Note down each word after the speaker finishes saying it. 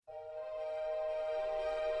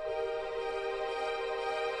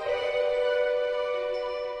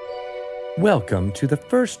Welcome to the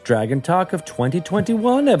first Dragon Talk of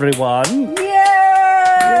 2021, everyone.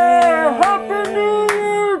 Yeah! Happy New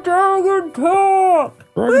Year, Dragon Talk!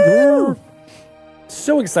 Woo!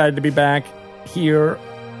 So excited to be back here.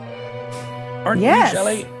 Aren't you,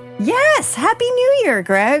 Shelley? Yes! Happy New Year,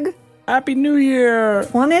 Greg! Happy New Year!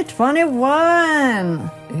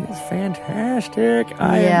 2021! It's fantastic.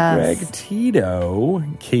 I am Greg Tito,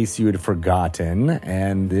 in case you had forgotten,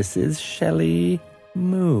 and this is Shelley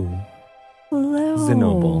Moo. Hello.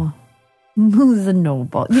 Zenoble. Moo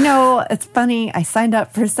Zenoble. You know, it's funny. I signed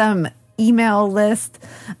up for some email list,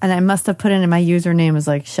 and I must have put in my username as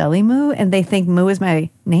like Shelley Moo, and they think Moo is my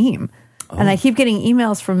name. Oh. And I keep getting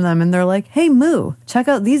emails from them, and they're like, hey, Moo, check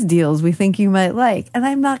out these deals we think you might like. And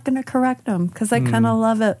I'm not going to correct them because I kind of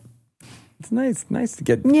love it. It's nice to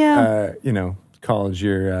get, called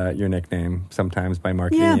your nickname sometimes by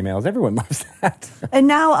marketing emails. Everyone loves that. And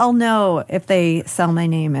now I'll know if they sell my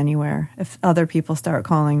name anywhere, if other people start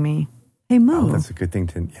calling me, hey, Moo. Oh, that's a good thing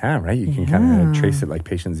to, right? You can kind of trace it like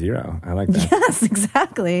patient zero. I like that. Yes,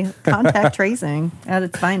 exactly. Contact tracing at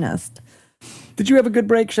its finest. Did you have a good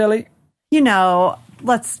break, Shelley?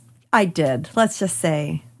 I did. Let's just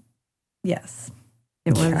say, yes.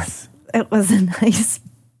 It was a nice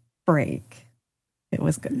break. It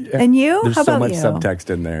was good. Yeah. And you? There's How so about much you? subtext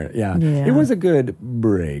in there. Yeah. It was a good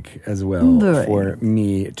break as well for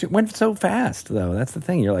me. It went so fast, though. That's the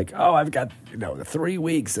thing. You're like, oh, I've got 3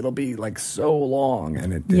 weeks. It'll be like so long,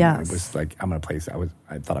 and it was like I'm gonna play.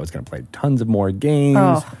 I thought I was gonna play tons of more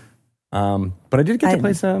games. Oh. But I did get to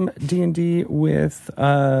play some D&D with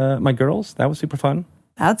my girls. That was super fun.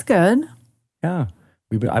 That's good. Yeah,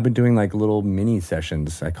 I've been doing like little mini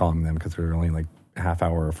sessions. I call them because they're only like half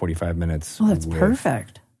hour or 45 minutes. Oh, that's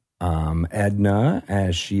perfect. Edna,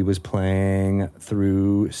 as she was playing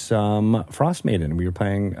through some Frost Maiden. We were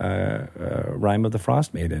playing Rime of the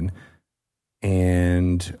Frost Maiden.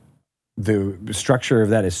 And the structure of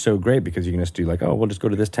that is so great because you can just do like, we'll just go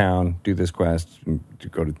to this town, do this quest, and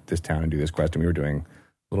go to this town and do this quest. And we were doing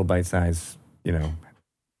little bite-sized,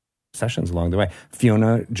 sessions along the way.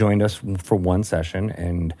 Fiona joined us for one session,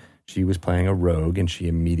 and she was playing a rogue, and she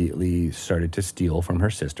immediately started to steal from her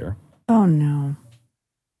sister. Oh, no.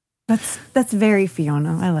 That's very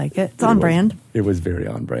Fiona. I like it. It's on brand. It was very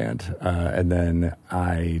on brand. And then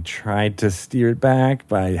I tried to steer it back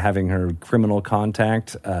by having her criminal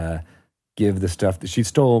contact give the stuff that she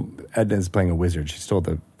stole. Edna's playing a wizard. She stole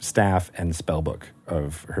the staff and spell book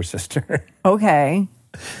of her sister. Okay.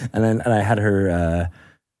 And I had her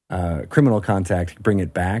criminal contact bring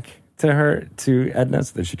it back to Edna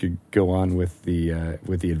so that she could go on with the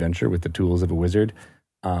adventure with the tools of a wizard.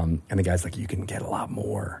 And the guy's like, you can get a lot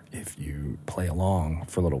more if you play along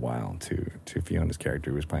for a little while to Fiona's character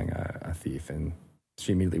who was playing a thief. And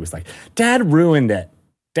she immediately was like, Dad ruined it.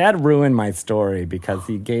 Dad ruined my story because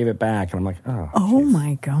he gave it back. And I'm like, oh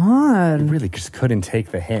my God. You really just couldn't take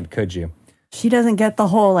the hint, could you? She doesn't get the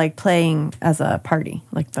whole like playing as a party,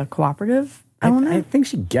 like the cooperative element? I think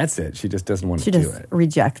she gets it. She just doesn't want to do it. She just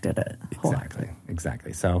rejected it.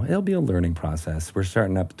 Exactly. So it'll be a learning process. We're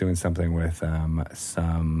starting up doing something with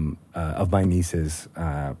some of my nieces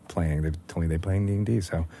playing. They've told me they play D&D,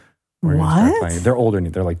 so we're going to start playing. They're older.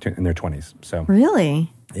 They're like in their 20s. So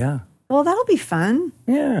really? Yeah. Well, that'll be fun.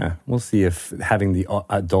 Yeah. We'll see if having the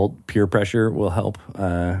adult peer pressure will help,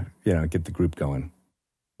 get the group going.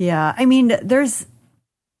 Yeah. I mean,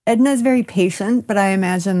 Edna's very patient, but I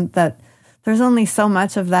imagine that there's only so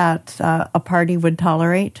much of that a party would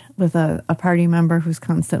tolerate with a party member who's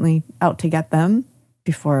constantly out to get them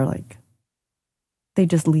before, like, they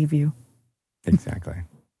just leave you. Exactly.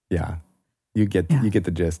 Yeah. You get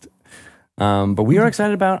the gist. But we are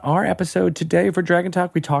excited about our episode today for Dragon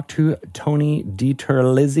Talk. We talked to Tony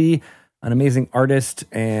DiTerlizzi, an amazing artist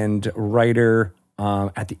and writer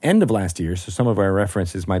at the end of last year. So some of our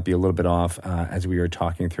references might be a little bit off as we were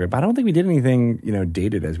talking through it. But I don't think we did anything,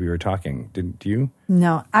 dated as we were talking. Did you?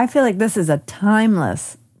 No, I feel like this is a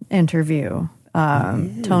timeless interview.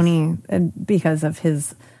 Tony, because of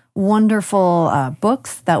his wonderful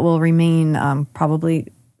books that will remain probably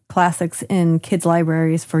classics in kids'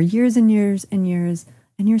 libraries for years and years and years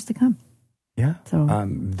and years to come. Yeah. So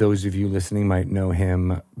those of you listening might know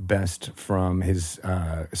him best from his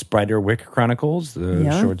Spiderwick Chronicles,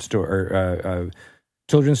 the short story,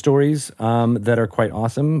 children's stories that are quite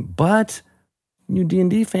awesome. But new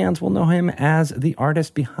D&D fans will know him as the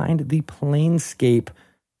artist behind the Planescape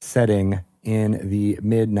setting in the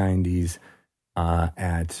mid-90s.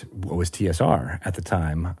 At what was TSR at the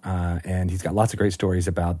time. And he's got lots of great stories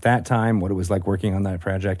about that time, what it was like working on that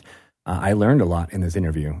project. I learned a lot in this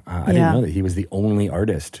interview. I didn't know that he was the only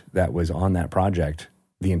artist that was on that project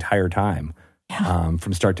the entire time,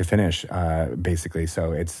 from start to finish, basically.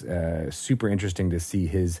 So it's super interesting to see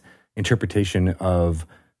his interpretation of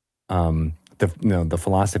the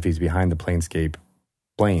philosophies behind the Planescape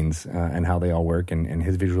planes and how they all work, and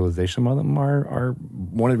his visualization of them are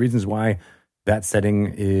one of the reasons why that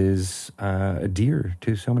setting is dear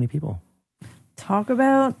to so many people. Talk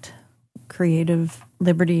about creative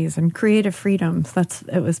liberties and creative freedoms.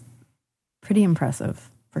 It was pretty impressive,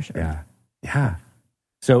 for sure. Yeah.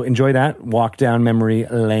 So enjoy that walk down memory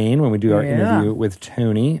lane when we do our interview with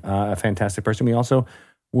Tony, a fantastic person. We also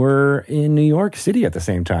were in New York City at the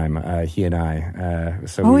same time, he and I.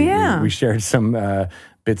 We shared some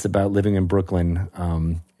bits about living in Brooklyn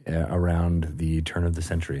around the turn of the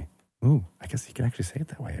century. Ooh, I guess you can actually say it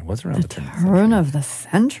that way. It was around the turn of the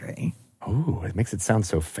century. Ooh, it makes it sound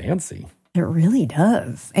so fancy. It really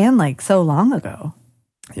does. And like so long ago.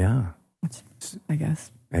 Yeah. I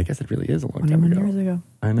guess it really is a long time ago. 21 years ago.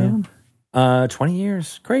 I know. Yeah. 20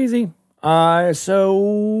 years. Crazy.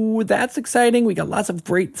 So that's exciting. We got lots of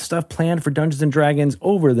great stuff planned for Dungeons and Dragons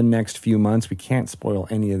over the next few months. We can't spoil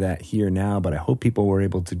any of that here now, but I hope people were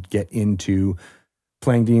able to get into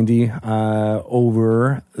playing D&D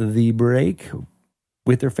over the break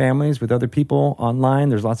with their families, with other people online.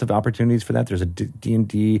 There's lots of opportunities for that. There's a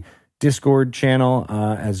D&D Discord channel,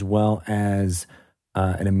 as well as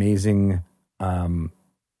an amazing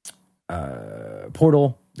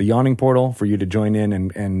portal, the Yawning Portal, for you to join in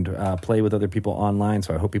and play with other people online.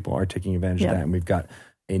 So I hope people are taking advantage of that. And we've got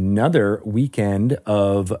another weekend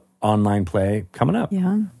of online play coming up.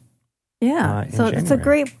 Yeah. So it's a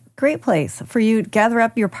great place for you to gather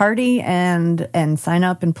up your party and sign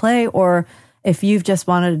up and play. Or if you've just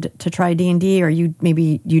wanted to try D&D, or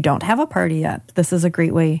maybe you don't have a party yet, this is a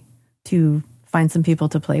great way to find some people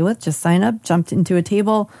to play with. Just sign up, jump into a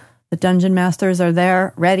table. The dungeon masters are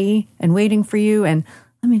there, ready and waiting for you. And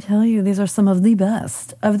let me tell you, these are some of the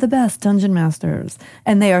best dungeon masters.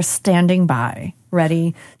 And they are standing by,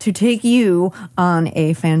 ready to take you on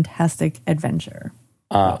a fantastic adventure.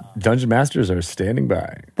 Dungeon masters are standing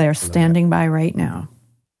by. They're standing by right now.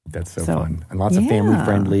 That's so fun. And lots of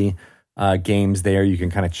family-friendly games there. You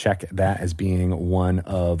can kind of check that as being one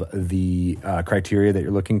of the criteria that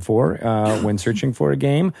you're looking for when searching for a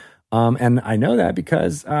game. And I know that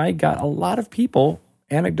because I got a lot of people,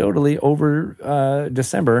 anecdotally, over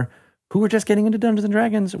December who were just getting into Dungeons &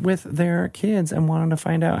 Dragons with their kids and wanting to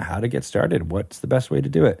find out how to get started. What's the best way to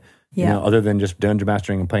do it? Yeah. You know, other than just dungeon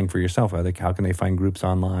mastering and playing for yourself, how can they find groups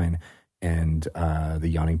online? And the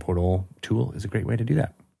Yawning Portal tool is a great way to do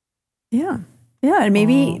that. Yeah. Yeah, and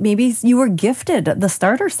maybe you were gifted the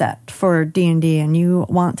starter set for D&D and you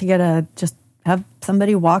want to just have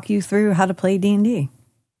somebody walk you through how to play D&D.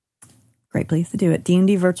 Great place to do it.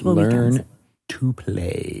 D&D virtual weekends. Learn to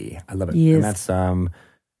play. I love it. Yes. And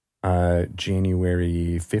that's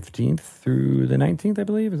January 15th through the 19th, I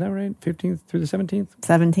believe. Is that right? 15th through the 17th?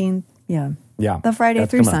 17th, yeah. Yeah. The Friday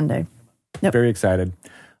through Sunday. Yep. Very excited.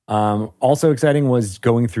 Also exciting was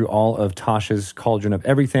going through all of Tasha's Cauldron of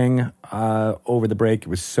Everything over the break. It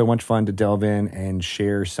was so much fun to delve in and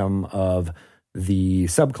share some of the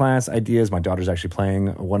subclass ideas. My daughter's actually playing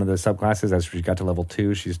one of the subclasses as she got to level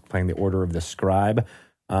 2. She's playing the Order of the Scribe,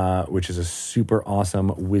 which is a super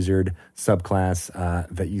awesome wizard subclass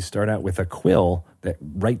that you start out with a quill that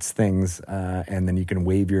writes things, and then you can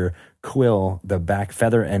wave your quill, the back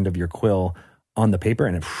feather end of your quill, on the paper,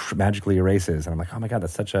 and it magically erases. And I'm like, oh my God,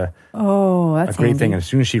 that's such a great handy thing. And as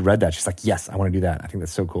soon as she read that, she's like, yes, I want to do that. I think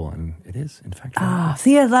that's so cool. And it is, in fact.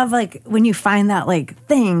 See, I love when you find that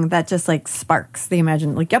thing that just sparks the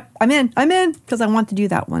imagination. Yep, I'm in, because I want to do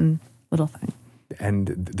that one little thing. And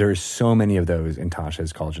there's so many of those in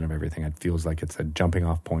Tasha's Cauldron of Everything. It feels like it's a jumping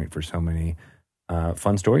off point for so many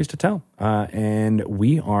fun stories to tell. And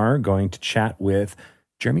we are going to chat with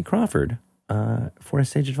Jeremy Crawford for a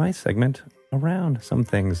Sage Advice segment around some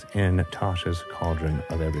things in Tasha's Cauldron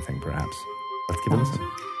of Everything, perhaps. Let's give it a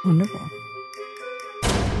listen. Wonderful.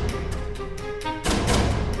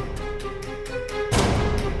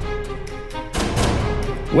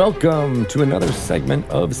 Welcome to another segment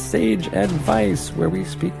of Sage Advice, where we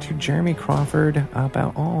speak to Jeremy Crawford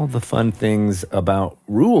about all the fun things about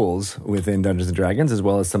rules within Dungeons & Dragons, as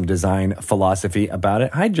well as some design philosophy about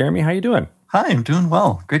it. Hi, Jeremy. How you doing? Hi, I'm doing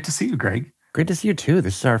well. Great to see you, Greg. Great to see you, too.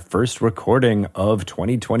 This is our first recording of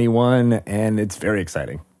 2021, and it's very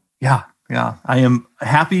exciting. Yeah. I am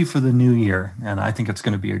happy for the new year, and I think it's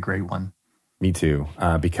going to be a great one. Me too,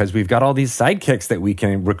 because we've got all these sidekicks that we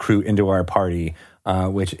can recruit into our party,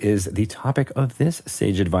 which is the topic of this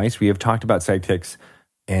Sage Advice. We have talked about sidekicks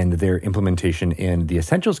and their implementation in the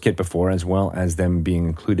Essentials kit before, as well as them being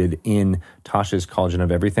included in Tasha's Cauldron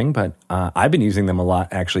of Everything. But I've been using them a lot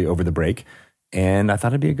actually over the break, and I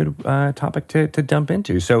thought it'd be a good topic to dump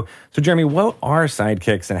into. So Jeremy, what are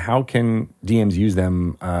sidekicks, and how can DMs use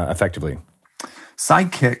them effectively?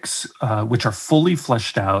 Sidekicks, which are fully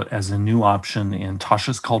fleshed out as a new option in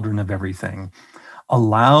Tasha's Cauldron of Everything,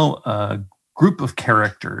 allow a group of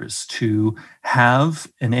characters to have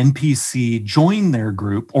an NPC join their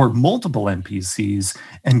group, or multiple NPCs,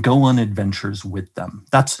 and go on adventures with them.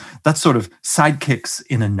 That's sort of sidekicks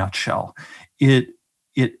in a nutshell. It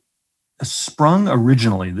sprung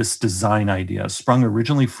originally, this design idea sprung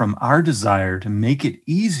originally from our desire to make it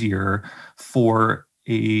easier for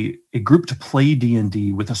a group to play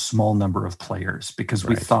D&D with a small number of players, because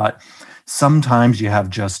we thought sometimes you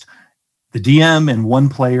have just the DM and one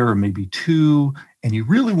player, or maybe two, and you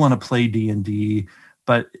really want to play D&D,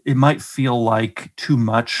 but it might feel like too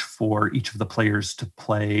much for each of the players to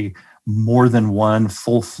play more than one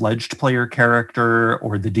full-fledged player character,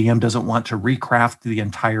 or the DM doesn't want to recraft the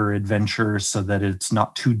entire adventure so that it's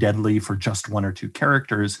not too deadly for just one or two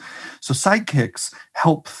characters. So sidekicks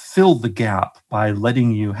help fill the gap by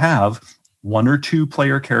letting you have one or two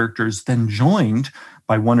player characters then joined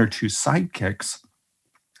by one or two sidekicks,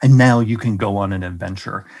 and now you can go on an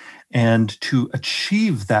adventure. And to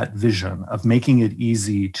achieve that vision of making it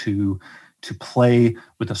easy to play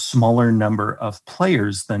with a smaller number of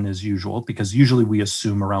players than is usual, because usually we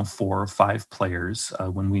assume around 4 or 5 players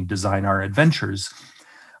when we design our adventures,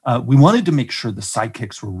 we wanted to make sure the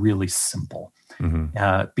sidekicks were really simple,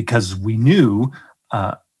 because we knew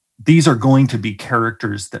these are going to be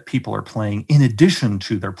characters that people are playing in addition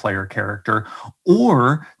to their player character,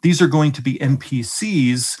 or these are going to be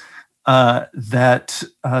NPCs that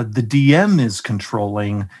the DM is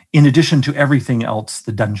controlling in addition to everything else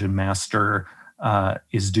the Dungeon Master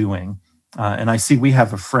is doing. And I see we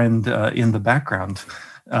have a friend in the background.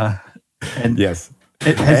 And yes.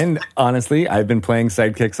 And honestly, I've been playing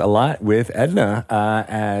sidekicks a lot with Edna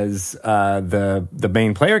as the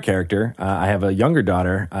main player character. I have a younger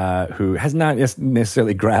daughter who has not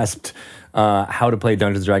necessarily grasped how to play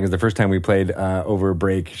Dungeons & Dragons. The first time we played over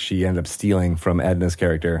break, she ended up stealing from Edna's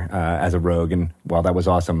character as a rogue, and while that was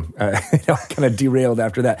awesome, kind of derailed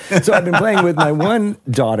after that. So I've been playing with my one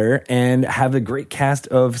daughter and have a great cast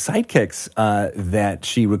of sidekicks that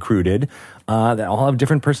she recruited. That all have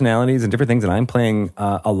different personalities and different things, and I'm playing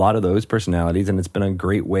a lot of those personalities, and it's been a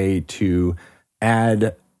great way to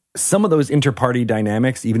add some of those inter-party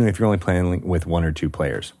dynamics, even if you're only playing with 1 or 2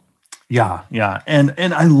 players. Yeah. And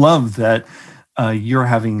I love that you're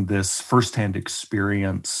having this firsthand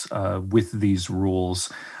experience with these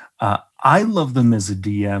rules. I love them as a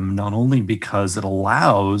DM, not only because it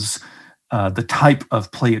allows the type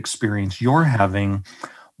of play experience you're having,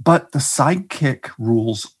 but the sidekick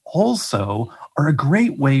rules also are a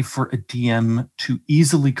great way for a DM to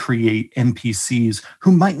easily create NPCs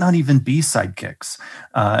who might not even be sidekicks.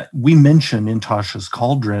 We mentioned in Tasha's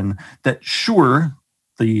Cauldron that sure,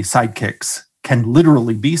 the sidekicks can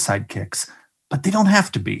literally be sidekicks, but they don't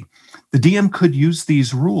have to be. The DM could use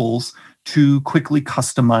these rules to quickly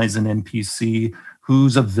customize an NPC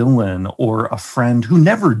who's a villain or a friend who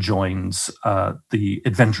never joins the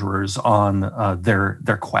adventurers on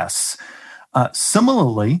their quests.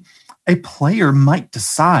 Similarly, a player might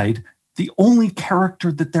decide the only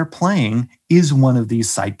character that they're playing is one of these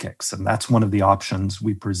sidekicks, and that's one of the options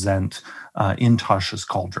we present in Tasha's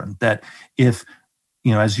Cauldron. That if,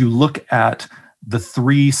 as you look at the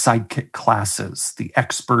 3 sidekick classes, the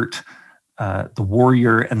expert, the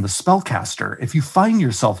warrior, and the spellcaster, if you find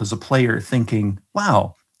yourself as a player thinking,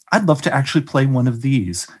 wow, I'd love to actually play one of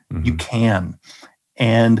these, you can.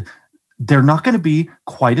 And they're not going to be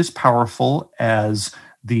quite as powerful as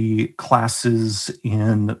the classes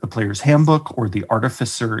in the Player's Handbook or the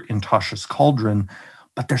Artificer in Tasha's Cauldron,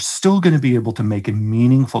 but they're still going to be able to make a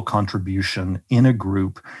meaningful contribution in a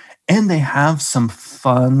group, and they have some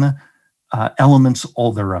fun elements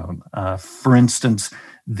all their own. For instance,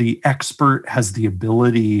 the expert has the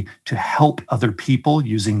ability to help other people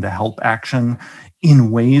using the help action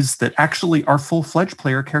in ways that actually our full-fledged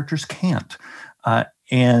player characters can't,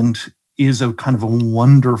 and is a kind of a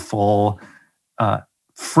wonderful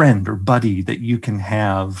friend or buddy that you can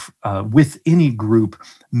have with any group,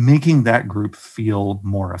 making that group feel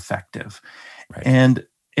more effective. Right.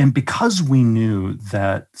 And because we knew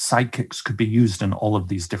that sidekicks could be used in all of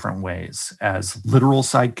these different ways, as literal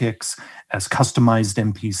sidekicks, as customized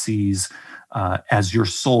NPCs, as your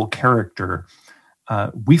sole character,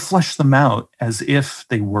 we fleshed them out as if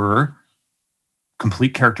they were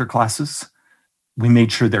complete character classes We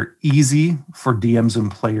made sure they're easy for DMs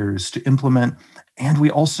and players to implement. And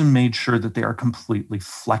we also made sure that they are completely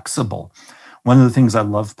flexible. One of the things I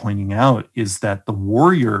love pointing out is that the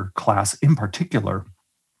warrior class in particular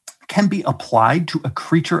can be applied to a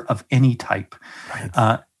creature of any type.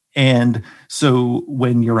 Right. And so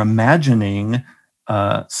when you're imagining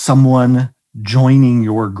someone joining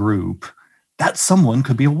your group, that someone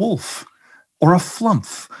could be a wolf or a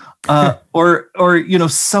flumph, or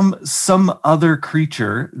some other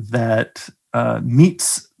creature that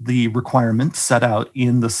meets the requirements set out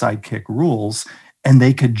in the Sidekick rules, and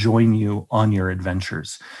they could join you on your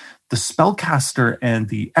adventures. The spellcaster and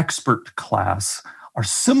the expert class are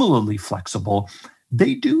similarly flexible.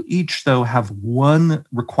 They do each, though, have one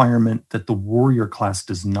requirement that the warrior class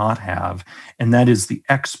does not have, and that is the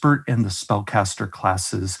expert and the spellcaster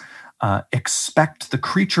classes expect the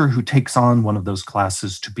creature who takes on one of those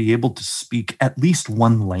classes to be able to speak at least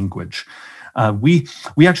one language. We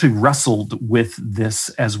actually wrestled with this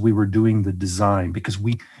as we were doing the design, because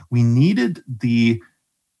we needed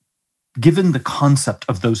given the concept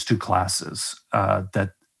of those two classes,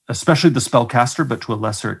 that especially the spellcaster, but to a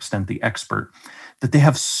lesser extent the expert, that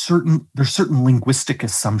there's certain linguistic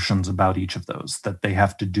assumptions about each of those that they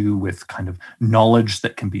have to do with kind of knowledge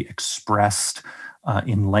that can be expressed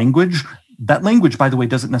in language. That language, by the way,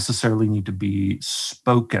 doesn't necessarily need to be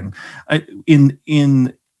spoken. In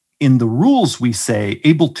the rules, we say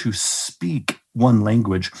able to speak one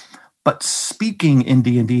language, but speaking in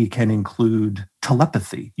D&D can include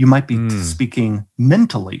telepathy. You might be speaking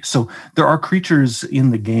mentally. So there are creatures in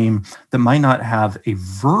the game that might not have a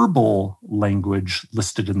verbal language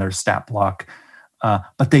listed in their stat block,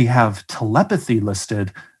 but they have telepathy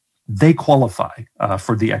listed. They qualify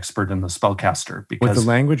for the expert and the spellcaster. Because was the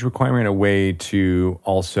language requirement a way to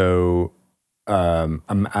also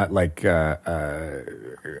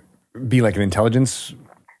be like an intelligence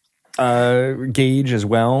gauge as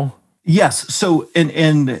well? Yes. So,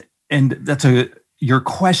 and that's your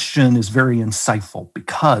question is very insightful,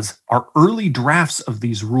 because our early drafts of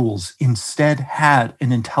these rules instead had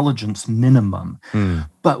an intelligence minimum.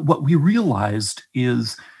 But what we realized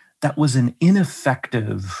is that was an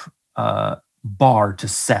ineffective bar to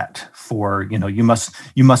set for, you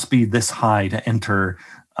must be this high to enter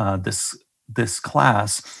this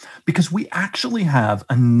class, because we actually have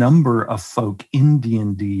a number of folk in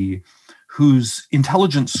D&D whose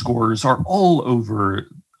intelligence scores are all over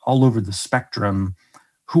the spectrum,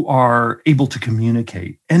 who are able to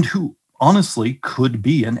communicate and who honestly could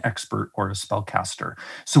be an expert or a spellcaster.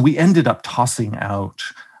 So we ended up tossing out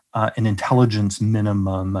an intelligence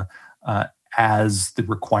minimum as the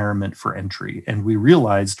requirement for entry. And we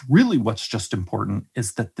realized really what's just important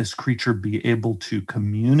is that this creature be able to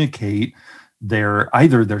communicate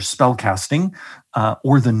either their spellcasting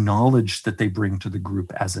or the knowledge that they bring to the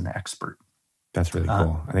group as an expert. That's really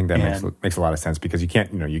cool. I think that makes a lot of sense, because you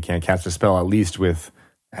can't cast a spell at least with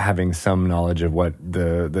having some knowledge of what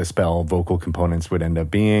the spell vocal components would end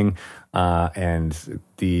up being, and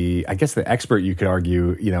I guess the expert, you could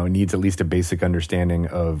argue, needs at least a basic understanding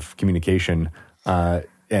of communication,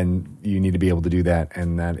 and you need to be able to do that,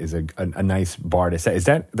 and that is a nice bar to set. Is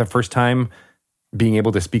that the first time being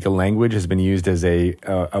able to speak a language has been used as a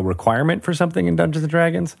requirement for something in Dungeons &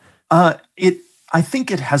 Dragons? I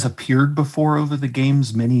think it has appeared before over the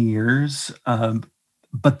game's many years,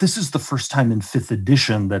 but this is the first time in 5th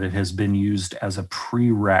edition that it has been used as a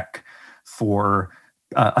prereq for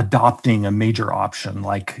adopting a major option,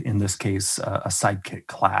 like in this case, a sidekick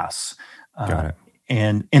class. Got it.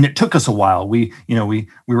 And it took us a while. We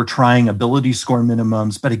were trying ability score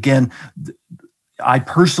minimums, but again, I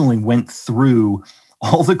personally went through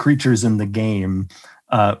all the creatures in the game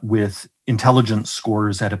with intelligence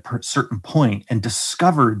scores at a certain point and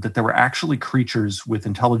discovered that there were actually creatures with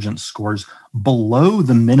intelligence scores below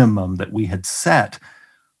the minimum that we had set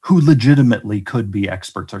who legitimately could be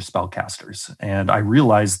experts or spellcasters. And I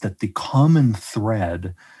realized that the common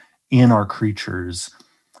thread in our creatures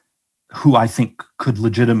who I think could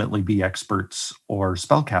legitimately be experts or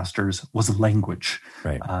spellcasters was language.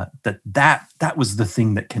 Right. That was the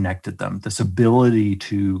thing that connected them, this ability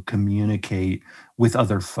to communicate with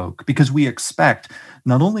other folk, because we expect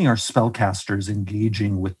not only are spellcasters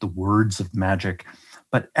engaging with the words of magic,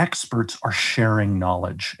 but experts are sharing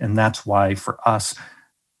knowledge. And that's why for us,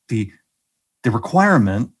 the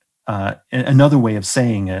requirement, another way of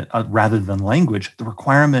saying it, rather than language, the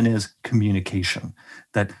requirement is communication,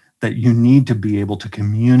 that you need to be able to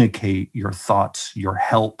communicate your thoughts, your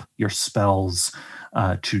help, your spells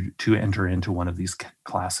to enter into one of these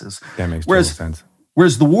classes. That makes total sense.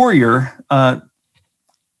 Whereas the warrior,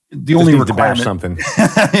 the only need to bash requirement,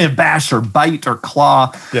 something. bash or bite or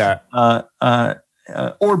claw, Yeah.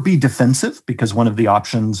 or be defensive, because one of the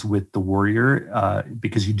options with the warrior,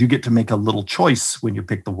 because you do get to make a little choice when you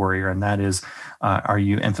pick the warrior, and that is, are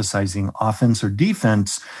you emphasizing offense or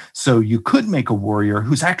defense? So you could make a warrior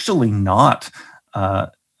who's actually not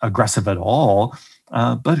aggressive at all,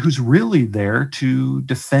 but who's really there to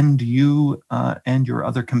defend you and your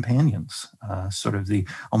other companions, sort of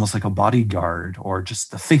almost like a bodyguard, or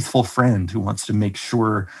just the faithful friend who wants to make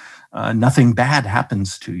sure nothing bad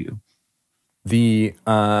happens to you. The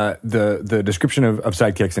description of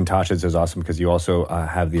sidekicks in Tasha's is awesome, because you also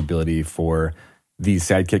have the ability for these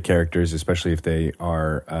sidekick characters, especially if they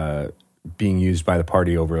are being used by the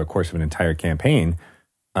party over the course of an entire campaign,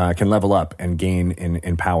 can level up and gain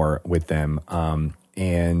in power with them.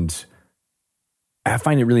 And I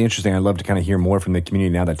find it really interesting. I'd love to kind of hear more from the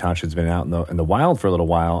community now that Tasha's been out in the wild for a little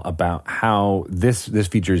while about how this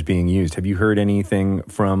feature is being used. Have you heard anything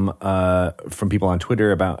from people on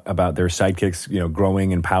Twitter about their sidekicks,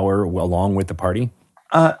 growing in power along with the party?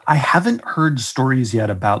 I haven't heard stories yet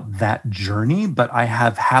about that journey, but I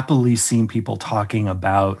have happily seen people talking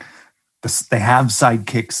about this. They have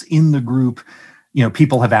sidekicks in the group.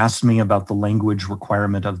 People have asked me about the language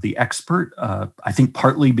requirement of the expert. I think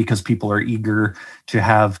partly because people are eager to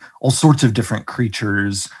have all sorts of different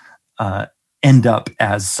creatures end up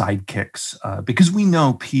as sidekicks, because we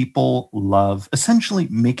know people love essentially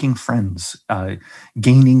making friends,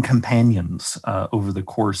 gaining companions over the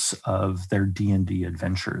course of their D&D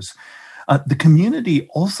adventures. The community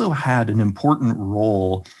also had an important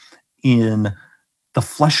role in the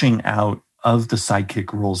fleshing out of the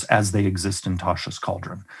sidekick rules as they exist in Tasha's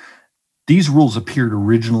Cauldron. These rules appeared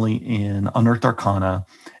originally in Unearthed Arcana,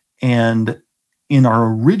 and in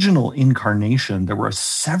our original incarnation, there were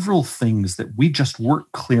several things that we just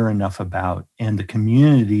weren't clear enough about, and the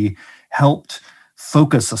community helped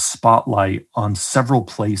focus a spotlight on several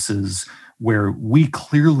places where we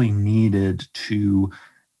clearly needed to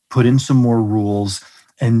put in some more rules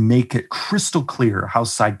and make it crystal clear how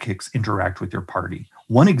sidekicks interact with your party.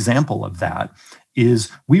 One example of that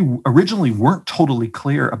is we originally weren't totally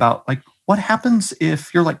clear about what happens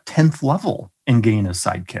if you're 10th level and gain a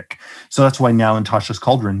sidekick. So that's why now in Tasha's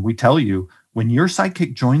Cauldron, we tell you when your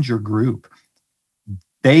sidekick joins your group,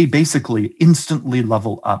 they basically instantly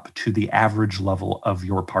level up to the average level of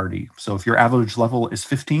your party. So if your average level is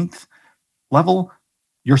 15th level,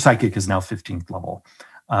 your sidekick is now 15th level.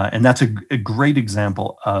 And that's a great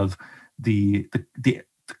example of the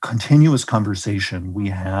continuous conversation we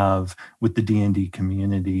have with the D&D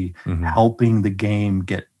community, helping the game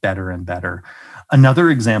get better and better. Another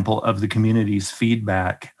example of the community's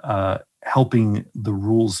feedback helping the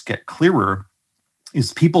rules get clearer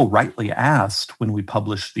is people rightly asked when we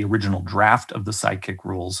published the original draft of the sidekick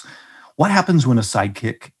rules, what happens when a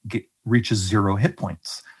sidekick reaches 0 hit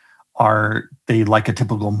points? Are they like a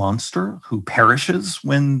typical monster who perishes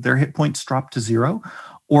when their hit points drop to 0?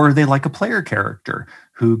 Or are they like a player character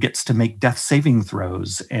who gets to make death saving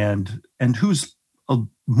throws and who's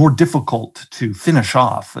more difficult to finish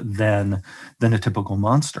off than a typical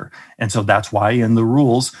monster? And so that's why in the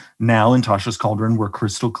rules now in Tasha's Cauldron, we're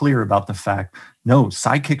crystal clear about the fact, no,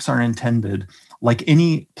 sidekicks are intended like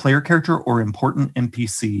any player character or important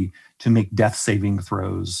NPC to make death saving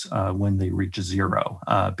throws when they reach 0,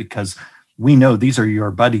 because we know these are your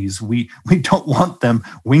buddies. We don't want them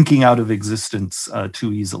winking out of existence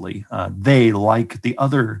too easily. They, like the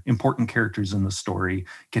other important characters in the story,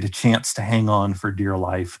 get a chance to hang on for dear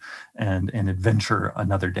life and adventure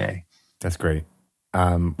another day. That's great.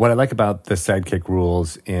 What I like about the sidekick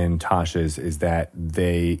rules in Tasha's is that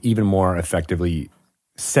they even more effectively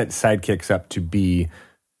set sidekicks up to be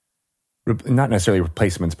not necessarily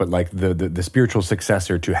replacements, but like the spiritual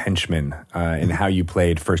successor to henchmen in how you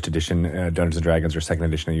played first edition Dungeons and Dragons or second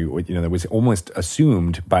edition. There was almost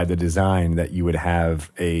assumed by the design that you would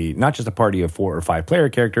have not just a party of 4 or 5 player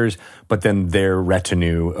characters, but then their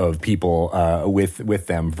retinue of people with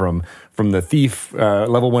them from the thief,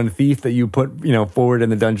 level 1 thief that you put forward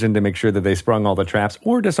in the dungeon to make sure that they sprung all the traps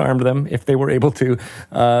or disarmed them if they were able to,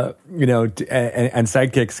 and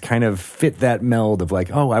sidekicks kind of fit that meld of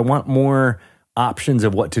I want more options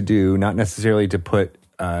of what to do, not necessarily to put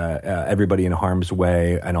everybody in harm's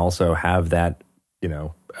way, and also have that,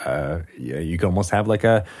 you can almost have like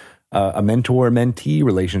a mentor-mentee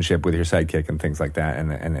relationship with your sidekick and things like that,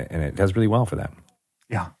 and it does really well for that.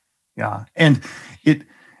 Yeah, and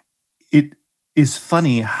it is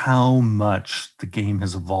funny how much the game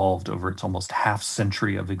has evolved over its almost half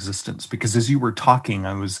century of existence. Because as you were talking,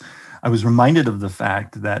 I was reminded of the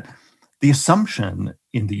fact that the assumption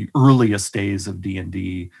in the earliest days of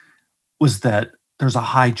D&D was that there's a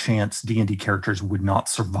high chance D&D characters would not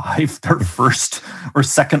survive their first or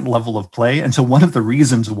second level of play. And so one of the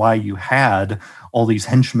reasons why you had all these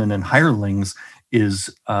henchmen and hirelings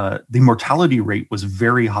is the mortality rate was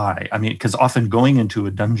very high. I mean, because often going into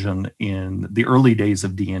a dungeon in the early days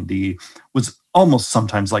of D&D was almost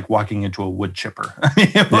sometimes like walking into a wood chipper. I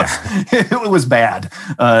mean, it was bad.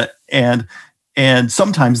 And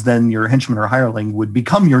sometimes then your henchman or hireling would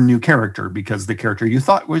become your new character because the character you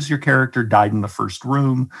thought was your character died in the first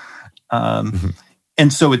room.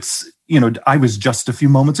 And so it's, I was just a few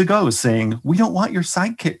moments ago saying, we don't want your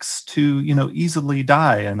sidekicks to, easily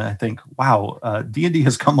die. And I think, wow, D&D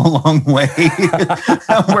has come a long way.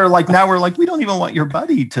 We're like, we don't even want your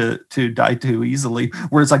buddy to die too easily.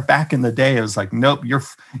 Whereas like back in the day, it was like, nope,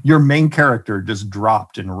 your main character just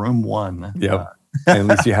dropped in room 1. Yep. And at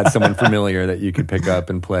least you had someone familiar that you could pick up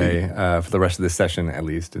and play for the rest of the session, at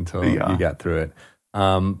least until you got through it.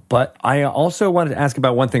 But I also wanted to ask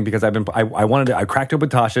about one thing because I cracked open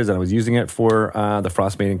Tasha's and I was using it for the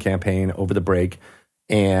Frostmaiden campaign over the break,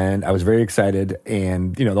 and I was very excited.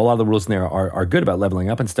 And a lot of the rules in there are good about leveling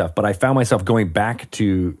up and stuff. But I found myself going back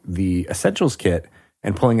to the Essentials kit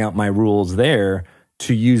and pulling out my rules there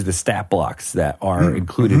to use the stat blocks that are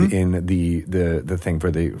included in the thing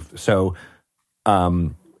for the so.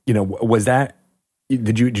 Was that,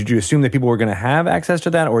 did you assume that people were going to have access to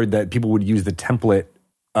that, or that people would use the template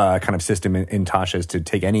kind of system in Tasha's to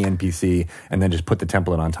take any NPC and then just put the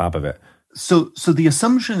template on top of it? So the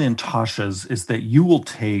assumption in Tasha's is that you will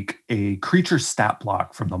take a creature stat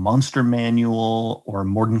block from the Monster Manual or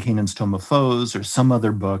Mordenkainen's Tome of Foes or some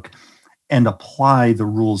other book and apply the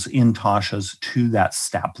rules in Tasha's to that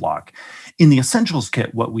stat block. In the Essentials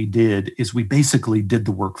kit, what we did is we basically did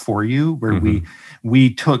the work for you, where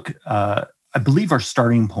we took, I believe our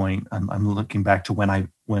starting point, I'm looking back to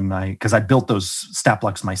because I built those stat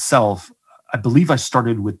blocks myself. I believe I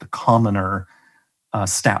started with the commoner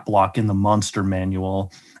stat block in the Monster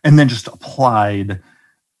Manual, and then just applied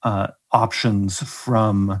options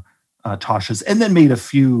from Tasha's, and then made a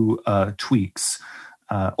few tweaks.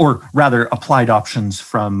 Or rather, applied options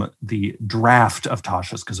from the draft of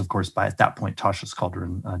Tasha's, because of course, at that point, Tasha's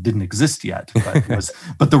Cauldron didn't exist yet,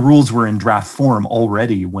 but the rules were in draft form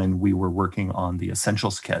already when we were working on the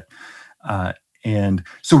Essentials kit. And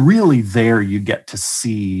so really there you get to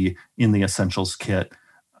see in the Essentials kit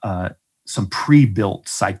some pre-built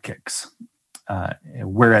sidekicks,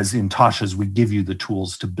 whereas in Tasha's, we give you the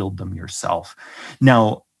tools to build them yourself.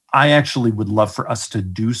 Now, I actually would love for us to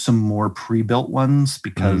do some more pre-built ones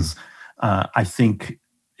because I think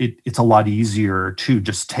it's a lot easier to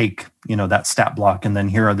just take, that stat block and then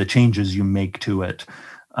here are the changes you make to it.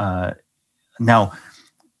 Now,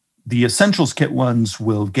 the Essentials kit ones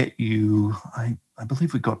will get you, I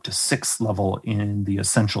believe we go up to 6th level in the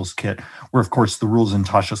Essentials kit, where of course the rules in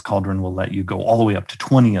Tasha's Cauldron will let you go all the way up to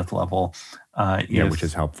 20th level. Which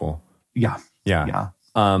is helpful. Yeah.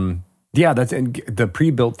 Yeah, that's and the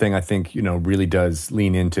pre-built thing. I think really does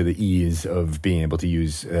lean into the ease of being able to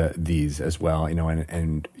use these as well.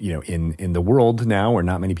 And in the world now where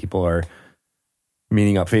not many people are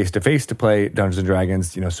meeting up face to face to play Dungeons and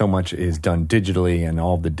Dragons, so much is done digitally, and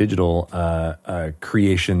all the digital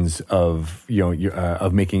creations of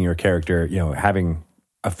of making your character, having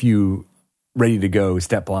a few ready to go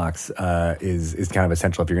step blocks is kind of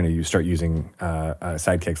essential if you're going to start using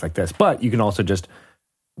sidekicks like this. But you can also just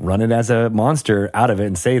run it as a monster out of it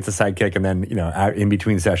and say it's a sidekick, and then in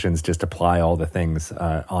between sessions just apply all the things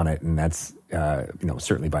on it, and that's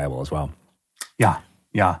certainly viable as well. Yeah,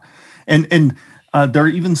 and there are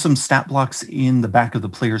even some stat blocks in the back of the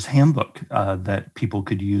player's handbook that people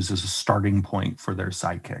could use as a starting point for their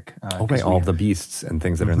sidekick. All the beasts and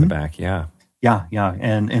things that are in the back. Yeah,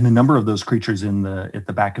 and a number of those creatures at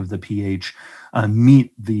the back of the PH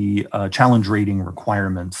meet the challenge rating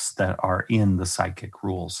requirements that are in the sidekick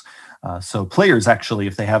rules. So players actually,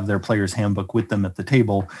 if they have their player's handbook with them at the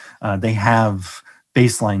table, they have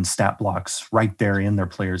baseline stat blocks right there in their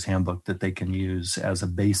player's handbook that they can use as a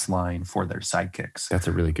baseline for their sidekicks. That's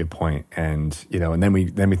a really good point. And and then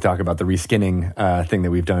we talk about the reskinning thing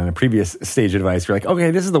that we've done in a previous stage advice. We're like, okay,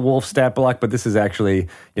 this is the wolf stat block, but this is actually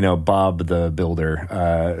Bob the builder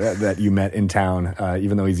that you met in town.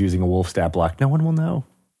 Even though he's using a wolf stat block, no one will know.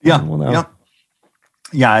 Yeah.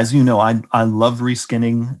 As you know, I love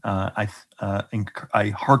reskinning.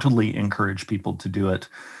 I heartily encourage people to do it.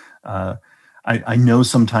 I know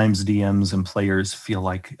sometimes DMs and players feel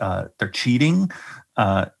like they're cheating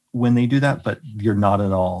when they do that, but you're not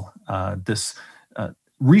at all. This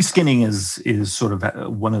reskinning is sort of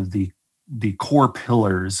one of the core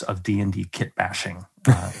pillars of D&D kit bashing.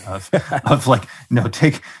 of like, no,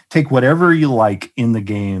 take whatever you like in the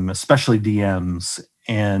game, especially DMs,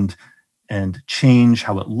 and change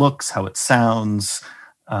how it looks, how it sounds,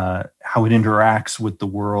 how it interacts with the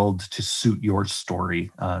world to suit your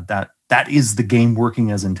story. That is the game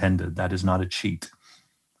working as intended. That is not a cheat.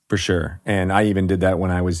 For sure. And I even did that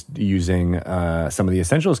when I was using some of the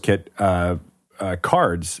Essentials Kit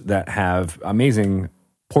cards that have amazing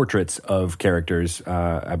portraits of characters,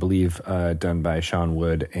 I believe done by Sean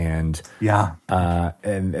Wood. And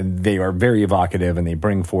and they are very evocative, and they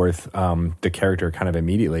bring forth the character kind of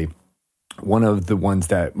immediately. One of the ones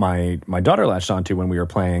that my daughter latched onto when we were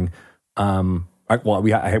playing,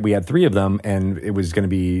 we had three of them, and it was going to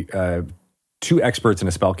be two experts and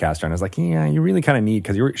a spellcaster. And I was like, yeah, you really kind of need,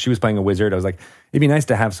 because she was playing a wizard. I was like, it'd be nice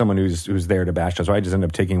to have someone who's there to bash us. So I just ended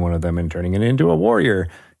up taking one of them and turning it into a warrior,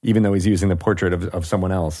 even though he's using the portrait of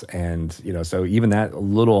someone else. And, so even that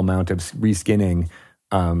little amount of reskinning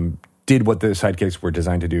did what the sidekicks were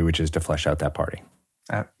designed to do, which is to flesh out that party.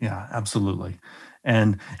 Yeah, absolutely.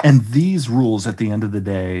 And these rules at the end of the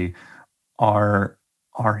day are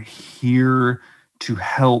here to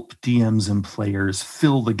help DMs and players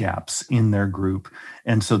fill the gaps in their group.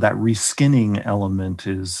 And so that reskinning element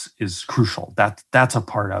is crucial. That's a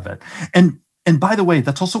part of it. And by the way,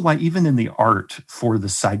 that's also why even in the art for the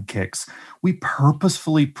sidekicks, we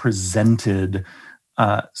purposefully presented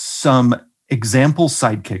some example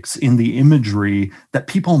sidekicks in the imagery that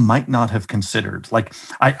people might not have considered. Like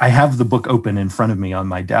I have the book open in front of me on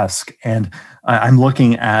my desk, and I'm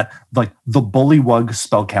looking at like the Bullywug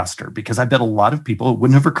spellcaster, because I bet a lot of people, it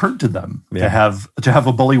wouldn't have occurred to them to have a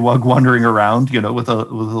Bullywug wandering around, with a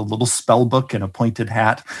little spell book and a pointed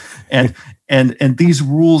hat. And these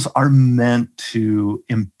rules are meant to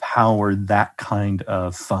empower that kind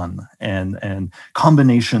of fun and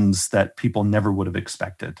combinations that people never would have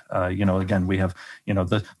expected. Again, we have,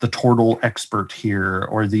 the turtle expert here,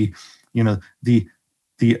 or the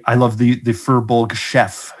I love the Furbolg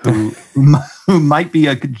chef who might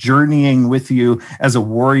be journeying with you as a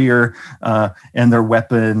warrior, and their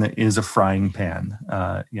weapon is a frying pan.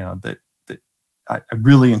 I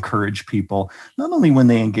really encourage people, not only when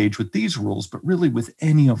they engage with these rules, but really with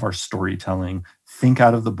any of our storytelling, think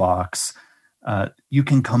out of the box. You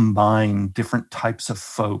can combine different types of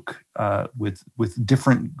folk with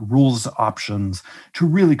different rules options to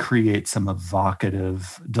really create some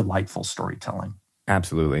evocative, delightful storytelling.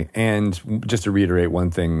 Absolutely. And just to reiterate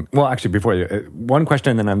one thing, well, actually, one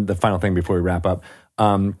question, and then the final thing before we wrap up.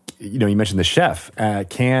 You mentioned the chef.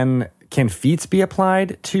 Can feats be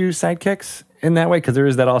applied to sidekicks in that way? Because there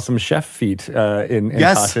is that awesome chef feat in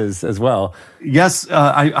Tasha's as well. Yes,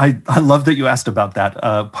 I love that you asked about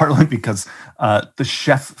that. Partly because the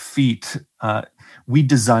chef feat we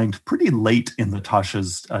designed pretty late in the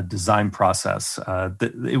Tasha's design process.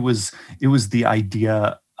 It was the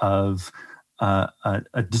idea of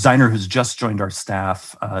a designer who's just joined our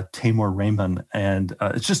staff, Tamor Raymond, and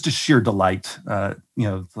it's just a sheer delight.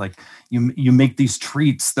 Like you make these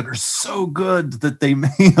treats that are so good that they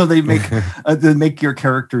make your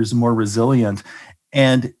characters more resilient.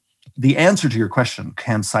 And the answer to your question,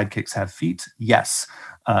 can sidekicks have feats? Yes.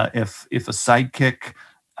 If a sidekick,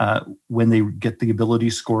 when they get the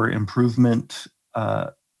ability score improvement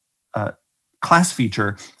class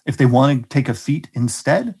feature, if they want to take a feat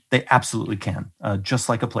instead, they absolutely can, just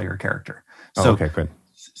like a player character. So, okay, good.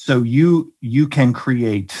 So you can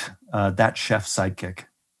create that chef sidekick.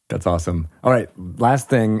 That's awesome. All right, last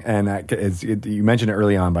thing, and you mentioned it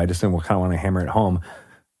early on, but I just kind of want to hammer it home.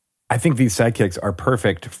 I think these sidekicks are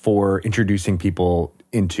perfect for introducing people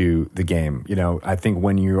into the game. I think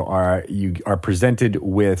when you are presented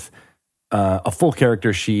with a full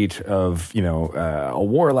character sheet of a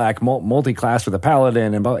warlock multi-class with a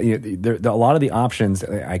paladin, and a lot of the options,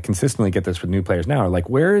 I consistently get this with new players now, are like,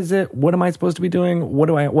 where is it? What am I supposed to be doing? What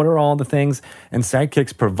are all the things? And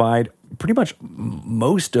sidekicks provide pretty much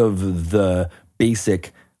most of the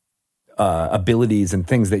basic abilities and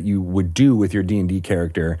things that you would do with your D&D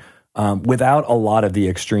character, without a lot of the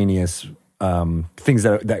extraneous things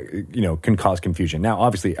that can cause confusion. Now,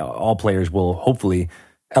 obviously, all players will hopefully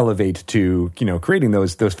elevate to creating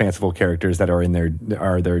those fanciful characters that are in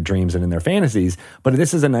their dreams and in their fantasies. But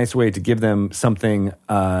this is a nice way to give them something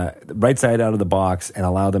right side out of the box and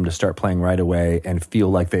allow them to start playing right away and feel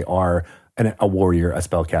like they are a warrior, a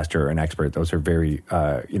spellcaster, or an expert. Those are very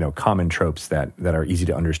common tropes that are easy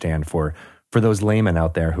to understand for those laymen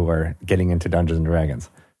out there who are getting into Dungeons and Dragons.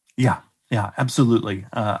 Yeah, absolutely.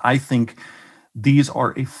 I think these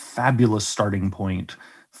are a fabulous starting point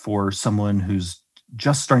for someone who's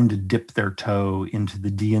just starting to dip their toe into the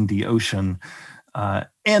D&D ocean.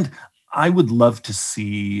 And I would love to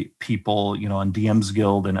see people, on DM's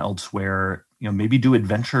Guild and elsewhere, maybe do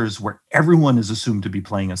adventures where everyone is assumed to be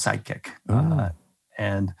playing a sidekick.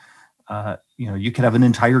 And you could have an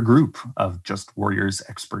entire group of just warriors,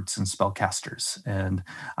 experts, and spellcasters. And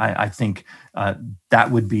I think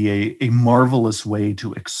that would be a marvelous way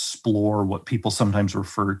to explore what people sometimes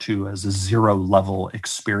refer to as a zero-level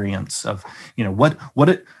experience of,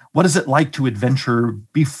 what is it like to adventure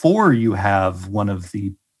before you have one of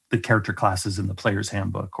the character classes in the player's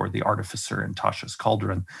handbook or the artificer in Tasha's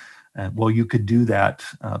Cauldron. Well, you could do that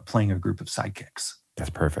playing a group of sidekicks. That's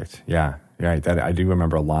perfect. Yeah, right. That I do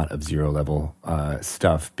remember a lot of zero level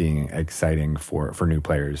stuff being exciting for new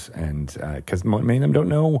players, and because many of them don't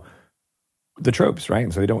know the tropes, right?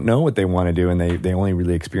 And so they don't know what they want to do, and they only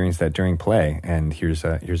really experience that during play. And here's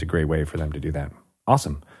a great way for them to do that.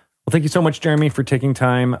 Awesome. Well, thank you so much, Jeremy, for taking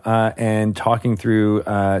time and talking through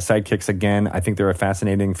sidekicks again. I think they're a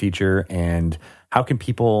fascinating feature. And how can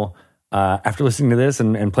people, after listening to this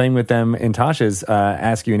and playing with them in Tasha's,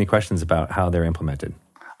 ask you any questions about how they're implemented?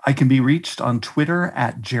 I can be reached on Twitter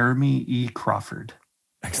at Jeremy E. Crawford.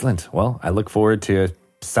 Excellent. Well, I look forward to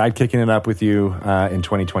sidekicking it up with you in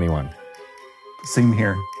 2021. Same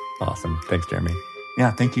here. Awesome. Thanks, Jeremy.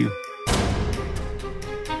 Yeah, thank you.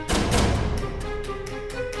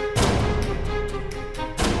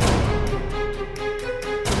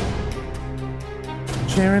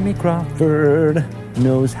 Jeremy Crawford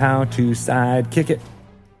knows how to sidekick it.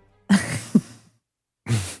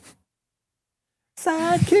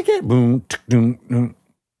 Sidekick it. Boom, boom, boom.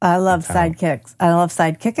 I love sidekicks. I love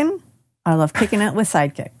sidekicking. I love kicking it with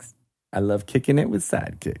sidekicks. I love kicking it with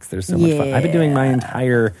sidekicks. They're so much fun. I've been doing my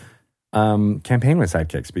entire campaign with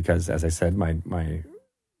sidekicks because, as I said, my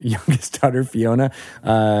youngest daughter, Fiona,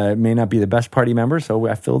 may not be the best party member, so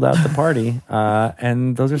I filled out the party.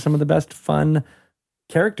 And those are some of the best fun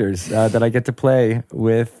characters that I get to play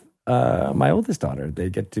with my oldest daughter. They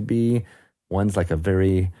get to be, one's like a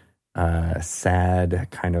very sad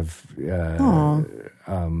kind of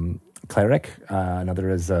cleric. Another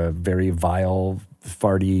is a very vile,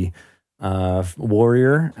 farty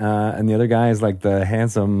warrior. And the other guy is like the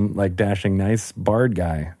handsome, like dashing, nice bard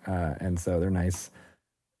guy. And so they're nice.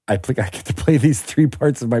 I get to play these three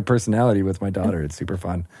parts of my personality with my daughter. It's super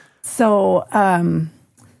fun. So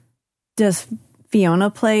does Fiona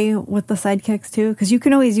play with the sidekicks too? Because you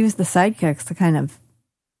can always use the sidekicks to kind of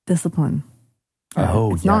discipline.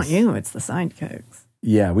 It's not you, it's the sidekicks.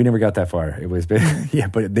 Yeah, we never got that far. It was, but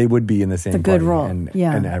they would be in the same. It's a good role, and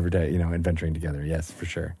every day, adventuring together. Yes, for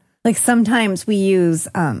sure. Like sometimes we use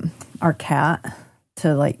our cat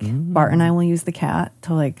to Bart and I will use the cat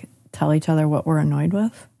to tell each other what we're annoyed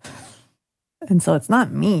with, and so it's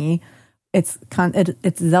not me. It's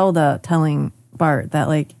Zelda telling Bart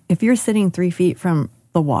that if you're sitting 3 feet from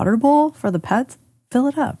the water bowl for the pets, fill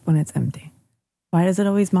it up when it's empty. Why is it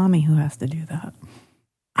always mommy who has to do that?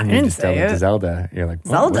 I didn't say it to Zelda. You're like,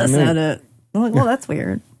 Zelda said it. I'm like, well, that's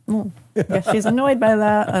weird. Well, I guess she's annoyed by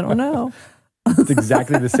that. I don't know. It's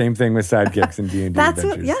exactly the same thing with sidekicks in D&D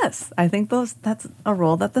adventures. Yes, I think that's a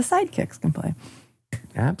role that the sidekicks can play.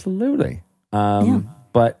 Absolutely.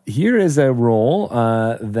 But here is a role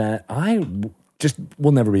that I just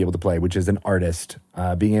will never be able to play, which is an artist,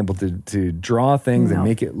 being able to draw things and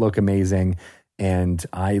make it look amazing. And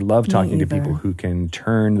I love talking to people who can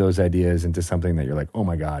turn those ideas into something that you're like, oh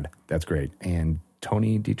my God, that's great. And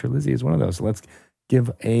Tony DiTerlizzi is one of those. So let's give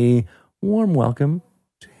a warm welcome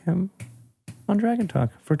to him on Dragon Talk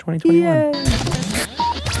for 2021. Yay.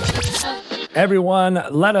 Everyone,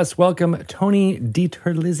 let us welcome Tony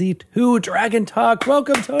DiTerlizzi to Dragon Talk.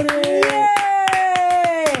 Welcome, Tony. Yay!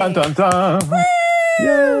 Dun, dun, dun.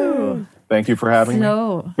 Woo! Thank you for having me.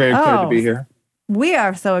 Very excited to be here. We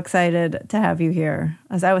are so excited to have you here.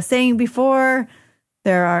 As I was saying before,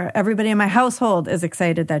 everybody in my household is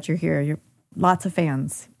excited that you're here. You're lots of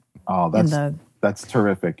fans. Oh, that's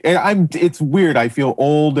terrific. It's weird. I feel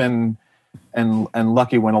old and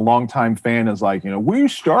lucky when a longtime fan is like, we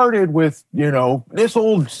started with, this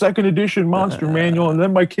old second edition Monster Manual, and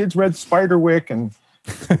then my kids read Spiderwick, and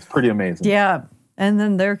it's pretty amazing. Yeah. And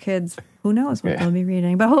then their kids, who knows what they'll be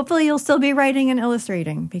reading. But hopefully you'll still be writing and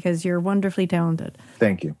illustrating because you're wonderfully talented.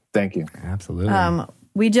 Thank you. Absolutely.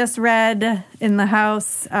 We just read in the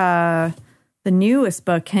house the newest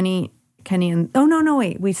book, Kenny and... Oh, no,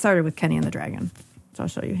 wait. We started with Kenny and the Dragon. So I'll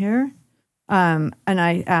show you here. And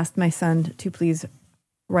I asked my son to please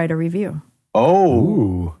write a review. Oh,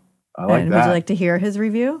 ooh. I like that. Would you like to hear his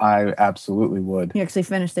review? I absolutely would. He actually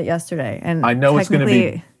finished it yesterday. And I know it's going to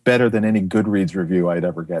be better than any Goodreads review I'd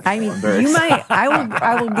ever get. I mean, you might.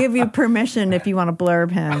 I will give you permission if you want to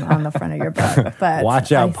blurb him on the front of your book. But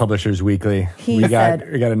watch out, Publishers Weekly. He we got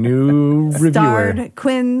a new reviewer. Starred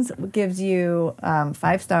Quinn's gives you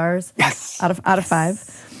 5 stars. Yes. Out of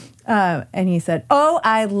 5. And he said, "Oh,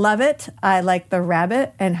 I love it. I like the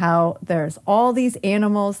rabbit and how there's all these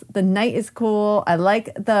animals. The night is cool. I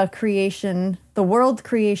like the creation, the world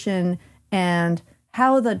creation, and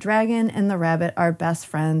how the dragon and the rabbit are best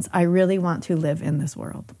friends. I really want to live in this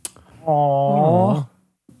world." Aww.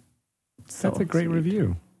 So That's a great sweet.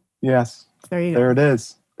 review. Yes. There you go. There it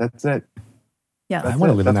is. That's it. Yeah, I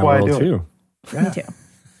want to live in That's that why I world do it. too. me too.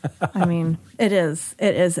 I mean, it is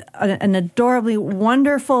an adorably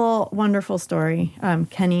wonderful story.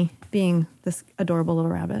 Kenny being this adorable little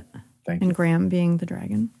rabbit, Thank you. and Graham being the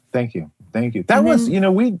dragon. Thank you. That was,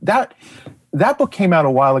 that book came out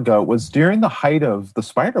a while ago. It was during the height of the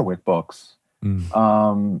Spiderwick books.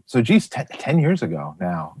 So geez, 10 years ago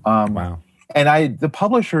now. Wow. And the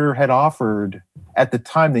publisher had offered, at the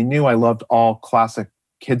time, they knew I loved all classic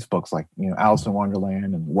kids books like, Alice in Wonderland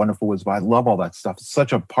and Wonderful Wisdom. I love all that stuff. It's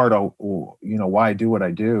such a part of, why I do what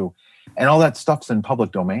I do. And all that stuff's in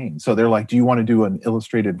public domain. So they're like, do you want to do an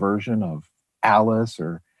illustrated version of Alice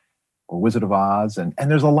or Wizard of Oz? And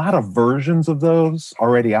there's a lot of versions of those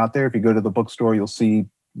already out there. If you go to the bookstore, you'll see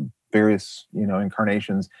various,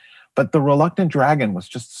 incarnations. But The Reluctant Dragon was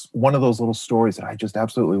just one of those little stories that I just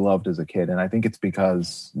absolutely loved as a kid. And I think it's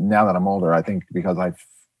because now that I'm older, I think because I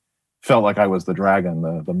felt like I was the dragon,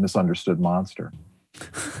 the misunderstood monster.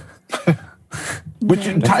 Which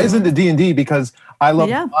ties into D&D because I love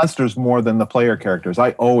monsters more than the player characters.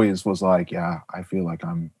 I always was like, I feel like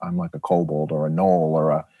I'm like a kobold or a gnoll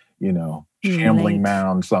or a, shambling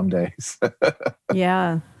mound some days.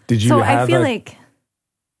 Yeah. Did you So have I feel like,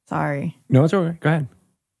 sorry. No, it's all right. Go ahead.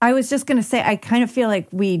 I was just going to say, I kind of feel like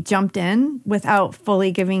we jumped in without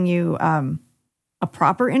fully giving you a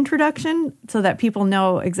proper introduction so that people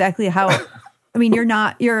know exactly how. I mean, your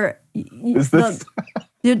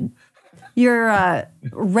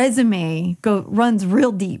resume runs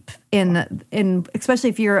real deep in especially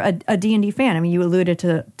if you're a D&D fan. I mean, you alluded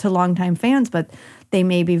to longtime fans, but they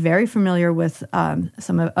may be very familiar with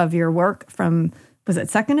some of your work from, was it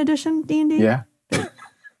 2nd edition D&D? Yeah.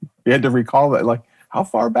 You had to recall that, like, how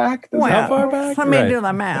far back? How far back? Let me Right. do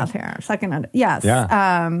the math here. Yes.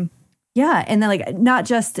 Yeah. Yeah. And then, like, not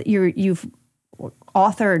just you've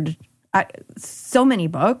authored so many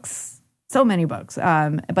books,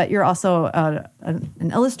 but you're also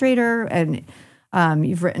an illustrator, and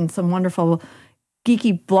you've written some wonderful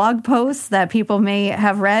geeky blog posts that people may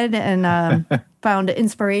have read and found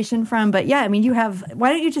inspiration from. But yeah, I mean, why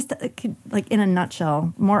don't you just, like, in a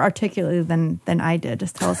nutshell, more articulately than I did,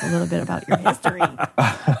 just tell us a little bit about your history.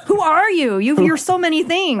 Who are you? You're so many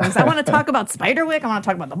things. I want to talk about Spiderwick. I want to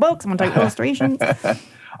talk about the books. I want to talk about illustrations.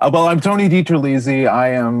 Well, I'm Tony Dieterlisi.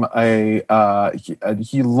 I am a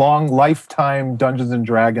long lifetime Dungeons and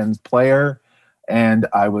Dragons player, and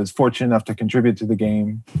I was fortunate enough to contribute to the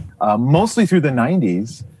game mostly through the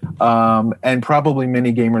 90s. And probably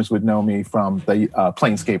many gamers would know me from the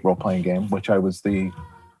Planescape role-playing game, which I was the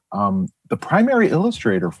primary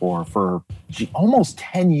illustrator for almost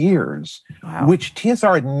 10 years, Wow. which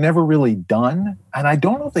TSR had never really done. And I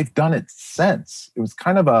don't know if they've done it since. It was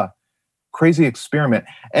kind of a crazy experiment.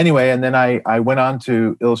 Anyway, and then I went on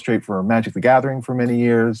to illustrate for Magic the Gathering for many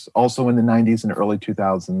years, also in the 90s and early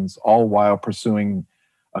 2000s, all while pursuing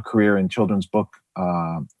a career in children's book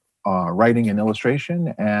writing and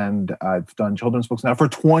illustration. And I've done children's books now for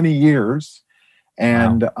 20 years.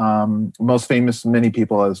 And most famous, many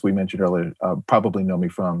people, as we mentioned earlier, probably know me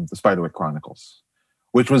from the Spiderwick Chronicles,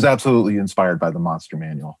 which was absolutely inspired by the Monster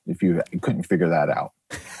Manual, if you couldn't figure that out.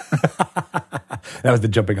 That was the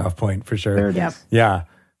jumping off point for sure. There it Yep. is. Yeah.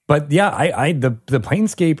 But yeah, the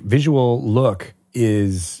Planescape visual look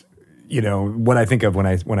is, what I think of when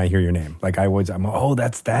I hear your name. Like that's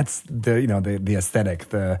the the aesthetic,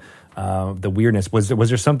 the weirdness. Was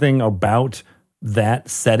there something about that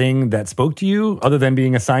setting that spoke to you other than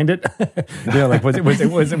being assigned it?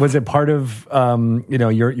 Was it part of your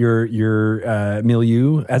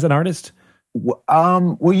milieu as an artist? Well,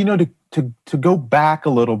 to go back a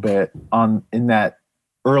little bit in that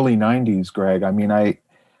early 90s, Greg, I mean,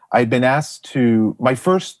 I'd been asked to, my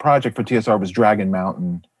first project for TSR was Dragon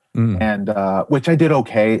Mountain, and which I did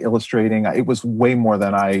okay illustrating. It was way more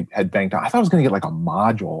than I had banked on. I thought I was going to get like a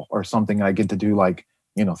module or something, and I get to do like,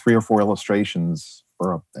 3 or 4 illustrations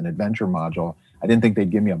for an adventure module. I didn't think they'd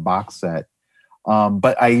give me a box set,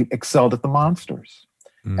 but I excelled at the monsters.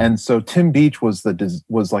 And so Tim Beach was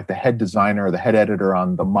like the head designer, the head editor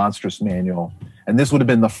on the Monstrous Manual, and this would have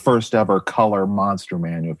been the first ever color monster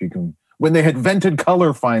manual, if you can. When they had invented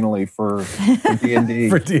color finally for D&D.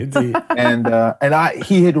 For D&D. And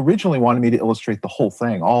he had originally wanted me to illustrate the whole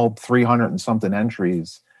thing, all 300 and something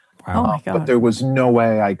entries. Wow. Oh my God. But there was no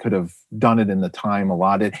way I could have done it in the time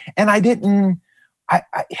allotted. And I didn't,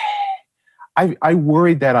 I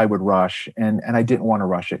worried that I would rush, and I didn't want to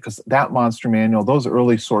rush it, because that monster manual, those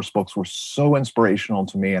early source books were so inspirational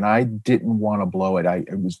to me, and I didn't want to blow it. I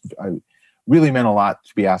really meant a lot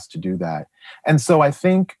to be asked to do that. And so I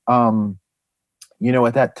think,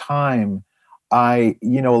 at that time, a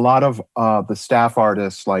lot of the staff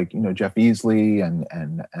artists like, Jeff Easley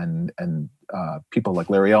and people like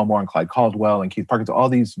Larry Elmore and Clyde Caldwell and Keith Parkins, all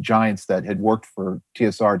these giants that had worked for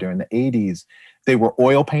TSR during the 80s, they were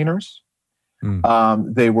oil painters.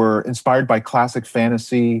 They were inspired by classic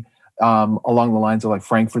fantasy along the lines of like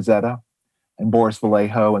Frank Frazetta and Boris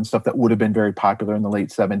Vallejo and stuff that would have been very popular in the late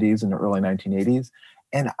 70s and the early 1980s.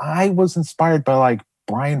 And I was inspired by like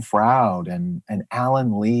Brian Froud and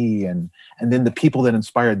Alan Lee and then the people that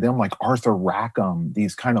inspired them, like Arthur Rackham,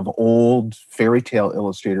 these kind of old fairy tale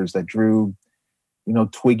illustrators that drew,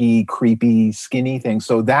 twiggy, creepy, skinny things.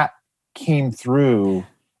 So that came through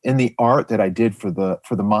in the art that I did for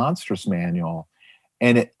the Monstrous Manual.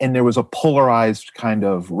 And there was a polarized kind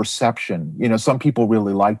of reception. Some people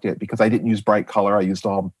really liked it because I didn't use bright color. I used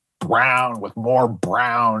all brown with more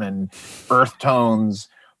brown and earth tones.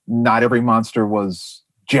 Not every monster was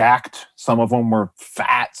jacked. Some of them were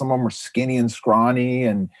fat. Some of them were skinny and scrawny.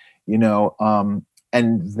 And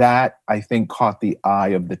that, I think, caught the eye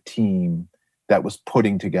of the team that was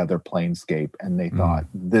putting together Planescape. And they thought,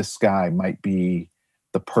 this guy might be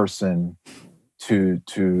the person to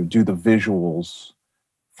do the visuals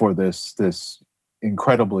for this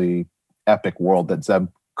incredibly epic world that Zeb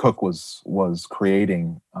Cook was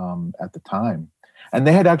creating at the time. And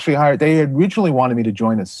they had originally wanted me to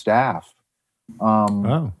join as staff.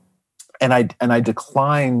 And I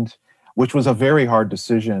declined, which was a very hard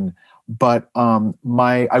decision. But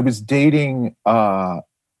I was dating a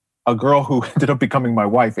girl who ended up becoming my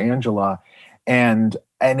wife, Angela, and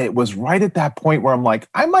it was right at that point where I'm like,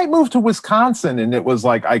 I might move to Wisconsin. And it was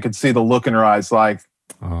like, I could see the look in her eyes, like,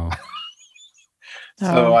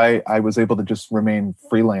 So I was able to just remain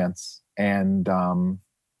freelance. And,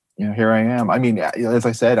 here I am. I mean, as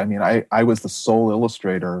I said, I was the sole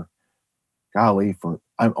illustrator, golly, for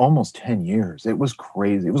almost 10 years. It was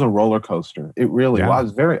crazy. It was a roller coaster. It really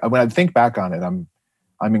was. When I think back on it,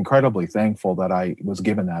 I'm incredibly thankful that I was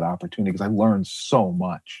given that opportunity, because I learned so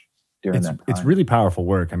much. It's really powerful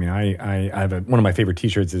work. I mean, I have one of my favorite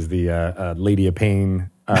T-shirts is the Lady of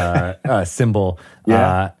Pain symbol,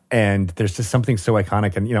 and there's just something so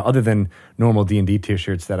iconic. And other than normal D&D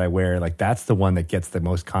T-shirts that I wear, like that's the one that gets the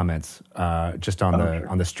most comments, just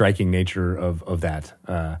on the striking nature of that.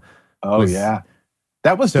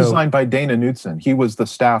 That was designed by Dana Knudsen. He was the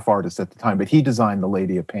staff artist at the time, but he designed the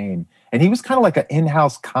Lady of Pain, and he was kind of like an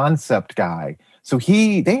in-house concept guy. So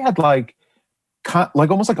they had like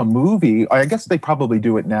almost like a movie. I guess they probably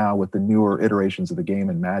do it now with the newer iterations of the game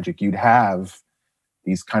and Magic. You'd have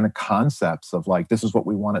these kind of concepts of like, this is what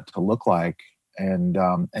we want it to look like. And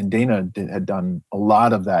Dana had done a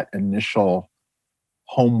lot of that initial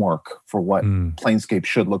homework for what Planescape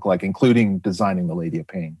should look like, including designing the Lady of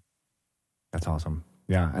Pain. That's awesome.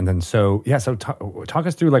 Yeah. And then so talk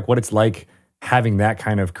us through like what it's like having that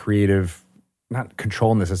kind of creative, not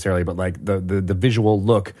control necessarily, but like the visual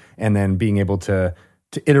look, and then being able to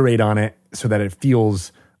iterate on it so that it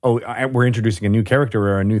feels, we're introducing a new character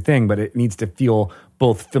or a new thing, but it needs to feel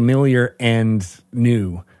both familiar and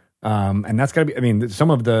new. And that's got to be, some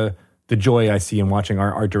of the joy I see in watching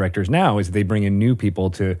our art directors now is they bring in new people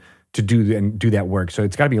to do that work. So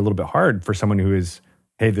it's got to be a little bit hard for someone who is,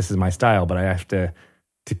 hey, this is my style, but I have to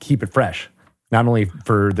keep it fresh, not only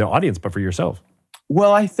for the audience, but for yourself.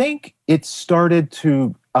 Well, I think it started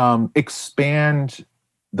to expand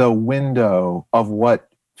the window of what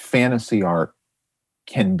fantasy art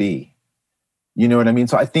can be. You know what I mean?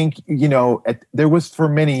 So I think, there was for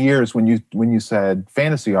many years when you said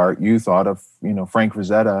fantasy art, you thought of, Frank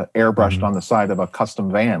Frazetta airbrushed on the side of a custom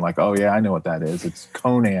van. Like, oh yeah, I know what that is. It's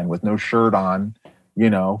Conan with no shirt on,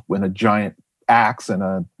 with a giant axe and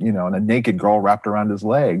a naked girl wrapped around his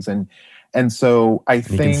legs. And so I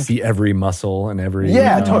think you can see every muscle and every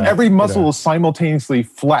every muscle is simultaneously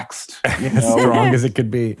flexed, as strong as it could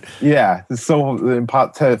be. Yeah, it's so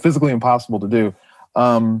physically impossible to do.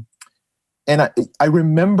 And I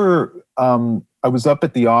remember I was up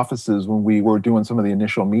at the offices when we were doing some of the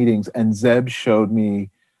initial meetings, and Zeb showed me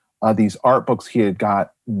these art books he had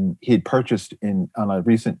purchased on a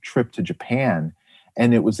recent trip to Japan,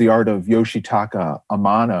 and it was the art of Yoshitaka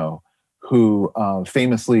Amano, who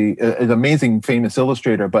famously is an amazing, famous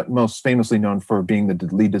illustrator, but most famously known for being the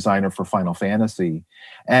lead designer for Final Fantasy.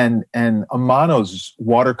 And Amano's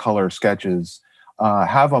watercolor sketches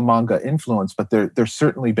have a manga influence, but they're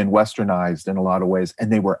certainly been westernized in a lot of ways,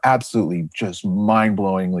 and they were absolutely just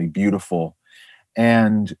mind-blowingly beautiful.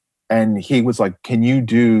 And he was like, "Can you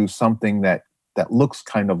do something that looks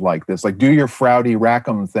kind of like this? Like, do your Frowdy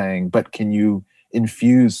Rackham thing, but can you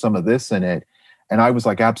infuse some of this in it?" And I was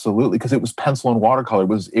like, absolutely, because it was pencil and watercolor.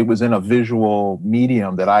 It was in a visual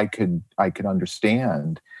medium that I could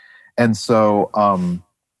understand. And so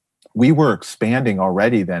we were expanding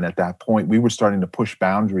already then at that point. We were starting to push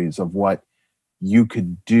boundaries of what you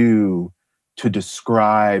could do to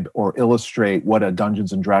describe or illustrate what a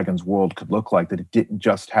Dungeons and Dragons world could look like, that it didn't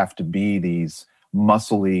just have to be these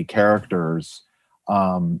muscly characters.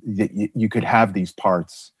 That you could have these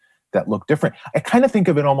parts that look different. I kind of think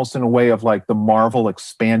of it almost in a way of like the Marvel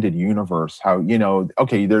expanded universe, how,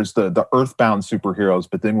 okay, there's the Earthbound superheroes,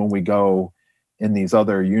 but then when we go in these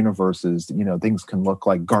other universes, things can look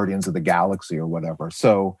like Guardians of the Galaxy or whatever.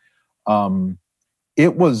 So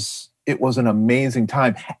it was an amazing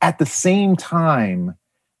time. At the same time,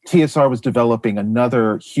 TSR was developing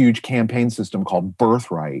another huge campaign system called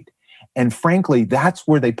Birthright. And frankly, that's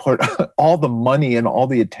where they put all the money and all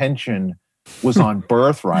the attention was on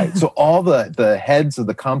Birthright. So all the heads of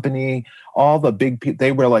the company, all the big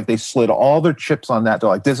people, they slid all their chips on that. They're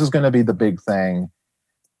like, this is going to be the big thing.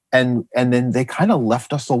 And then they kind of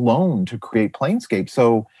left us alone to create Planescape.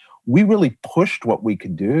 So we really pushed what we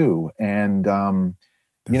could do. And,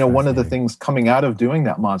 one of the things coming out of doing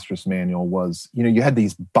that Monstrous Manual was, you had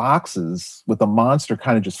these boxes with a monster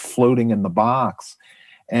kind of just floating in the box.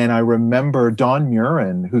 And I remember Don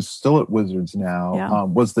Murin, who's still at Wizards now,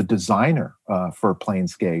 was the designer for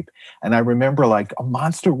Planescape. And I remember a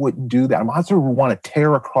monster wouldn't do that. A monster would want to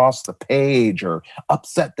tear across the page or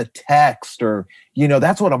upset the text, or,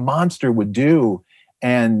 that's what a monster would do.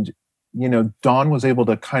 And, Don was able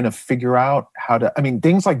to kind of figure out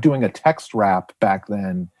things like doing a text wrap back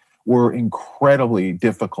then were incredibly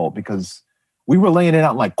difficult because we were laying it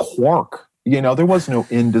out like Quark. There was no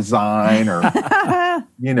InDesign or,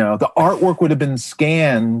 the artwork would have been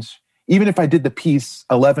scanned. Even if I did the piece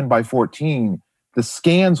 11 by 14, the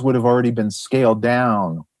scans would have already been scaled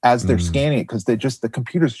down as they're scanning it because the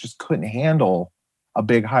computers just couldn't handle a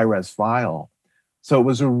big high-res file. So it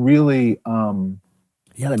was a really...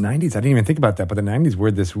 the 90s, I didn't even think about that, but the 90s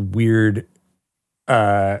were this weird,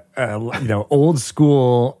 old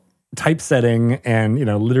school typesetting and,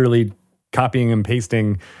 literally copying and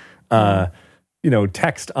pasting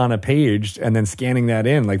text on a page and then scanning that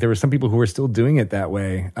in. Like there were some people who were still doing it that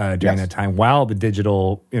way during that time while the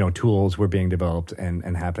digital, tools were being developed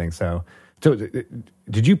and happening. So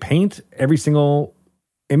did you paint every single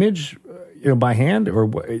image, by hand, or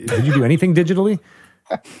did you do anything digitally?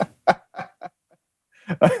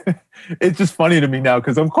 It's just funny to me now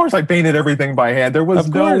because of course I painted everything by hand. There was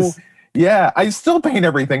I still paint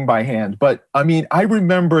everything by hand, but I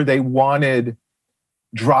remember they wanted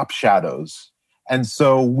drop shadows. And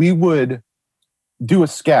so we would do a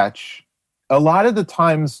sketch. A lot of the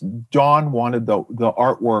times Don wanted the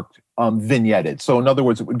artwork vignetted. So in other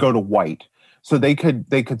words, it would go to white. So they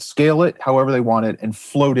could scale it however they wanted and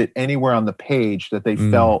float it anywhere on the page that they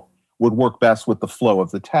felt would work best with the flow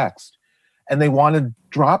of the text. And they wanted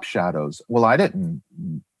drop shadows. Well, I didn't,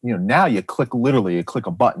 now you click a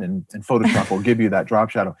button and Photoshop will give you that drop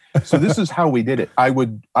shadow. So this is how we did it. I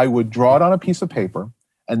would draw it on a piece of paper.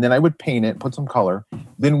 And then I would paint it, put some color.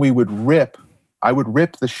 Then I would rip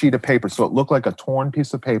the sheet of paper so it looked like a torn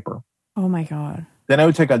piece of paper. Oh my God. Then I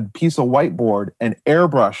would take a piece of whiteboard and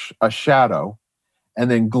airbrush a shadow and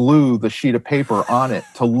then glue the sheet of paper on it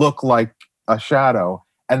to look like a shadow.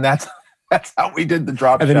 And that's how we did the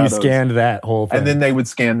drop shadows. And then you scanned that whole thing. And then they would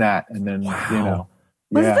scan that. And then,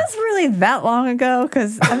 Was this really that long ago?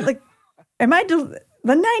 Because I'm like, the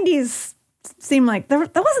 90s seem like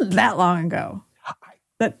that wasn't that long ago.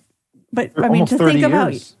 But I mean, to think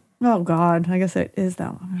about, oh God, I guess it is that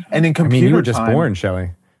long ago. And in computer you were just time, born,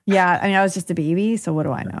 Shelley. Yeah, I was just a baby, so what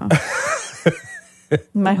do I know?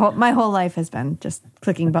 my whole life has been just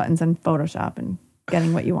clicking buttons in Photoshop and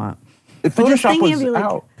getting what you want. If Photoshop was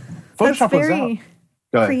out. Photoshop was very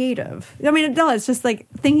creative. It does. Just like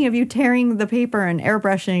thinking of you tearing the paper and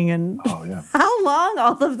airbrushing and how long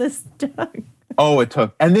all of this took. Oh, it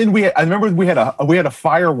took. And then I remember we had a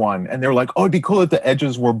fire one, and they were like, "Oh, it'd be cool if the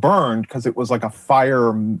edges were burned because it was like a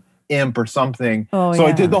fire imp or something. Oh, So I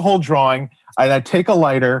yeah. did the whole drawing, and I take a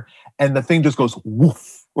lighter, and the thing just goes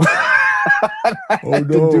woof. I had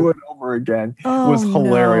to do it over again. It was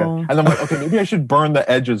hilarious. No. And I'm like, okay, maybe I should burn the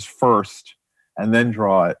edges first and then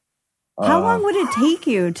draw it. How long would it take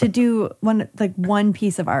you to do one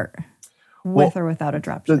piece of art with or without a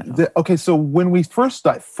drop shadow? Okay, so when we first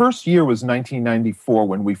year was 1994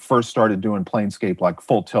 when we first started doing Planescape like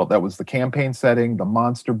full tilt. That was the campaign setting, the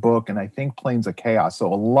monster book, and I think Planes of Chaos.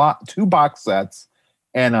 So 2 box sets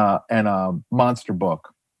and a monster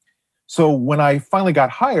book. So when I finally got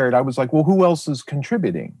hired, I was like, well, who else is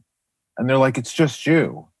contributing? And they're like, it's just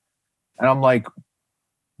you. And I'm like,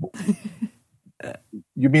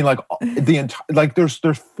 you mean like the entire, like there's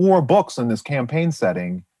 4 books in this campaign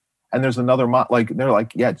setting, and there's another they're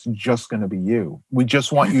like, yeah, it's just going to be you. We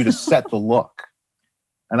just want you to set the look.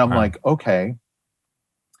 And I'm like, okay.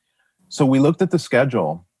 So we looked at the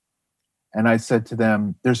schedule, and I said to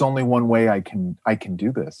them, there's only one way I can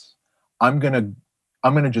do this. I'm going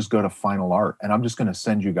to just go to final art, and I'm just going to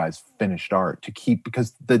send you guys finished art to keep,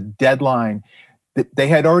 because the deadline, they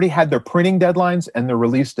had already had their printing deadlines and their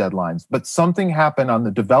release deadlines, but something happened on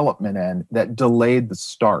the development end that delayed the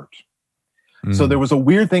start. So there was a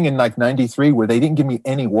weird thing in like 93 where they didn't give me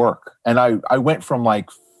any work. And I went from like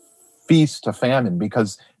feast to famine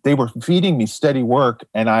because they were feeding me steady work.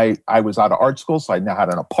 And I was out of art school, so I now had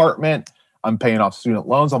an apartment. I'm paying off student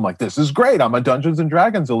loans. I'm like, this is great. I'm a Dungeons and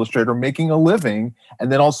Dragons illustrator making a living.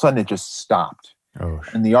 And then all of a sudden it just stopped. Oh.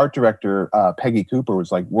 And the art director, Peggy Cooper,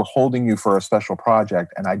 was like, we're holding you for a special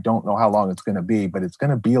project. And I don't know how long it's going to be, but it's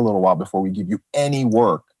going to be a little while before we give you any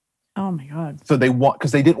work. Oh my God. So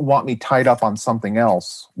because they didn't want me tied up on something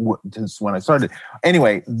else when I started.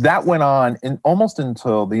 Anyway, that went on almost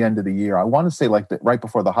until the end of the year. I want to say right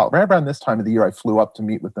before right around this time of the year, I flew up to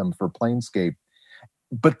meet with them for Planescape.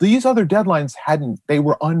 But these other deadlines they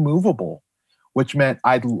were unmovable, which meant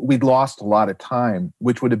we'd lost a lot of time,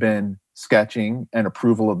 which would have been sketching and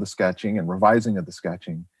approval of the sketching and revising of the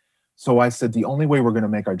sketching. So I said, the only way we're going to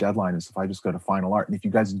make our deadline is if I just go to final art. And if you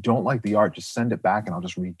guys don't like the art, just send it back and I'll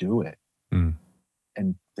just redo it.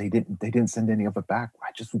 And they didn't send any of it back. I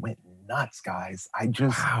just went nuts, guys.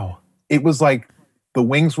 Wow. It was like the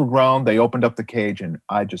wings were grown. They opened up the cage and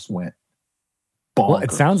I just went bonkers. Well,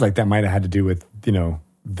 it sounds like that might have had to do with,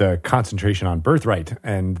 the concentration on Birthright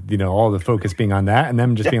and, all the focus being on that and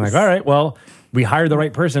them just being like, all right, well, we hired the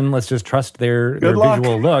right person. Let's just trust their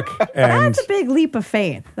visual look. And that's a big leap of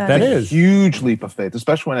faith. That is a huge leap of faith,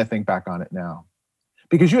 especially when I think back on it now.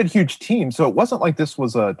 Because you had huge teams. So it wasn't like this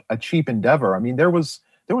was a cheap endeavor. I mean, there was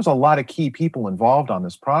a lot of key people involved on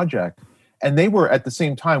this project. And they were at the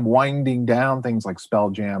same time winding down things like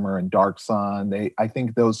Spelljammer and Dark Sun. I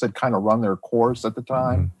think those had kind of run their course at the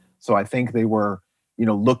time. Mm-hmm. So I think they were,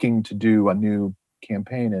 looking to do a new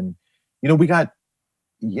campaign. And, we got,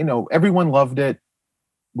 everyone loved it.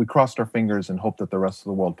 We crossed our fingers and hoped that the rest of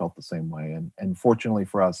the world felt the same way. And fortunately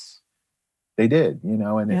for us, they did,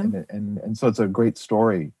 and so it's a great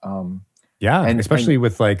story. And especially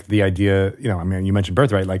with like the idea, you mentioned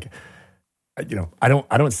Birthright, like, I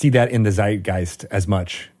don't see that in the zeitgeist as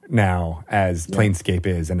much now as Planescape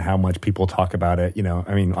is and how much people talk about it.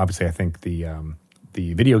 Obviously I think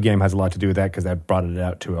the video game has a lot to do with that because that brought it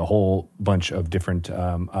out to a whole bunch of different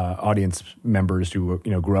audience members who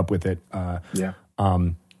grew up with it.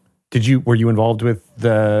 Were you involved with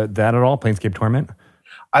that at all, Planescape Torment?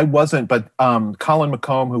 I wasn't, but Colin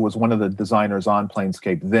McComb, who was one of the designers on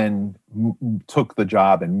Planescape, then took the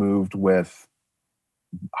job and moved with,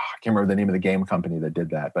 I can't remember the name of the game company that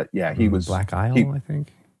did that, but yeah, he was Black Isle, I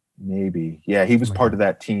think. Maybe. Yeah, he was part of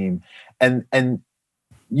that team. And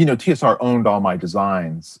TSR owned all my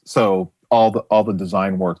designs. So all the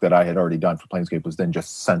design work that I had already done for Planescape was then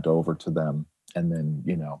just sent over to them. And then,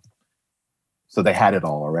 so they had it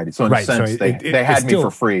all already. So in a sense, they had me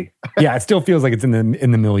for free. Yeah, it still feels like it's in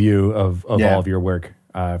the milieu of all of your work,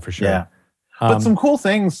 for sure. Yeah. But some cool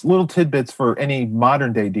things, little tidbits for any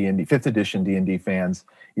modern day D&D, 5th edition D&D fans.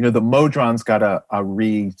 The Modrons got a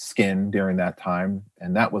reskin during that time.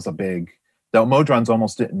 And that was the Modrons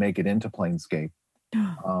almost didn't make it into Planescape.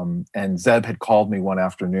 And Zeb had called me one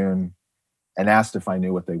afternoon and asked if I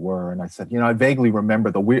knew what they were. And I said, I vaguely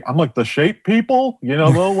remember the weird, I'm like, the shape people, the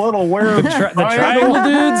little weird the triangle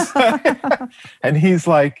dudes. And he's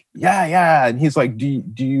like, yeah. And he's like,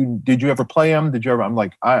 did you ever play them? Did you ever? I'm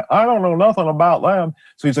like, I don't know nothing about them.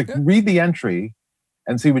 So he's like, read the entry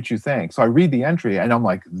and see what you think. So I read the entry and I'm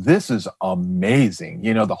like, this is amazing.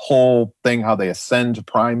 The whole thing, how they ascend to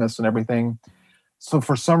Primus and everything. So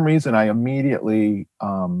for some reason, I immediately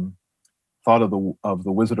thought of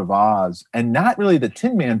the Wizard of Oz, and not really the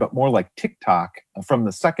Tin Man, but more like TikTok from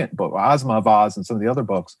the second book, Ozma of Oz, and some of the other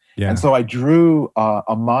books. Yeah. And so I drew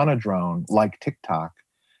a monodrone like TikTok,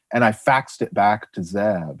 and I faxed it back to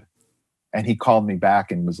Zeb, and he called me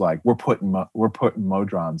back and was like, "We're putting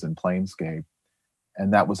Modrons in Planescape,"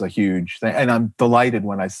 and that was a huge thing. And I'm delighted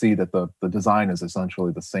when I see that the design is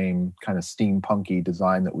essentially the same kind of steampunky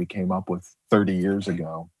design that we came up with 30 years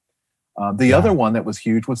ago. The other one that was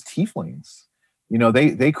huge was Tieflings. You know,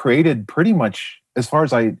 they created pretty much, as far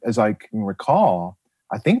as I can recall,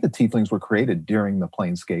 I think the Tieflings were created during the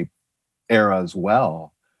Planescape era as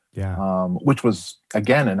well. Yeah. Which was,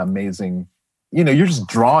 again, an amazing, you know, you're just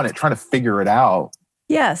drawing it, trying to figure it out.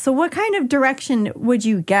 Yeah. So what kind of direction would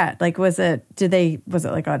you get? Like, was it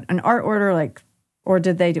like an art order, like, or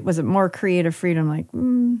was it more creative freedom? Like,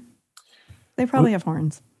 they probably have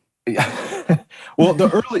horns. Well,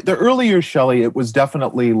 the earlier Shelley, it was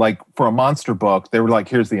definitely like, for a monster book, they were like,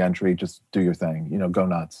 here's the entry, just do your thing, you know, go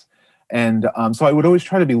nuts. And so I would always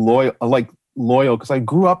try to be loyal, because I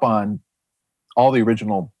grew up on all the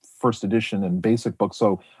original first edition and basic books.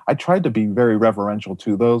 So I tried to be very reverential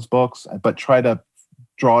to those books, but try to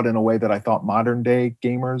draw it in a way that I thought modern day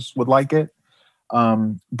gamers would like it.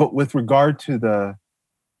 But with regard to the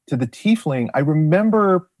Tiefling, I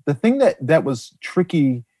remember the thing that was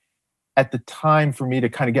tricky at the time for me to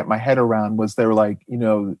kind of get my head around was they were like, you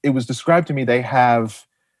know, it was described to me they have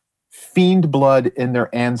fiend blood in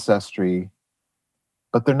their ancestry,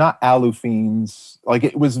 but they're not alu fiends. Like,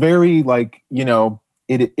 it was very like, you know,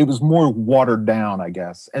 it was more watered down, I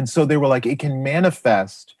guess. And so they were like, it can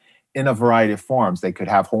manifest in a variety of forms. They could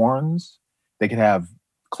have horns, they could have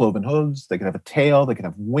cloven hooves, they could have a tail, they could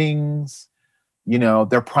have wings. You know,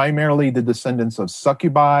 they're primarily the descendants of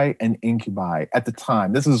succubi and incubi at the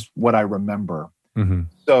time. This is what I remember. Mm-hmm.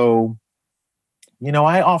 So, you know,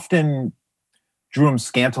 I often drew them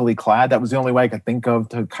scantily clad. That was the only way I could think of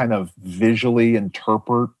to kind of visually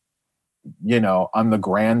interpret, you know, I'm the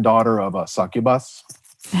granddaughter of a succubus,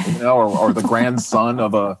 you know, or the grandson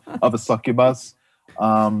of a succubus.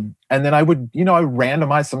 And then I would, you know, I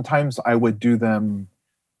randomize. Sometimes I would do them,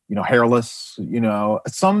 you know, hairless. You know,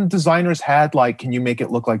 some designers had like, can you make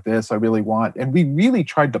it look like this? I really want, and we really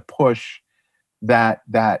tried to push that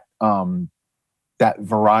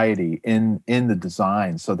variety in the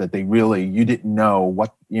design, so that they really, you didn't know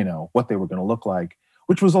what they were going to look like,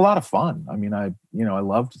 which was a lot of fun. I mean, I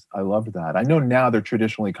loved that. I know now they're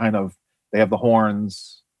traditionally kind of, they have the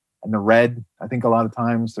horns and the red. I think a lot of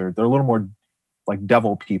times they're a little more like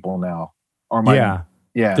devil people now. Or yeah.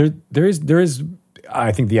 There is.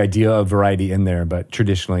 I think the idea of variety in there, but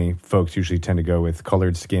traditionally folks usually tend to go with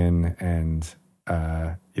colored skin and,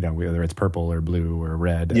 you know, whether it's purple or blue or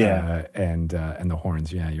red, and the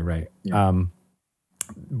horns. Yeah, you're right. Yeah.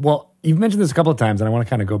 Well, you've mentioned this a couple of times, and I want to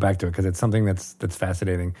kind of go back to it because it's something that's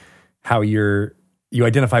fascinating. How you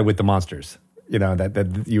identify with the monsters. You know,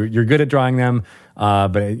 that you're good at drawing them,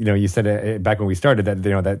 but you know, you said back when we started that,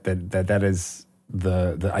 you know, that is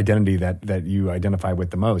the identity that you identify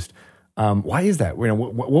with the most. Why is that? You know,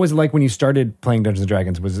 what was it like when you started playing Dungeons and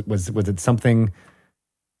Dragons? Was it something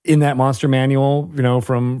in that monster manual, you know,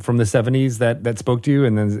 from the 70s that spoke to you?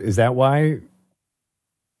 And then is that why?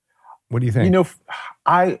 What do you think? You know,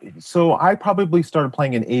 I probably started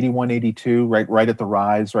playing in 81, 82, right at the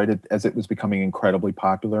rise, as it was becoming incredibly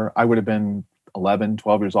popular. I would have been 11,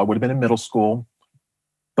 12 years old. I would have been in middle school.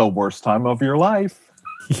 The worst time of your life.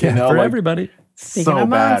 Yeah, you know, for everybody. Speaking of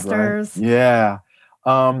monsters. Right? Yeah.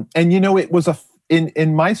 And you know, it was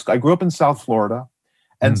in my school. I grew up in South Florida,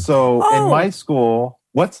 and so in my school,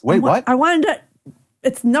 what? I wanted to.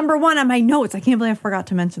 It's number one on my notes. I can't believe I forgot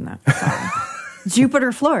to mention that. Sorry.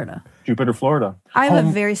 Jupiter, Florida. Jupiter, Florida. I have a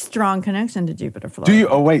very strong connection to Jupiter, Florida. Do you?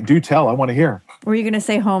 Oh wait, do tell. I want to hear. Were you going to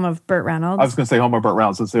say home of Burt Reynolds? I was going to say home of Burt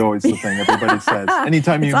Reynolds. That's always the thing everybody says.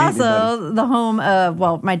 Anytime you meet anybody. It's also the home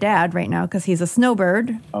of my dad right now, because he's a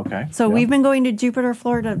snowbird. Okay. So we've been going to Jupiter,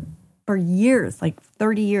 Florida for years, like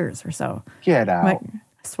 30 years or so. Get out. I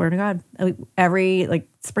swear to God. Every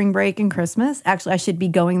spring break and Christmas. Actually, I should be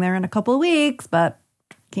going there in a couple of weeks, but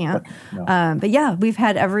can't. But yeah, we've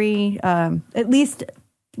had every, at least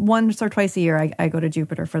once or twice a year, I go to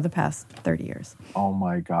Jupiter for the past 30 years. Oh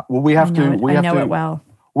my God. Well, we have to. I know it well.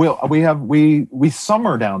 We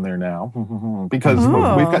summer down there now because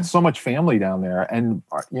we've got so much family down there, and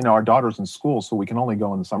you know, our daughter's in school, so we can only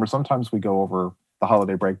go in the summer. Sometimes we go over the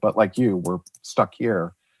holiday break, but like you, we're stuck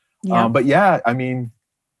here. Yeah. But yeah, I mean,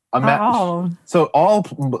 so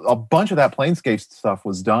a bunch of that Planescape stuff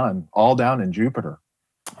was done all down in Jupiter.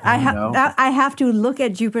 I have to look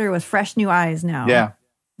at Jupiter with fresh new eyes now. Yeah.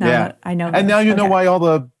 I know. And now you know why all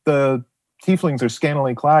the tieflings are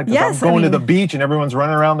scantily clad. 'Cause Yes, I'm going I mean, to the beach and everyone's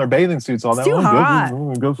running around in their bathing suits all day. too hot.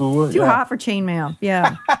 Go for what? Too Yeah. hot for chainmail.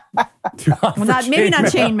 Yeah. Too hot Well, for maybe not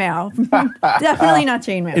chainmail. chainmail. Definitely not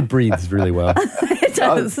chainmail. It breathes really well. It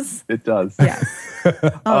does. It does. Yes. Oh,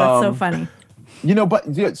 that's so funny. You know,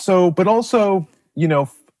 but also, you know,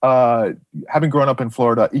 having grown up in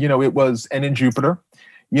Florida, you know, it was, and in Jupiter,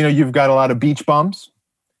 you know, you've got a lot of beach bums.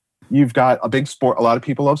 You've got a big sport. A lot of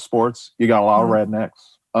people love sports. You got a lot of rednecks.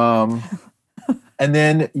 And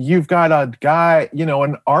then you've got a guy, you know,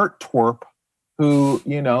 an art twerp who,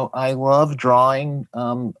 you know, I love drawing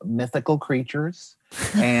mythical creatures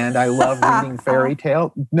and I love reading fairy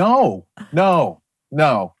tale. No.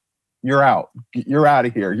 You're out. You're out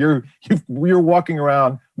of here. You're walking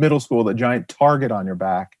around middle school with a giant target on your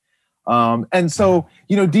back. And so,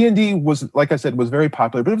 you know, D&D was, like I said, was very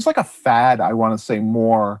popular, but it was like a fad, I want to say,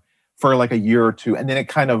 more for like a year or two. And then it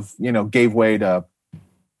kind of, you know, gave way to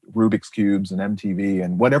Rubik's Cubes and MTV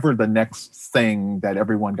and whatever the next thing that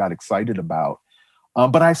everyone got excited about.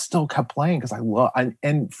 But I still kept playing because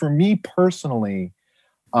and for me personally,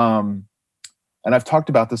 and I've talked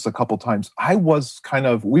about this a couple times,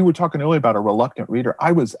 we were talking earlier about a reluctant reader.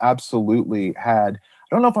 I was absolutely I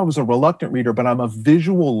don't know if I was a reluctant reader, but I'm a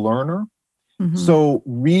visual learner. Mm-hmm. So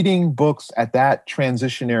reading books at that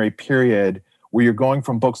transitionary period where you're going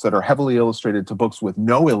from books that are heavily illustrated to books with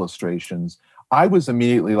no illustrations, I was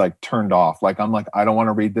immediately like turned off. Like, I'm like, I don't want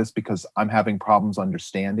to read this because I'm having problems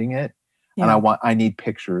understanding it. Yeah. And I need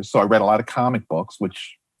pictures. So I read a lot of comic books,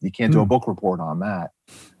 which you can't do a book report on that.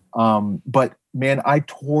 But man, I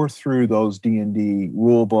tore through those D&D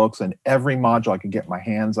rule books and every module I could get my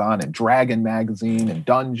hands on, and Dragon magazine and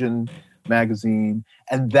Dungeon magazine.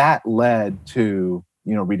 And that led to,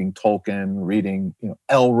 you know, reading Tolkien, reading, you know,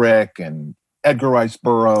 Elric and Edgar Rice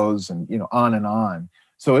Burroughs and, you know, on and on.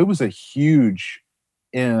 So it was a huge,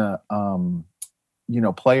 you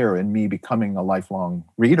know, player in me becoming a lifelong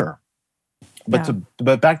reader. But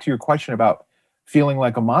but back to your question about feeling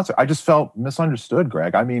like a monster, I just felt misunderstood,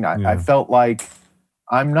 Greg. I mean, I felt like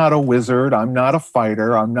I'm not a wizard. I'm not a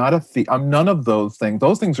fighter. I'm not a thief. I'm none of those things.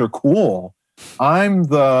 Those things are cool. I'm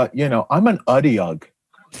I'm an Udyug.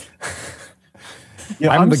 You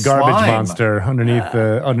know, I'm the garbage slime. monster underneath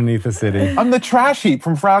the city. I'm the trash heap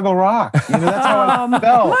from Fraggle Rock. You know, that's how I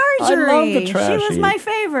felt. Marjorie, I love the trash she was heap. my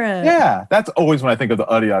favorite. Yeah, that's always when I think of the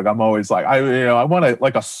Udyug. I'm always like, I want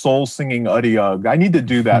a soul singing Udyug. I need to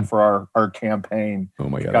do that for our campaign. Oh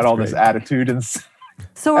my God, got all great. this attitude and.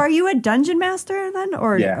 So, are you a dungeon master then,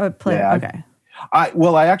 or a player? Yeah,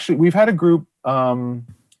 Okay. We've had a group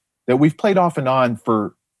that we've played off and on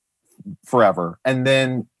for forever, and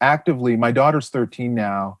then actively. My daughter's 13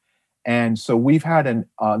 now, and so we've had an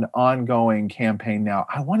ongoing campaign now.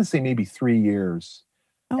 I want to say maybe 3 years.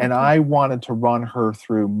 And I wanted to run her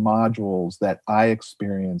through modules that I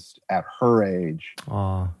experienced at her age,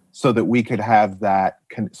 so that we could have that.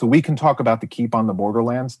 So we can talk about the Keep on the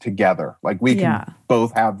Borderlands together. Like we can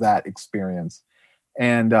both have that experience.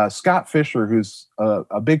 And Scott Fisher, who's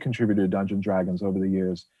a big contributor to Dungeons & Dragons over the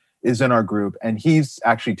years, is in our group. And he's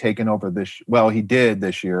actually taken over he did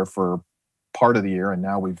this year for part of the year. And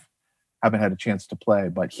now we haven't had a chance to play.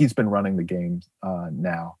 But he's been running the game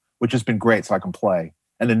now, which has been great, so I can play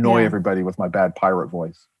and annoy everybody with my bad pirate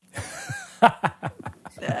voice.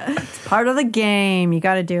 It's part of the game. You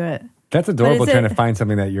got to do it. That's adorable, trying to find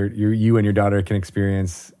something that you and your daughter can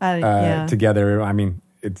experience together. I mean,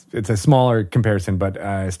 it's a smaller comparison,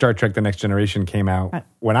 but Star Trek: The Next Generation came out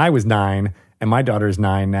when I was 9, and my daughter's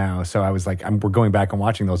 9 now. So I was like, we're going back and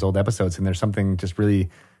watching those old episodes, and there's something just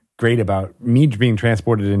really great about me being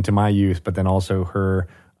transported into my youth, but then also her,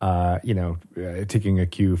 taking a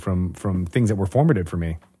cue from things that were formative for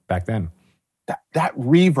me back then. That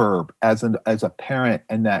reverb as a parent,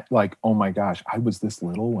 and that, like, oh my gosh, I was this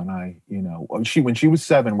little when when she was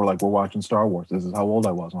 7, we're watching Star Wars. This is how old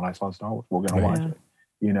I was when I saw Star Wars. We're gonna watch it,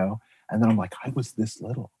 and then I'm like, I was this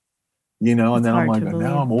little, and then I'm like,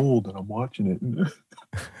 now I'm old and I'm watching it.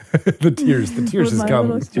 the tears has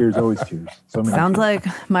come. Tears, always tears. Sounds like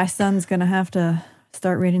my son's gonna have to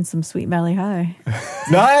start reading some Sweet Valley High.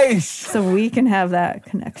 Nice. So we can have that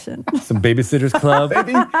connection. Some Babysitter's Club.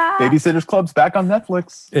 Babysitter's Club's back on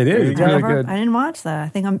Netflix. It is. It's really good. I didn't watch that. I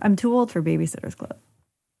think I'm too old for Babysitter's Club.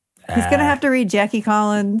 He's going to have to read Jackie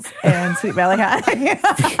Collins and Sweet Valley High.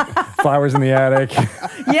 Flowers in the Attic.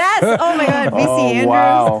 Yes. Oh my God. VC Andrews.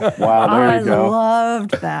 Wow. There you go. I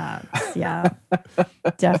loved that. Yeah.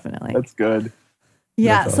 Definitely. That's good.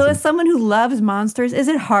 Yeah. That's so awesome. as someone who loves monsters, is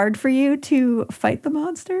it hard for you to fight the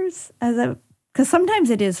monsters? Because sometimes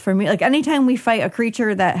it is for me. Like anytime we fight a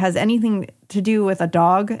creature that has anything to do with a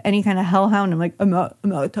dog, any kind of hellhound, I'm like, I'm not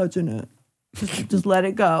touching it. Just let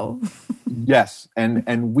it go. Yes,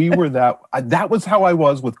 and we were that was how I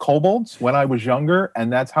was with kobolds when I was younger,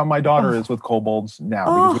 and that's how my daughter is with kobolds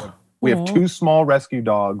now. Because we have two small rescue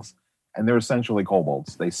dogs, and they're essentially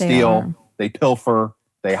kobolds. They steal, they pilfer,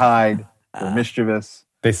 they hide, they're mischievous.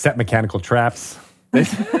 They set mechanical traps.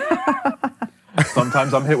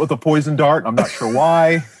 Sometimes I'm hit with a poison dart. I'm not sure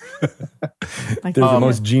why. They're the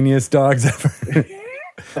most genius dogs ever.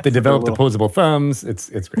 They developed opposable thumbs. It's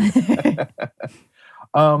great.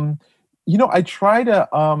 I try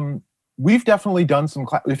to. We've definitely done some.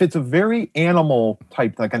 If it's a very animal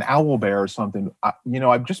type, like an owl bear or something,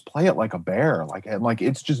 I just play it like a bear, like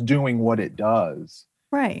it's just doing what it does.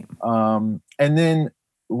 Right. And then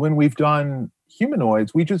when we've done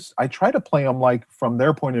humanoids, I try to play them like from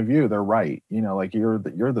their point of view. They're right. Like you're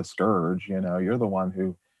the scourge. You're the one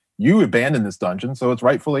who. You abandoned this dungeon, so it's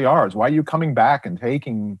rightfully ours. Why are you coming back and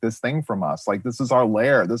taking this thing from us? Like, this is our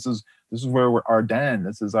lair. This is where our den.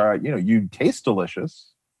 This is our, you taste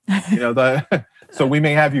delicious. So we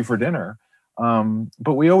may have you for dinner.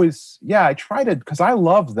 But we always, I try to, because I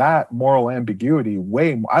love that moral ambiguity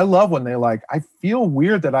way more. I love when they like, I feel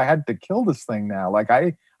weird that I had to kill this thing now. Like,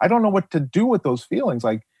 I don't know what to do with those feelings.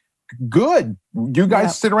 Like, good. You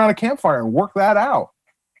guys sit around a campfire and work that out.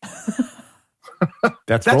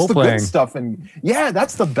 That's the role-playing good stuff, and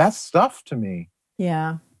that's the best stuff to me.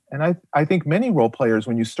 Yeah. And I think many role players,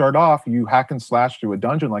 when you start off, you hack and slash through a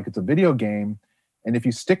dungeon like it's a video game, and if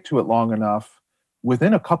you stick to it long enough,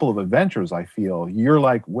 within a couple of adventures, I feel you're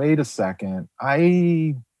like, wait a second, how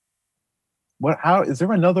is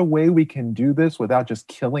there another way we can do this without just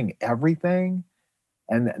killing everything?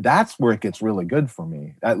 And that's where it gets really good for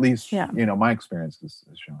me. At least, my experience is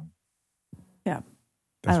shown. Yeah,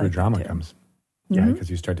 that's where drama comes. Yeah, because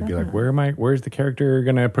you start to be like, where's the character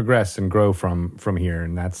going to progress and grow from here?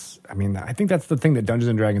 And I think that's the thing that Dungeons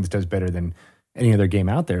and Dragons does better than any other game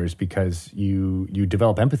out there, is because you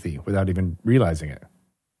develop empathy without even realizing it.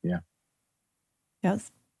 Yeah.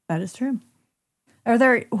 Yes, that is true. What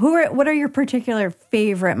are your particular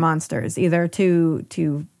favorite monsters, either to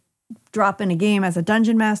drop in a game as a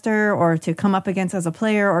dungeon master, or to come up against as a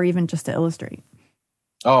player, or even just to illustrate?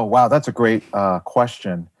 Oh, wow, that's a great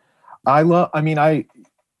question. I love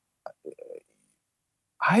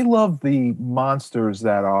the monsters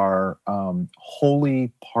that are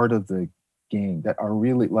wholly part of the game, that are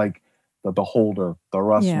really like the Beholder, the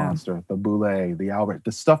Rust monster, the Boule, the Albert,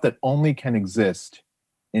 the stuff that only can exist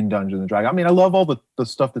in Dungeons and Dragons. I mean, I love all the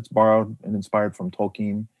stuff that's borrowed and inspired from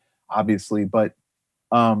Tolkien, obviously, but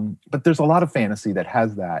there's a lot of fantasy that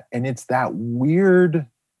has that, and it's that weird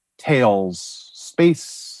tales,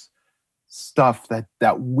 space stuff,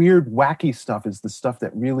 that weird, wacky stuff is the stuff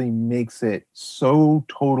that really makes it so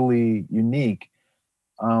totally unique.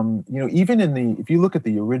 Even if you look at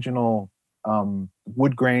the original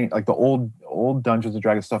wood grain, like the old Dungeons and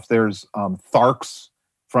Dragons stuff, there's Tharks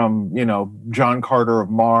from John Carter of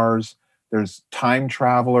Mars. There's time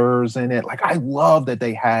travelers in it. Like, I love that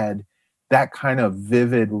they had that kind of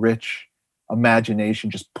vivid, rich imagination,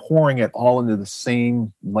 just pouring it all into the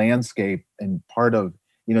same landscape and part of.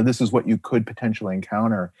 This is what you could potentially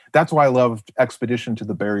encounter. That's why I loved Expedition to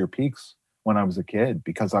the Barrier Peaks when I was a kid,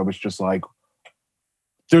 because I was just like,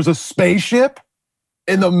 there's a spaceship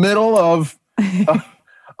in the middle of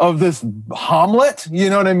this hamlet. You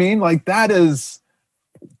know what I mean? Like, that is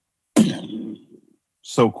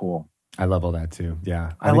so cool. I love all that too.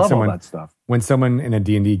 Yeah. I love all that stuff. When someone in a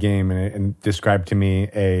D&D game and described to me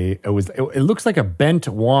it looks like a bent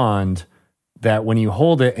wand that when you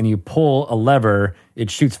hold it and you pull a lever,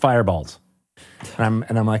 it shoots fireballs. And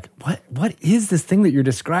I'm like, what is this thing that you're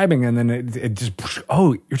describing? And then it just,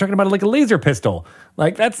 you're talking about it like a laser pistol.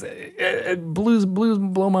 Like, blues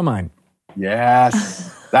blow my mind.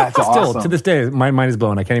 Yes, that's awesome. Still, to this day, my mind is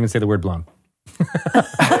blown. I can't even say the word blown.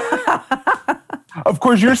 Of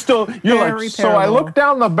course, you're like, so I look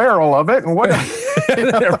down the barrel of it, and what happens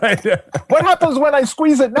when I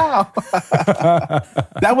squeeze it now?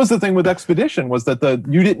 That was the thing with Expedition, was that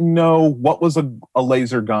you didn't know what was a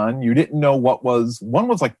laser gun. You didn't know one was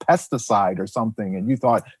like pesticide or something, and you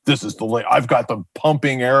thought, this is I've got the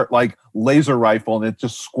pumping air, like laser rifle, and it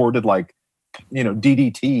just squirted like,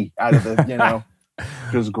 DDT out of it,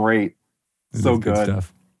 It was great. So good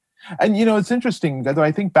stuff. And, it's interesting that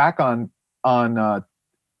I think back on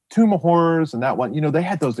Tomb of Horrors and that one, they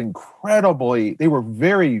had those they were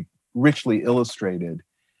very richly illustrated.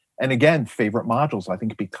 And again, favorite modules, I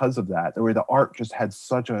think, because of that, where the art just had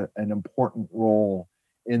such an important role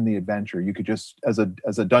in the adventure. You could just, as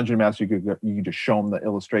a dungeon master, you could just show them the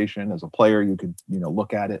illustration. As a player, you could,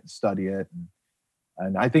 look at it and study it.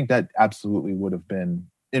 And I think that absolutely would have been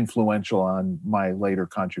influential on my later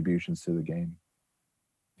contributions to the game.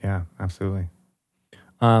 Yeah, absolutely.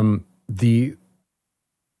 The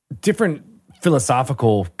different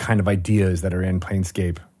philosophical kind of ideas that are in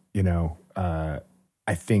Planescape, I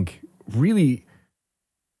think really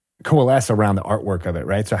coalesce around the artwork of it,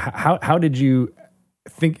 right? So how did you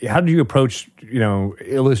approach,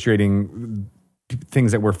 illustrating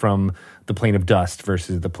things that were from the plane of dust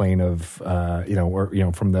versus the plane of,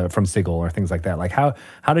 from Sigil or things like that? Like how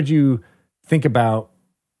did you think about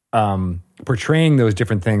portraying those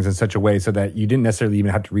different things in such a way so that you didn't necessarily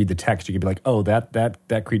even have to read the text? You could be like, oh,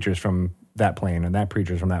 that creature is from that plane and that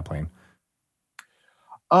creature is from that plane.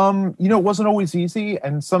 It wasn't always easy,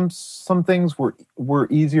 and some things were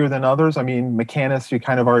easier than others. I mean, Mechanus, you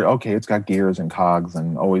kind of are, okay, it's got gears and cogs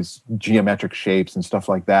and always geometric shapes and stuff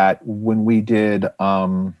like that. When we did,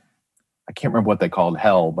 I can't remember what they called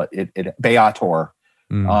Hell, but it Beator.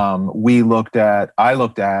 I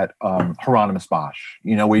looked at Hieronymus Bosch.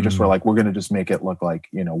 We just were like, we're going to just make it look like,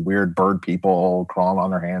 weird bird people crawling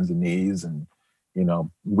on their hands and knees and,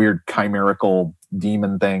 weird chimerical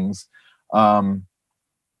demon things.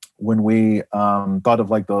 When we thought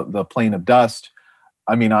of like the plane of dust,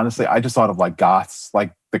 I mean, honestly, I just thought of like goths,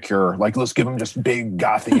 like The Cure, like let's give them just big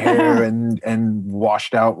gothy hair and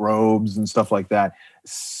washed out robes and stuff like that.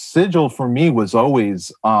 Sigil for me was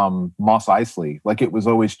always Mos Eisley. Like it was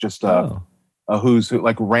always just a who's who,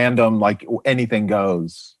 like random, like anything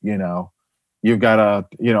goes. You've got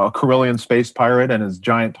a Carillion space pirate and his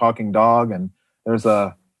giant talking dog, and there's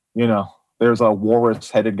a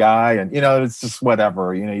walrus-headed guy, and it's just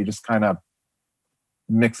whatever. You just kind of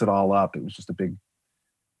mix it all up. It was just a big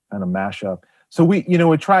kind of mashup. So we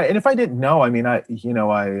would try, and if I didn't know, I mean, I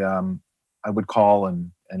would call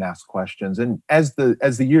and ask questions. And as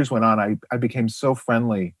the years went on, I became so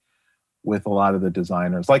friendly with a lot of the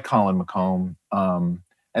designers, like Colin McComb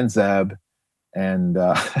and Zeb. And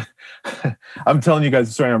I'm telling you guys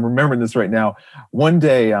a story. I'm remembering this right now. One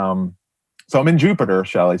day. So I'm in Jupiter,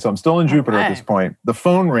 Shelley. So I'm still in Jupiter at this point. The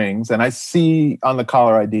phone rings, and I see on the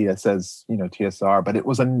caller ID it says, TSR, but it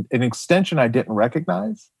was an extension I didn't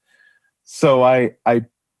recognize. So I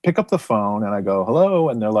pick up the phone and I go, hello,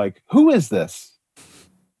 and they're like, who is this?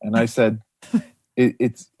 And I said,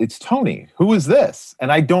 it's Tony. Who is this?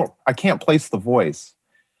 And I can't place the voice.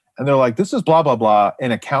 And they're like, this is blah blah blah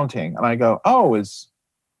in accounting. And I go, oh, is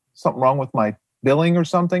something wrong with my billing or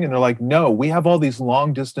something? And they're like, no, we have all these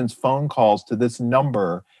long distance phone calls to this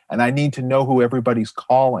number, and I need to know who everybody's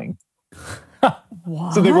calling.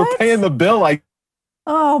 What? So they were paying the bill.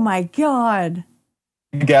 Oh my God.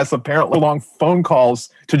 I guess apparently long phone calls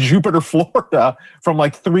to Jupiter, Florida from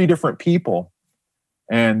like 3 different people.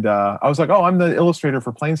 And I was like, oh, I'm the illustrator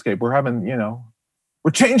for Planescape. We're having,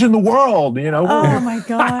 we're changing the world, Oh my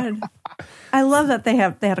God. I love that they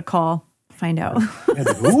had a call. Find out.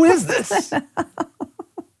 Who is this?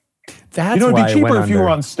 That's it'd why be cheaper if you were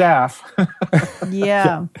on staff.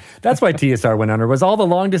 Yeah. That's why TSR went under. Was all the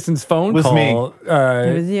long distance phone was call? Me.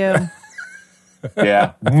 It was you.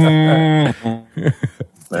 Yeah.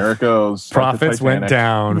 There it goes. Profits went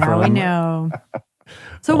down. Now we know.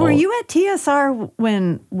 So were you at TSR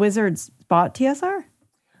when Wizards bought TSR?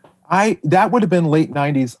 That would have been late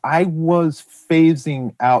 90s. I was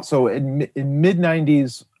phasing out. So in mid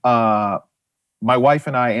 90s, my wife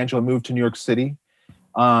and I, Angela, moved to New York City.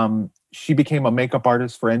 She became a makeup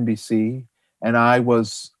artist for NBC, and I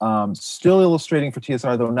was still illustrating for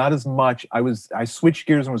TSR, though not as much. I switched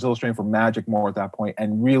gears and was illustrating for Magic more at that point,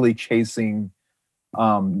 and really chasing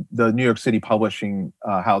the New York City publishing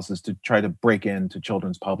houses to try to break into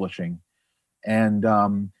children's publishing. And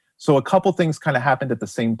so a couple things kind of happened at the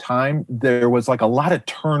same time. There was like a lot of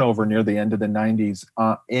turnover near the end of the 90s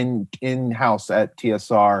in-house at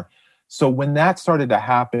TSR. So when that started to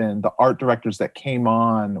happen, the art directors that came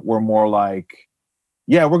on were more like,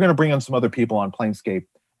 yeah, we're going to bring on some other people on Planescape.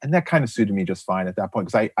 And that kind of suited me just fine at that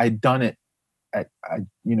point, because I'd done it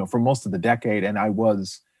for most of the decade, and I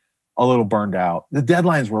was a little burned out. The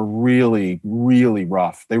deadlines were really, really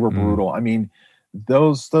rough. They were brutal. I mean,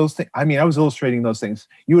 those things, I was illustrating those things.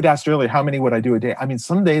 You had asked earlier, how many would I do a day? I mean,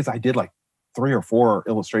 some days I did like 3 or 4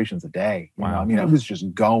 illustrations a day. Wow. I was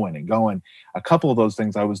just going and going. A couple of those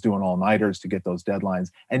things I was doing all-nighters to get those deadlines.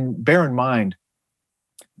 And bear in mind,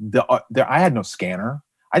 I had no scanner.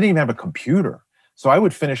 I didn't even have a computer. So I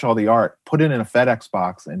would finish all the art, put it in a FedEx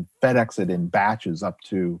box, and FedEx it in batches up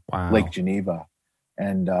to Lake Geneva,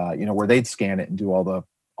 and where they'd scan it and do all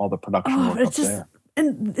the production work up there.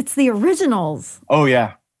 And it's the originals. Oh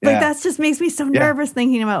yeah. Like that just makes me so nervous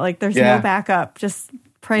thinking about like there's no backup. Just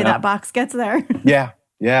pray that box gets there. Yeah.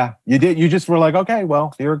 You just were like, okay,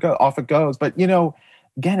 well, here it goes, off it goes. But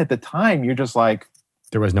again, at the time, you're just like,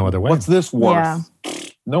 There was no other way. what's this worth? Yeah.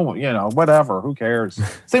 No, whatever. Who cares?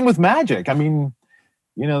 Same with Magic. I mean,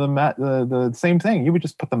 the same thing. You would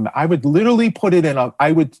just I would literally put it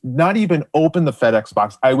I would not even open the FedEx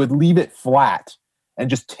box. I would leave it flat and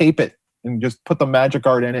just tape it and just put the Magic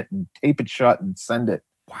card in it and tape it shut and send it.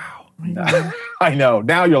 Wow. I know.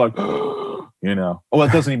 Now you're like, well,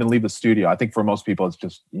 it doesn't even leave the studio. I think for most people, it's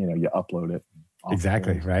just, you upload it.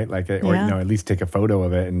 Exactly, right? Like, or Yeah. at least take a photo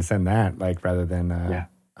of it and send that, like, rather than,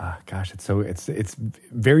 gosh, it's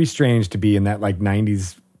very strange to be in that like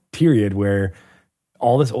 90s period where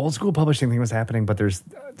all this old school publishing thing was happening, but there's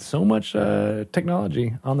so much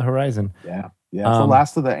technology on the horizon. Yeah. Yeah. It's the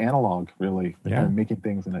last of the analog, really. Yeah. Kind of making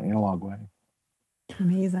things in an analog way.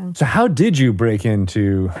 Amazing. So how did you break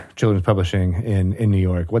into children's publishing in New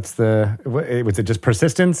York? Was it just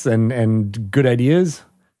persistence and good ideas?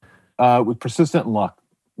 With persistent luck,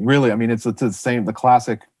 really. I mean, it's the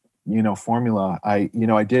classic, formula. I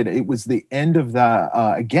did. It was the end of the,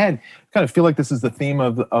 again, kind of feel like this is the theme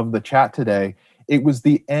of the chat today. It was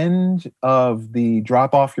the end of the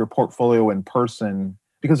drop off your portfolio in person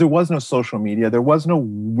because there was no social media. There was no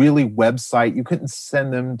really website. You couldn't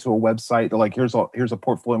send them to a website. They're like, here's a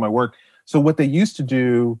portfolio of my work. So what they used to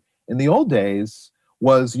do in the old days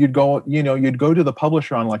was you'd go to the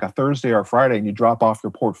publisher on like a Thursday or Friday and you drop off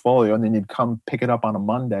your portfolio and then you'd come pick it up on a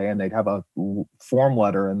Monday and they'd have a form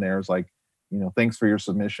letter and there's like, thanks for your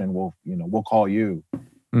submission. We'll call you.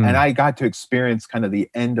 Mm. And I got to experience kind of the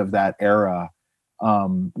end of that era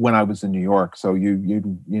when I was in New York. So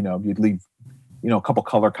you'd leave, a couple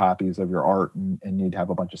color copies of your art and you'd have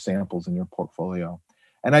a bunch of samples in your portfolio.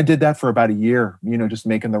 And I did that for about a year, just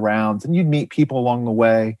making the rounds and you'd meet people along the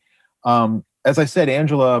way. As I said,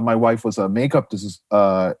 Angela, my wife, was a makeup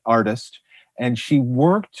artist, and she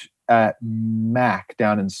worked at MAC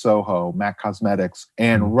down in Soho, MAC Cosmetics.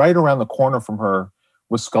 And right around the corner from her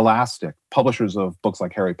was Scholastic, publishers of books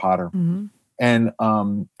like Harry Potter, and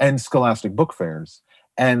Scholastic book fairs.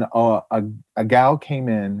 And a gal came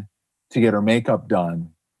in to get her makeup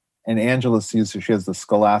done, and Angela sees her. She has the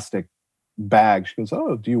Scholastic bag. She goes,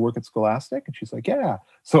 "Oh, do you work at Scholastic?" And she's like, "Yeah."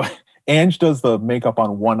 So Ange does the makeup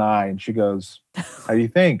on one eye and she goes, "How do you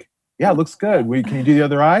think?" "Yeah, it looks good. Can you do the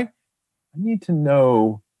other eye?" "I need to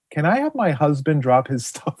know, can I have my husband drop his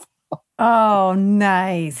stuff?" Oh,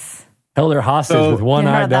 nice. Held her hostage with one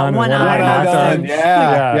eye done. One and eye not done.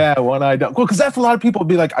 Yeah, one eye done. Well, because that's a lot of people would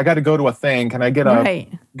be like, "I got to go to a thing. Can I get a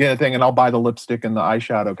thing?" And I'll buy the lipstick and the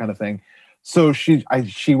eyeshadow kind of thing. So she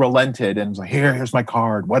relented and was like, here's my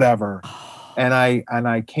card, whatever. And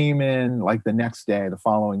I came in like the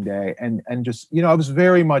following day, and just, I was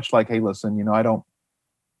very much like, "Hey, listen, I don't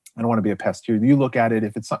want to be a pest here. You look at it.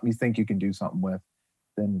 If it's something you think you can do something with,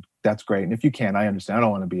 then that's great. And if you can't, I understand. I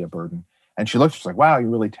don't want to be a burden." And she looked, she's like, "Wow, you're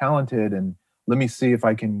really talented. And let me see if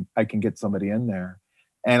I can get somebody in there."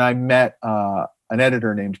 And I met an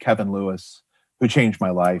editor named Kevin Lewis, who changed my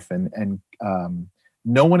life. And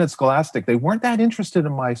no one at Scholastic, they weren't that interested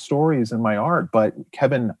in my stories and my art, but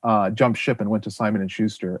Kevin jumped ship and went to Simon &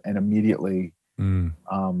 Schuster, and immediately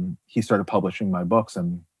he started publishing my books,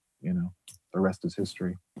 and the rest is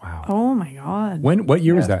history. Wow. Oh my God. What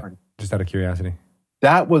year was that? Just out of curiosity.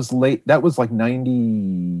 That was late. That was like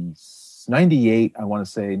 98, I want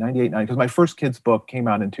to say, 98, 90, because my first kid's book came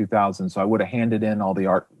out in 2000, so I would have handed in all the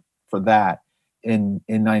art for that in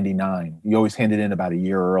 99. You always hand it in about a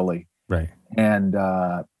year early. Right. And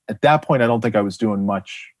at that point, I don't think I was doing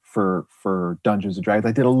much for Dungeons & Dragons.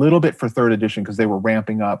 I did a little bit for third edition because they were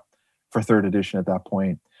ramping up for third edition at that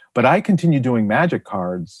point. But I continued doing Magic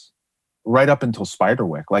cards right up until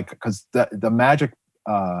Spiderwick, because the Magic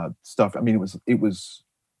stuff, I mean, it was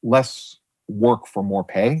less work for more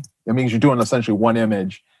pay. I mean, you're doing essentially one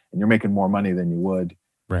image and you're making more money than you would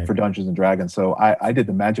for Dungeons & Dragons. So I did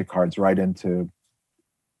the Magic cards right into...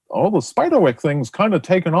 Oh, the Spiderwick thing's kind of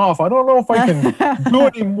taken off. I don't know if I can do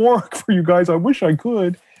any more for you guys. I wish I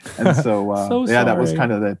could. And so, that was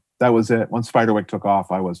kind of that was it. Once Spiderwick took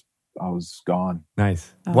off, I was gone.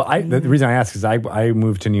 Nice. Well, the reason I ask is I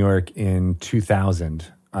moved to New York in 2000.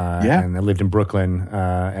 And I lived in Brooklyn.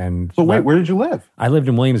 So wait, where did you live? I lived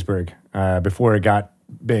in Williamsburg before it got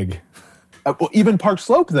big. Well, even Park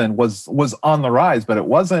Slope then was on the rise, but it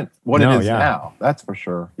wasn't what it is now. That's for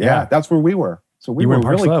sure. Yeah, that's where we were. So we were in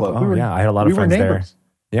Park really Slope. close. I had a lot of friends there.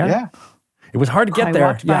 Yeah. It was hard to get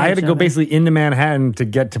there. Yeah, I had to go basically into Manhattan to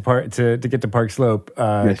get to Park Slope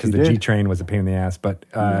because the G train was a pain in the ass. But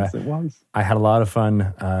yes, it was. I had a lot of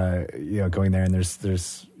fun, going there. And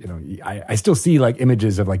there's I still see like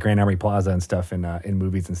images of like Grand Army Plaza and stuff in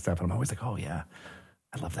movies and stuff. And I'm always like, oh yeah,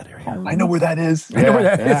 I love that area. I know where that is. I know where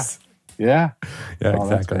that is. Yeah. Yeah, Oh,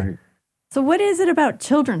 that's exactly. great. So what is it about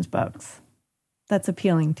children's books that's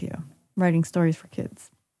appealing to you? Writing stories for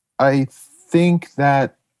kids. I think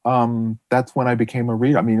that that's when I became a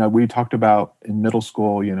reader. I mean, we talked about in middle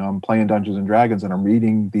school, I'm playing Dungeons and Dragons and I'm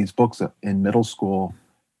reading these books in middle school,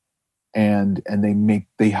 and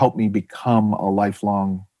they help me become a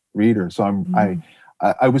lifelong reader. So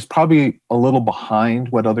I was probably a little behind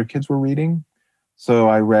what other kids were reading. So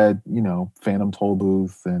I read, Phantom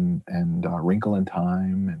Tollbooth and Wrinkle in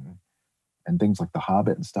Time and things like The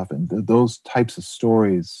Hobbit and stuff. And those types of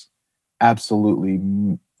stories absolutely,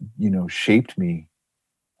 shaped me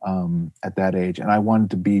at that age. And I wanted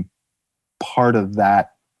to be part of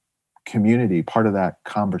that community, part of that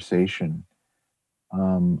conversation.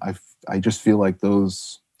 I just feel like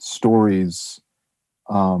those stories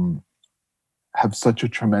have such a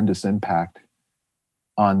tremendous impact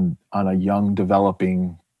on a young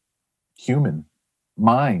developing human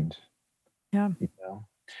mind. Yeah.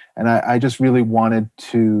 And I just really wanted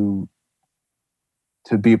to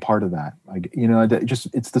be a part of that.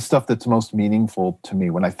 It's the stuff that's most meaningful to me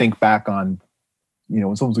when I think back on,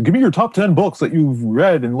 when someone's like, give me your top 10 books that you've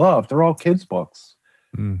read and loved. They're all kids' books.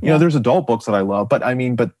 There's adult books that I love, but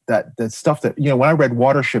that stuff that, when I read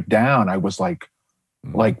Watership Down, I was like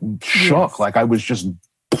shook. Yes. Like I was just,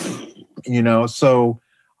 so,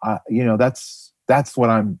 that's what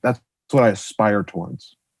I aspire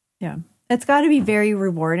towards. Yeah. It's got to be very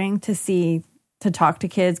rewarding to talk to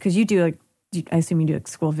kids. Cause you do I assume you do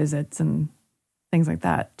school visits and things like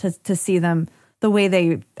that to see them the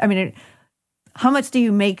way how much do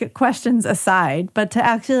you make questions aside, but to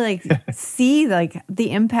actually see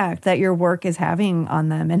the impact that your work is having on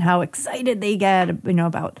them and how excited they get,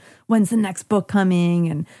 about when's the next book coming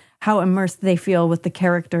and how immersed they feel with the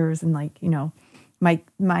characters. And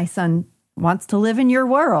my son wants to live in your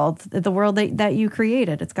world, the world that you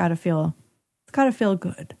created. It's got to feel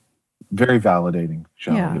good. Very validating,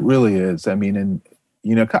 Shelley. Yeah. It really is. I mean, and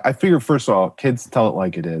I figure first of all, kids tell it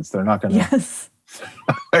like it is. They're not going to. Yes.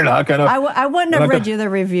 They're not going to. I wouldn't have read you the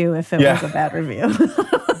review if it was a bad review.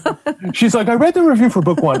 She's like, I read the review for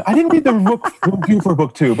book 1. I didn't read the review for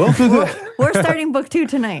book 2. We're starting book 2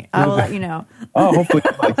 tonight. I will let you know. Oh, hopefully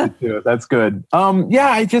you like it too. That's good.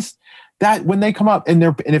 That when they come up and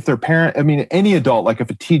if their parent, any adult, like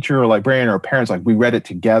if a teacher or librarian or parents, we read it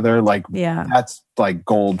together, that's like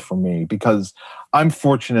gold for me, because I'm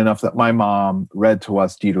fortunate enough that my mom read to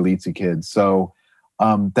us Dieter Lietze kids. So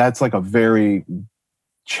that's like a very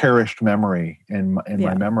cherished memory in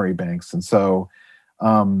my memory banks. And so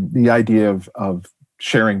the idea of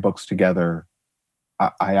sharing books together,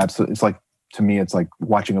 I absolutely, it's like, to me, it's like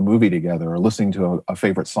watching a movie together or listening to a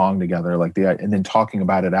favorite song together, and then talking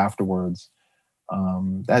about it afterwards.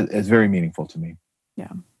 That is very meaningful to me.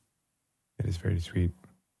 Yeah, it is very sweet,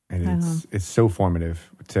 and it's so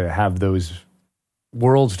formative to have those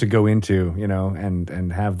worlds to go into,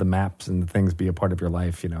 and have the maps and the things be a part of your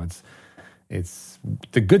life. It's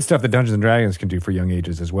the good stuff that Dungeons and Dragons can do for young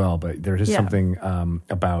ages as well. But there is something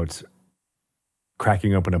about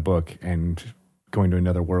cracking open a book and going to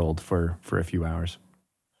another world for a few hours.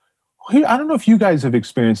 I don't know if you guys have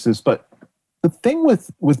experienced this, but the thing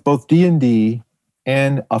with both D&D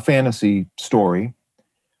and a fantasy story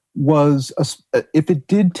was if it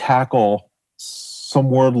did tackle some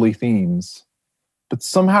worldly themes, but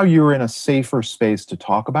somehow you were in a safer space to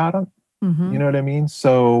talk about them. Mm-hmm. You know what I mean?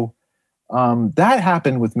 So that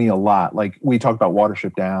happened with me a lot. Like we talked about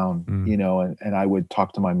Watership Down, and I would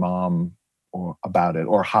talk to my mom about it,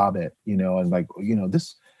 or Hobbit, and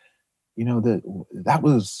this, that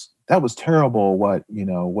was terrible. What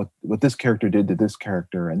this character did to this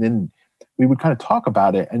character, and then we would kind of talk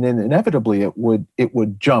about it, and then inevitably it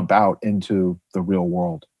would jump out into the real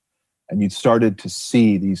world, and you'd started to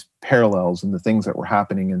see these parallels in the things that were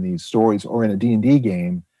happening in these stories or in a D&D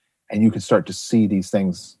game, and you could start to see these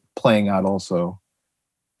things playing out also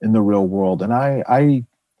in the real world. And I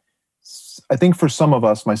think for some of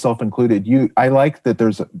us, myself included, I like that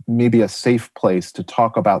there's maybe a safe place to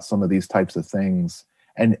talk about some of these types of things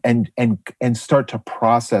and start to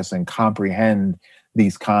process and comprehend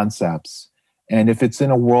these concepts. And if it's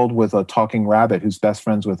in a world with a talking rabbit who's best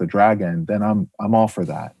friends with a dragon, then I'm all for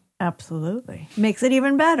that. Absolutely. Makes it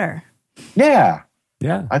even better. Yeah.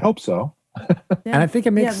 Yeah. I'd hope so. And I think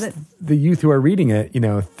it makes the youth who are reading it,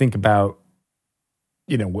 think about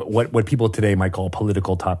what people today might call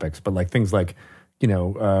political topics, but like things like,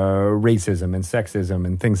 racism and sexism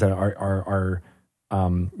and things that are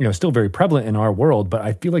still very prevalent in our world. But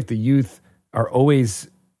I feel like the youth are always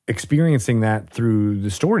experiencing that through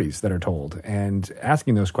the stories that are told and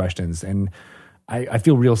asking those questions. And I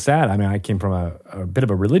feel real sad. I mean, I came from a bit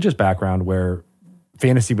of a religious background where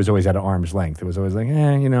fantasy was always at arm's length. It was always like,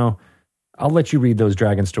 I'll let you read those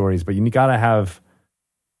dragon stories, but you got to have,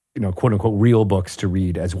 quote unquote, real books to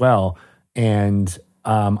read as well. And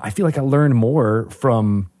I feel like I learned more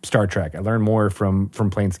from Star Trek. I learned more from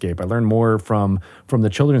Planescape. I learned more from the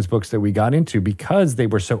children's books that we got into because they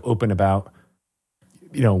were so open about,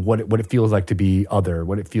 what it feels like to be other,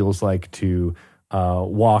 what it feels like to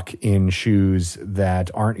walk in shoes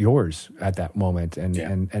that aren't yours at that moment.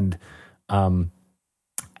 And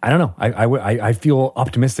I don't know. I feel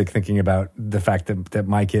optimistic thinking about the fact that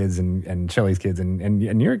my kids and Shelley's kids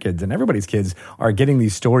and your kids and everybody's kids are getting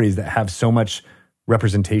these stories that have so much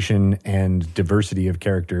representation and diversity of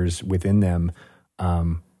characters within them.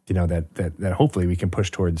 That hopefully we can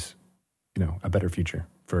push towards, a better future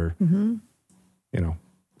for,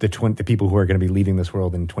 the people who are going to be leading this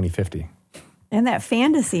world in 2050. And that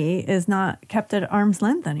fantasy is not kept at arm's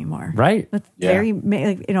length anymore. Right. It's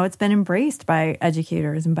it's been embraced by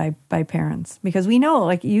educators and by parents because we know,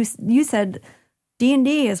 like you said,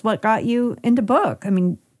 D&D is what got you into book. I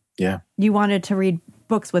mean, you wanted to read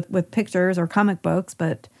books with pictures or comic books,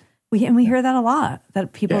 but we hear that a lot,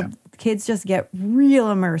 that kids just get real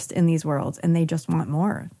immersed in these worlds and they just want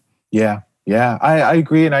more. Yeah. Yeah. I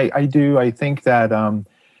agree. And I do. I think that,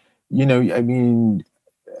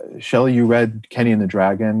 Shelley, you read Kenny and the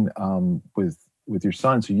Dragon with your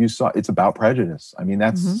son, so you saw it's about prejudice. I mean,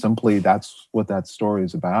 that's what that story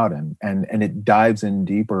is about, and it dives in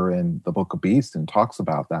deeper in the Book of Beast and talks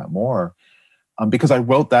about that more. Because I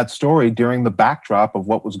wrote that story during the backdrop of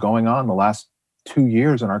what was going on the last 2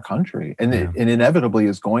 years in our country, and it inevitably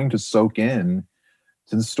is going to soak in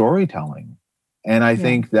to the storytelling. And I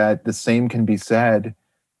think that the same can be said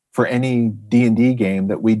for any D&D game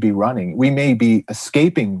that we'd be running. We may be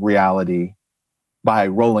escaping reality by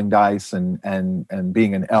rolling dice and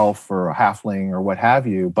being an elf or a halfling or what have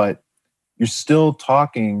you, but you're still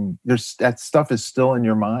talking, that stuff is still in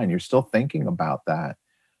your mind. You're still thinking about that.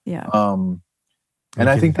 Yeah. And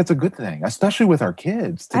I think that's a good thing, especially with our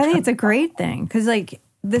kids. I think it's a great thing because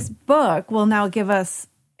this book will now give us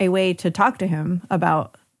a way to talk to him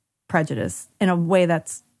about prejudice in a way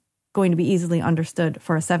that's going to be easily understood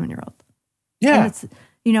for a 7-year-old. Yeah. And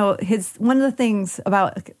it's, one of the things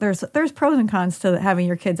about, there's pros and cons to having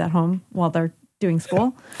your kids at home while they're doing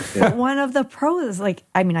school. But one of the pros, I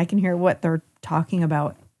can hear what they're talking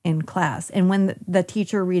about in class. And when the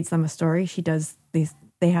teacher reads them a story, she does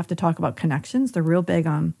they have to talk about connections. They're real big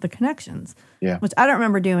on the connections. Yeah. Which I don't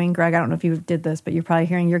remember doing, Greg. I don't know if you did this, but you're probably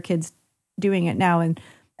hearing your kids doing it now. And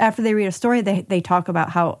after they read a story, they talk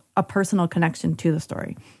about how a personal connection to the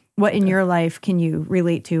story. What in your life can you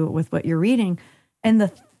relate to with what you're reading? And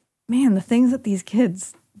the things that these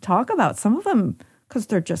kids talk about, some of them, because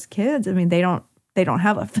they're just kids, I mean, they don't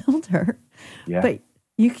have a filter. Yeah. But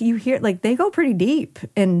you hear, they go pretty deep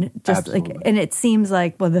and just and it seems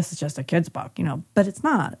like, well, this is just a kid's book, but it's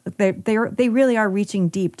not. They really are reaching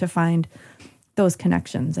deep to find those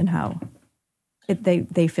connections and how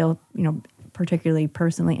they feel, particularly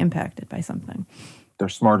personally impacted by something. They're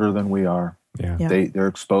smarter than we are. Yeah. They're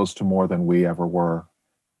exposed to more than we ever were.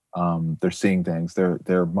 They're seeing things.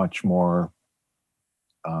 They're much more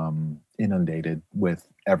inundated with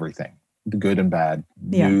everything, the good and bad,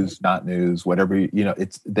 news, not news, whatever.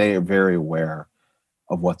 They are very aware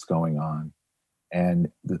of what's going on.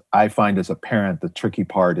 And I find as a parent, the tricky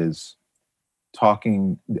part is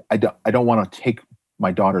talking. I don't want to take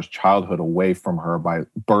my daughter's childhood away from her by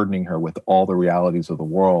burdening her with all the realities of the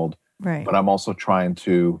world. Right. But I'm also trying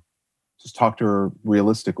to just talk to her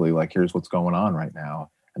realistically, here's what's going on right now.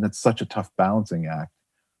 And that's such a tough balancing act.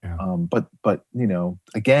 Yeah. But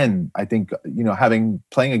again, I think,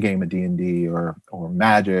 playing a game of D&D or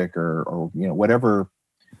Magic or whatever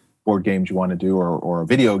board games you want to do or a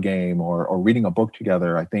video game or reading a book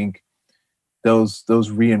together, I think those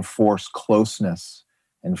reinforce closeness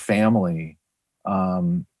and family.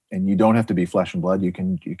 And you don't have to be flesh and blood. You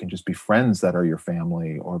can just be friends that are your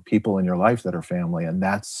family or people in your life that are family. And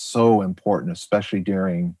that's so important, especially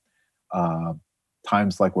during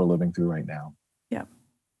times like we're living through right now. Yeah.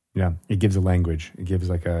 Yeah. It gives a language. It gives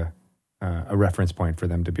a reference point for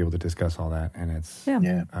them to be able to discuss all that. And it's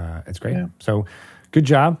great. Yeah. So good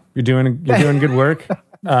job. You're doing good work.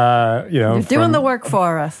 You're doing the work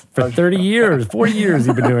for us. For 30 years, 40 years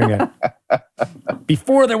you've been doing it.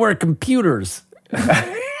 Before there were computers.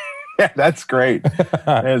 Yeah, that's great.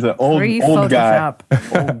 There's an old guy,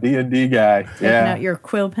 old D&D guy. Taking out your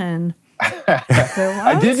quill pen.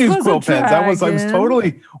 I did use quill pens. I was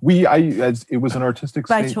totally. It was an artistic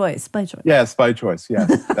by choice. Yes, by choice.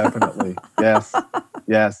 Yes, definitely. Yes.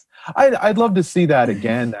 Yes. I'd love to see that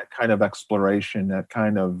again, that kind of exploration, that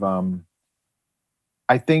kind of,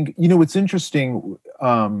 I think, it's interesting.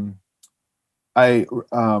 Richard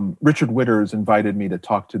Witters invited me to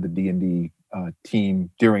talk to the D&D team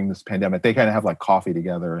during this pandemic. They kind of have like coffee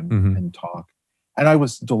together and talk. And I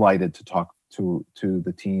was delighted to talk to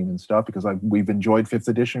the team and stuff because we've enjoyed 5th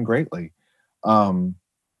edition greatly. And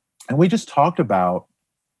we just talked about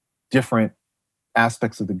different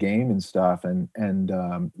aspects of the game and stuff. And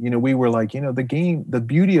we were like, the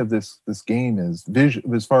beauty of this game is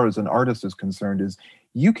as far as an artist is concerned, is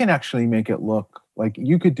you can actually make it look like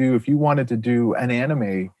you could do, if you wanted to do an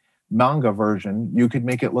anime manga version, you could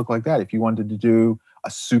make it look like that. If you wanted to do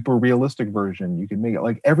a super realistic version, you could make it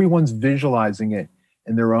like everyone's visualizing it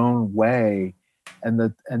in their own way. And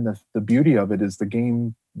the beauty of it is the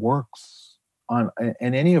game works in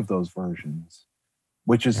any of those versions,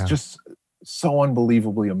 which is just so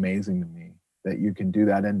unbelievably amazing to me that you can do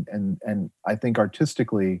that. And I think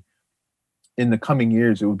artistically in the coming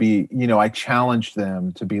years, it would be, I challenged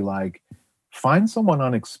them to be like, find someone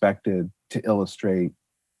unexpected to illustrate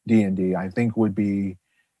D&D. I think would be,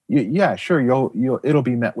 sure, it'll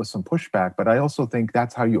be met with some pushback, but I also think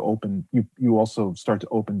that's how you also start to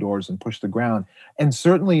open doors and push the ground. And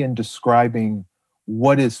certainly in describing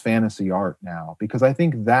what is fantasy art now, because I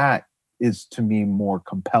think that is to me more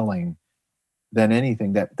compelling than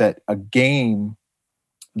anything, that a game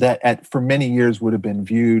that for many years would have been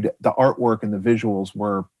viewed, the artwork and the visuals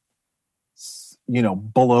were,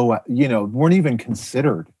 below, weren't even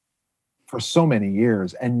considered for so many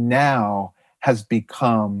years, and now has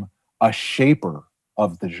become a shaper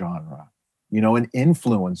of the genre, an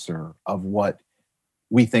influencer of what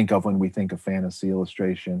we think of when we think of fantasy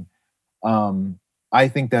illustration. I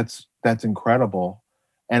think that's incredible.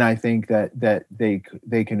 And I think that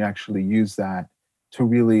they can actually use that to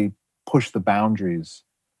really push the boundaries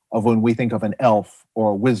of when we think of an elf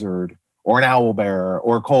or a wizard or an owlbear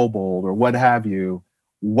or a kobold or what have you,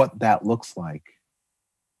 what that looks like.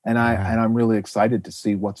 And I'm really excited to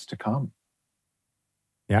see what's to come.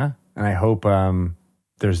 Yeah, and I hope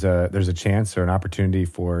there's a chance or an opportunity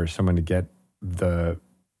for someone to get the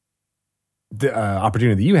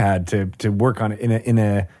opportunity that you had to work on in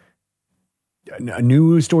a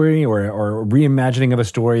new story or a reimagining of a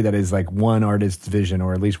story that is like one artist's vision,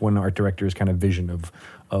 or at least one art director's kind of vision of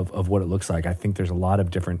what it looks like. I think there's a lot of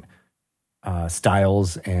different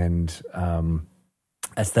styles and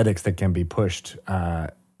aesthetics that can be pushed.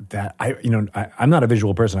 That I'm not a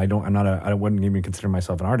visual person. I wouldn't even consider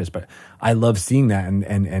myself an artist, but I love seeing that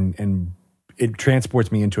and it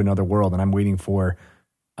transports me into another world. And I'm waiting for,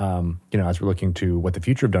 as we're looking to what the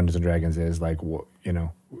future of Dungeons and Dragons is, like,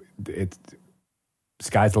 it's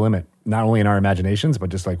sky's the limit, not only in our imaginations, but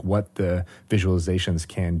just like what the visualizations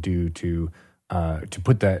can do to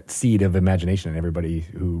put that seed of imagination in everybody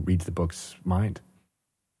who reads the book's mind.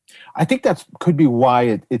 I think that could be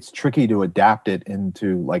why it's tricky to adapt it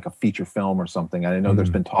into like a feature film or something. And I know there's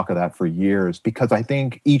been talk of that for years, because I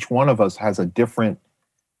think each one of us has a different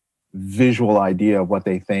visual idea of what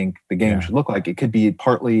they think the game should look like. It could be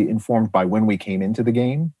partly informed by when we came into the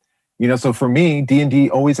game. So for me, D&D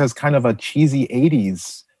always has kind of a cheesy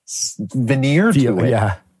 80s veneer to it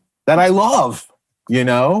that I love,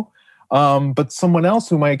 but someone else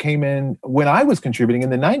who might came in when I was contributing in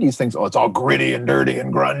the 90s thinks, it's all gritty and dirty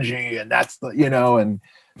and grungy, and that's the, and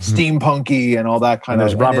steampunky and all that kind of.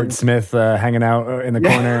 There's Robert Smith hanging out in the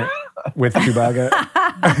corner with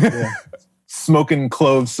Chewbacca. Smoking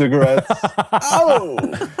clove cigarettes.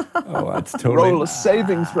 That's totally. Roll a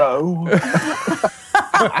saving throw.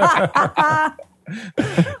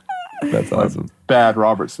 That's awesome. Bad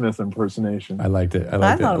Robert Smith impersonation. I liked it.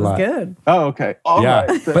 I thought it was good. Oh, okay. All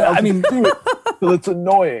right. But I mean, it's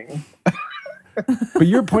annoying. But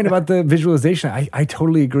your point about the visualization, I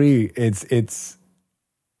totally agree. It's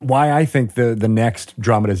why I think the next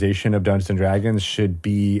dramatization of Dungeons and Dragons should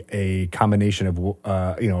be a combination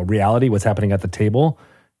of reality, what's happening at the table,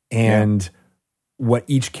 and what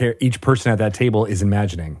each person at that table is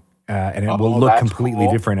imagining. And it will look completely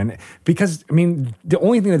different. And because, I mean, the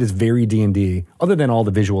only thing that is very D&D, other than all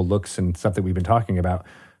the visual looks and stuff that we've been talking about,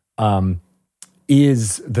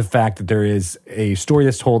 is the fact that there is a story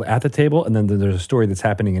that's told at the table, and then there's a story that's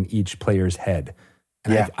happening in each player's head.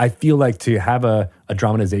 And I feel like to have a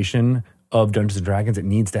dramatization of Dungeons and Dragons, it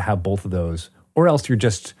needs to have both of those, or else you're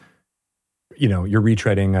just, you're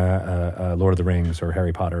retreading Lord of the Rings or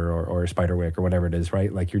Harry Potter or Spiderwick or whatever it is,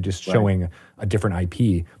 right? Like you're just showing a different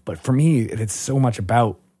IP. But for me, it's so much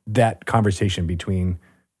about that conversation between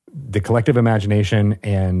the collective imagination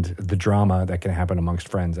and the drama that can happen amongst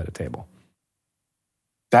friends at a table.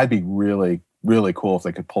 That'd be really really cool if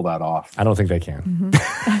they could pull that off. I don't think they can.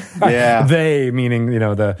 Yeah. They, meaning,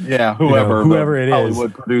 the whoever it is.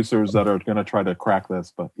 Hollywood producers that are going to try to crack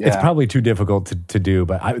this. But yeah. It's probably too difficult to do.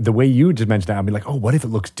 But the way you just mentioned that, I'd be like, oh, what if it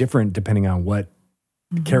looks different depending on what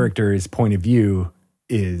character's point of view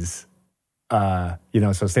is?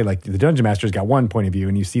 So say like the Dungeon Master's got one point of view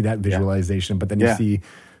and you see that visualization, but then you see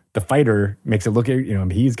the fighter makes it look,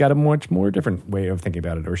 he's got a much more different way of thinking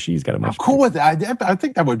about it, or she's got a much I'm cool with that. I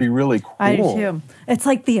think that would be really cool. I do too. It's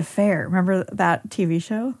like The Affair. Remember that TV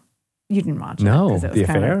show? You didn't watch it. No, it was The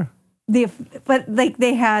Affair? But like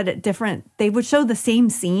they had they would show the same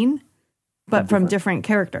scene, but from different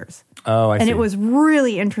characters. Oh, I see. And it was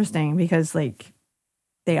really interesting because like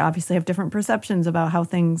they obviously have different perceptions about how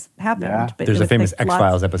things happened. Yeah. But There's a famous like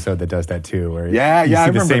X-Files episode that does that too, where you I see the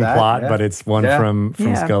remember same that. plot, Yeah. but it's one from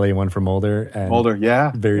Scully, one from Mulder. And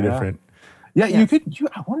very different. Yeah, you could.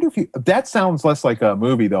 I wonder if that sounds less like a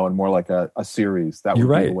movie though, and more like a series. That would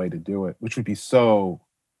be the way to do it, which would be so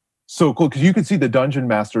cool because you could see the Dungeon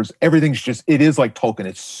Masters. Everything's it is like Tolkien.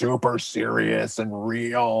 It's super serious and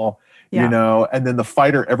real. And then the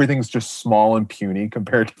fighter, everything's just small and puny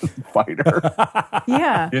compared to the fighter.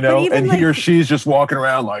 And he or she's just walking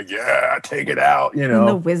around like, take it out, And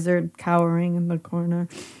the wizard cowering in the corner.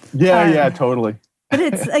 Yeah, totally. But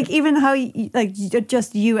it's like even how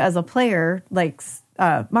just you as a player likes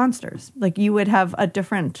monsters. Like you would have a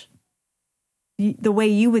different, the way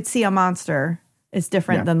you would see a monster is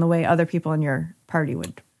different than the way other people in your party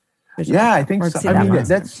would. Yeah, I think so. I mean,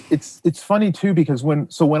 it's funny too because when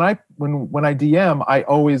I DM, I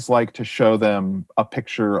always like to show them a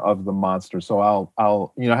picture of the monster. So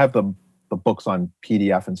I'll have the books on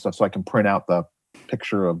PDF and stuff, so I can print out the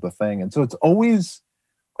picture of the thing. And so it's always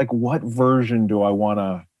like, what version do I want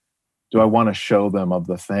to show them of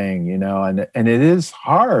the thing? And it is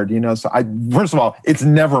hard. So first of all, it's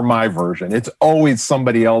never my version. It's always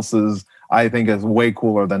somebody else's. I think is way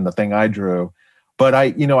cooler than the thing I drew. But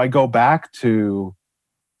I go back to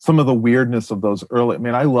some of the weirdness of those early. I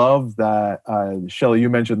mean, I love that, Shelley, you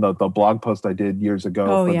mentioned the blog post I did years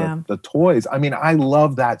ago for the toys. I mean, I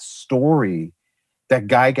love that story that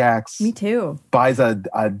Gygax Me too. buys a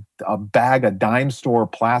bag of dime store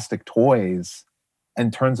plastic toys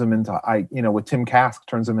and turns them into, with Tim Kask,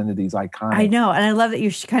 turns them into these iconic. I know. And I love that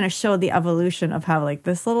you kind of showed the evolution of how like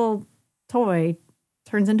this little toy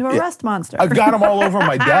turns into a rust monster. I've got them all over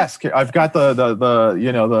my desk. I've got the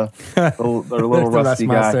little rusty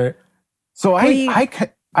guy. Monster. So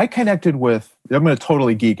I connected with. I'm going to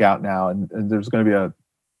totally geek out now, and there's going to be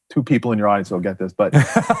two people in your audience who'll get this. But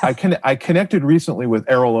I connected recently with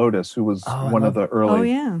Errol Otis, who was one of the early. Oh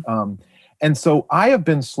yeah. And so I have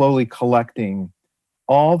been slowly collecting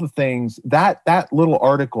all the things that little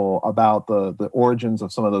article about the origins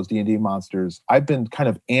of some of those D&D monsters. I've been kind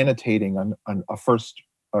of annotating on a first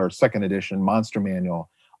or second edition monster manual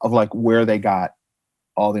of like where they got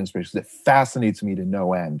all the inspiration. It fascinates me to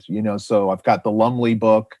no end, so I've got the Lumley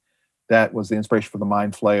book that was the inspiration for the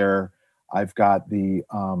Mind Flayer. I've got it's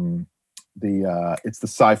the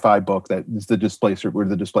sci-fi book that is the Displacer, where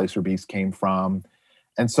the Displacer Beast came from.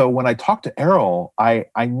 And so when I talked to Errol, I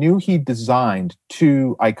knew he designed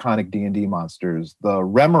two iconic D&D monsters, the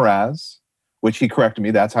Remoraz, which he corrected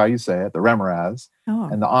me, that's how you say it, the Remoraz,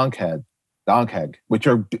 and the Ankheg, which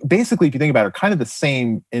are basically, if you think about it, are kind of the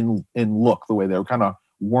same in look, the way they were kind of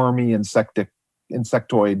wormy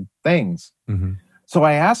insectoid things. Mm-hmm. So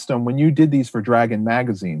I asked him, when you did these for Dragon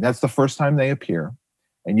Magazine, that's the first time they appear,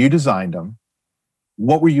 and you designed them,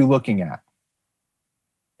 what were you looking at?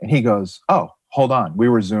 And he goes, hold on, we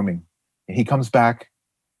were zooming. And he comes back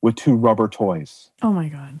with two rubber toys. Oh my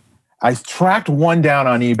God. I tracked one down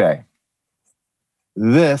on eBay.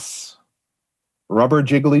 This rubber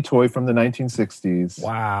jiggly toy from the 1960s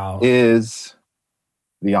is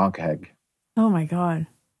the Ankheg. Oh my God.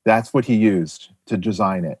 That's what he used to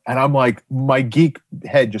design it. And I'm like, my geek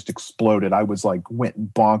head just exploded. I was like,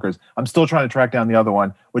 went bonkers. I'm still trying to track down the other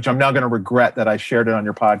one, which I'm now going to regret that I shared it on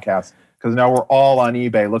your podcast. Because now we're all on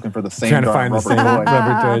eBay looking for the same trying to find rubber the same toy.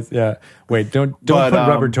 rubber toys. Yeah. Wait, don't put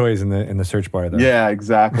rubber toys in the search bar though. Yeah,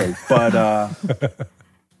 exactly. But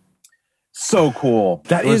so cool.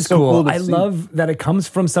 That is so cool. I love that it comes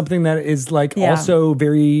from something that is like also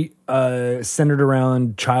very centered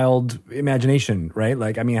around child imagination, right?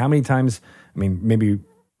 Like, I mean, how many times? I mean, maybe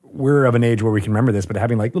we're of an age where we can remember this, but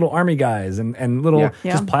having like little army guys and little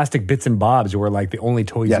just plastic bits and bobs were like the only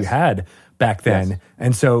toys you had back then. Yes.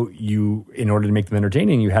 And so you, in order to make them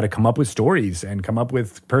entertaining, you had to come up with stories and come up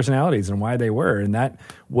with personalities and why they were. And that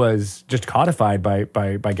was just codified by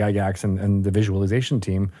Gygax and the visualization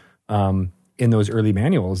team in those early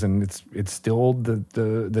manuals, and it's still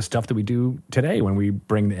the stuff that we do today when we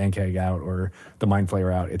bring the NKEG out or the Mind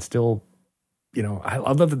Flayer out. It's still, I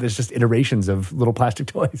love that there's just iterations of little plastic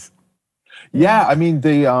toys. Yeah, I mean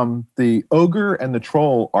the ogre and the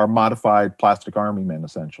troll are modified plastic army men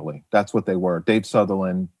essentially. That's what they were. Dave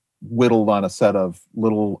Sutherland whittled on a set of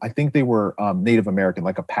little, I think they were Native American,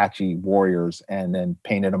 like Apache warriors, and then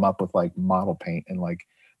painted them up with like model paint and like,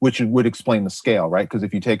 which would explain the scale, right? Because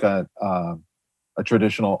if you take a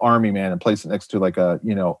traditional army man and place it next to like a,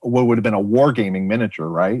 what would have been a wargaming miniature,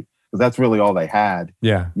 right? Because that's really all they had.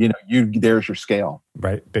 Yeah. There's your scale.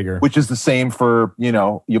 Right. Bigger. Which is the same for,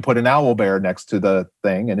 you put an owl bear next to the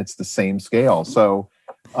thing and it's the same scale. So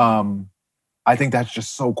I think that's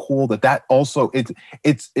just so cool that also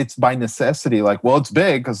it's by necessity, like, well, it's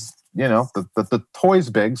big because, the toy's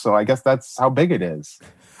big. So I guess that's how big it is.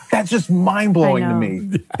 That's just mind blowing to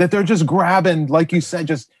me that they're just grabbing, like you said,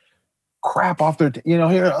 just crap off their,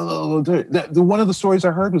 here. One of the stories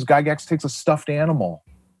I heard was Gygax takes a stuffed animal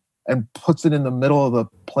and puts it in the middle of the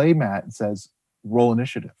play mat and says, roll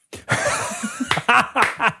initiative.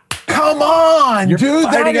 Come on, You're dude.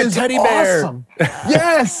 fighting That a is teddy bear. Awesome.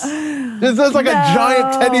 Yes. This is like a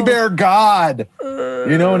giant teddy bear god,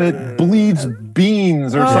 and it bleeds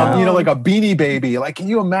beans or something, like a Beanie Baby. Like, can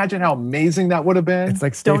you imagine how amazing that would have been? It's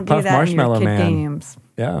like Stay Puft Marshmallow in your kid Man. Games.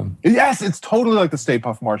 Yeah. Yes, it's totally like the Stay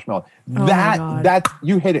Puft Marshmallow. That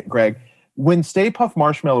you hit it, Greg. When Stay Puft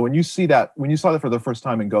Marshmallow, when you saw that for the first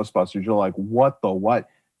time in Ghostbusters, you're like, what the what?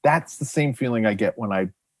 That's the same feeling I get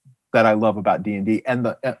that I love about D&D and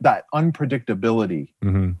that unpredictability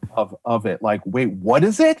of it. Like, wait, what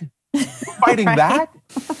is it? You're fighting that?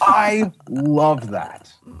 I love that.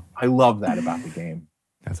 I love that about the game.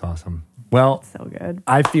 That's awesome. Well, so good.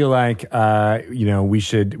 I feel like we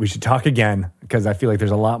should talk again because I feel like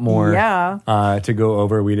there's a lot more to go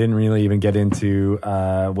over. We didn't really even get into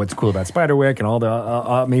what's cool about Spiderwick and all the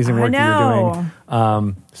amazing work that you're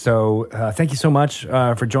doing. So thank you so much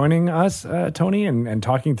for joining us, Tony, and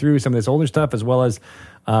talking through some of this older stuff as well as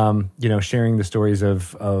sharing the stories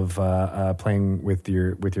of playing with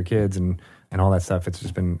your kids and all that stuff.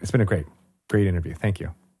 It's been a great interview. Thank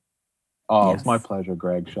you. Oh, It's my pleasure,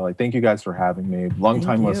 Greg, Shelley. Thank you guys for having me.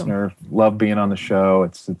 Long-time listener. Love being on the show.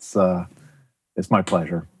 It's my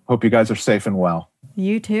pleasure. Hope you guys are safe and well.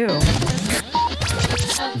 You too.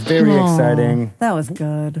 Very exciting. That was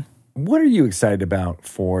good. What are you excited about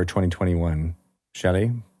for 2021,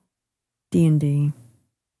 Shelley? D&D.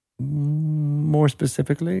 More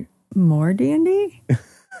specifically? More D&D?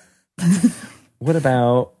 What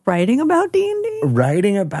about writing about D&D?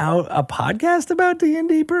 Writing about a podcast about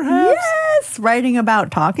D&D, perhaps? Yes, writing about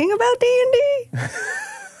talking about D&D.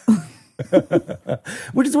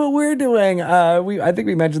 Which is what we're doing. I think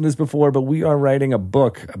we mentioned this before, but we are writing a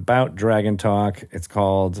book about Dragon Talk. It's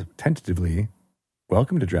called, tentatively,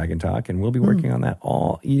 Welcome to Dragon Talk, and we'll be working on that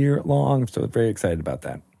all year long. So very excited about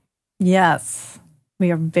that. Yes, we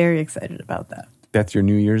are very excited about that. That's your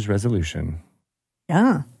New Year's resolution.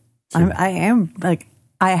 Yeah. I am like,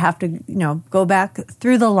 I have to, go back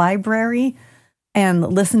through the library and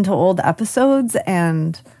listen to old episodes.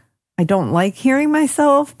 And I don't like hearing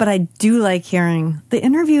myself, but I do like hearing the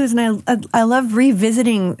interviews. And I love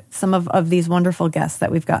revisiting some of these wonderful guests that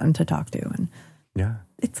we've gotten to talk to. And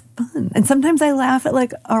it's fun. And sometimes I laugh at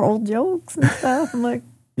like our old jokes and stuff. I'm like,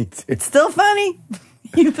 it's still funny.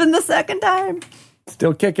 Even the second time.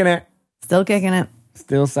 Still kicking it. Still kicking it.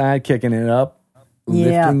 Still side kicking it up.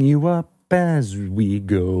 Lifting you up as we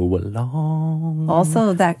go along.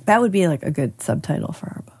 Also, that would be like a good subtitle for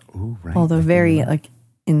our book. Ooh, right. Although very like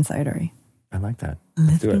insidery. I like that.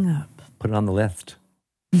 Lifting up. Put it on the list.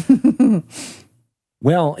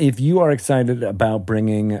 Well, if you are excited about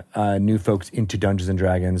bringing new folks into Dungeons and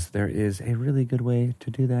Dragons, there is a really good way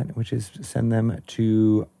to do that, which is send them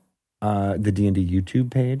to the D&D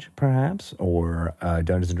YouTube page, perhaps, or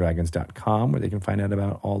dungeonsanddragons.com, where they can find out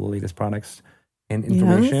about all the latest products and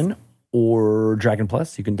information, or Dragon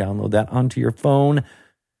Plus. You can download that onto your phone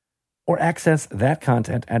or access that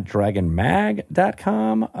content at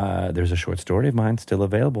dragonmag.com. There's a short story of mine still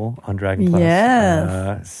available on Dragon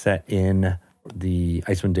Plus, set in the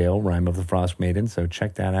Icewind Dale Rime of the Frost Maiden. So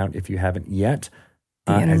check that out if you haven't yet.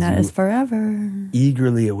 The internet is forever.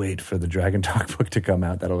 Eagerly await for the Dragon Talk book to come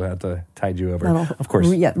out. That'll have to tide you over. Of course.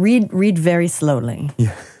 Read very slowly.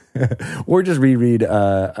 Yeah. Or just reread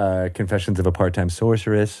Confessions of a Part-Time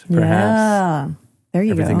Sorceress, perhaps. Yeah. There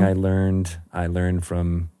you Everything go. I learned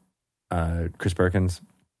from Chris Perkins.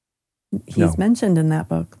 He's mentioned in that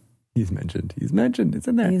book. He's mentioned. It's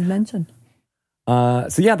in there. He's mentioned. So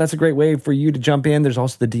yeah, that's a great way for you to jump in. There's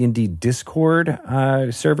also the D&D Discord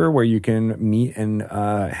server where you can meet and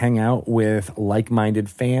hang out with like-minded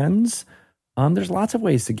fans. There's lots of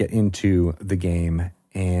ways to get into the game,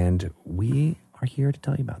 and we are here to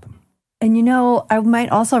tell you about them. And I might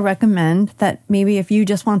also recommend that maybe if you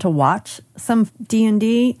just want to watch some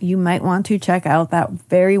D&D, you might want to check out that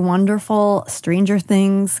very wonderful Stranger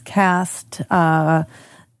Things cast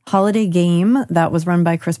holiday game that was run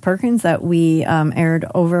by Chris Perkins that we aired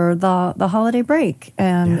over the holiday break.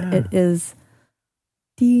 And it is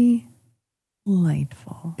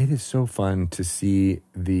delightful. It is so fun to see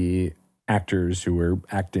the actors who were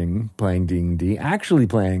playing D&D, actually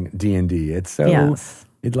playing D&D. It's so... Yes.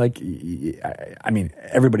 I mean,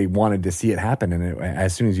 everybody wanted to see it happen, and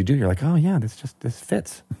as soon as you do, you're like, oh yeah, this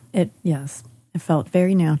fits. It felt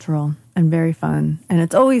very natural and very fun, and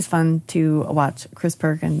it's always fun to watch Chris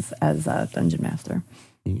Perkins as a dungeon master.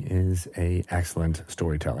 He is an excellent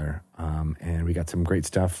storyteller, and we got some great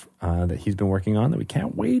stuff that he's been working on that we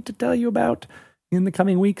can't wait to tell you about in the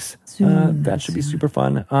coming weeks. That should be super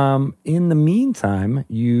fun. In the meantime,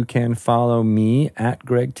 you can follow me at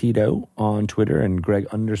Greg Tito on Twitter and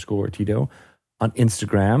Greg_Tito on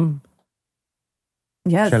Instagram.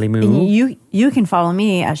 Yes. Shelly Moo. And you can follow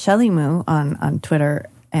me at Shelly Moo on Twitter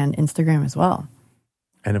and Instagram as well.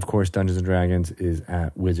 And of course, Dungeons and Dragons is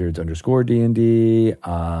at Wizards_D&D.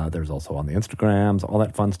 There's also on the Instagrams, all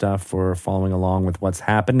that fun stuff for following along with what's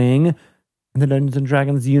happening in the Dungeons and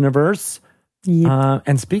Dragons universe. Yep.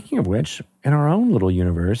 And speaking of which, in our own little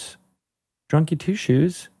universe, Drunky Two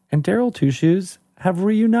Shoes and Daryl Two Shoes have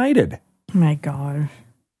reunited. Oh my God.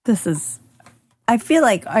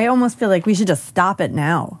 I almost feel like we should just stop it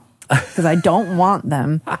now because I don't want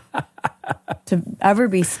them to ever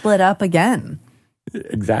be split up again.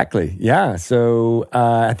 Exactly. Yeah. So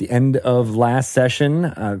at the end of last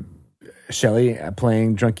session, Shelly,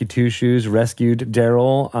 playing Drunky Two Shoes, rescued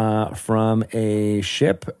Daryl from a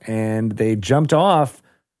ship, and they jumped off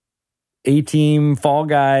A-Team Fall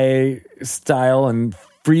Guy style and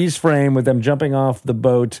freeze frame with them jumping off the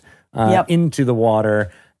boat into the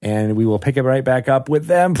water. And we will pick it right back up with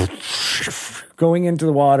them going into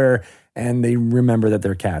the water, and they remember that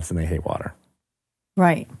they're cats and they hate water.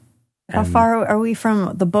 Right. How far are we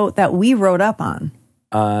from the boat that we rode up on?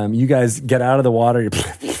 You guys get out of the water, you're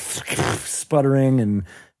sputtering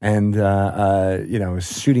and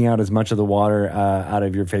shooting out as much of the water out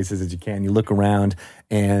of your faces as you can. You look around,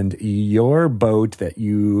 and your boat that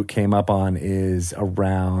you came up on is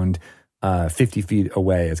around 50 feet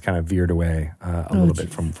away. It's kind of veered away a little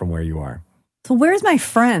bit from where you are. So where's my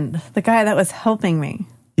friend, the guy that was helping me?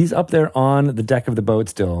 He's up there on the deck of the boat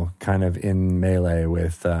still, kind of in melee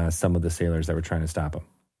with some of the sailors that were trying to stop him.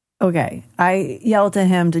 Okay. I yelled to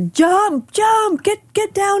him to jump,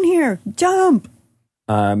 get down here, jump.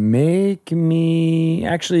 Make me...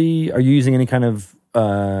 Actually, are you using any kind of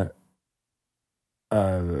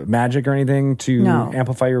magic or anything to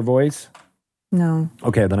amplify your voice? No.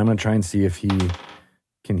 Okay, then I'm going to try and see if he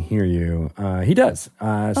can hear you. He does.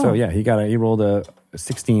 So yeah, he rolled a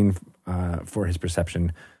 16 for his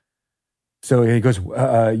perception. So he goes,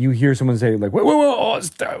 you hear someone say, like, whoa,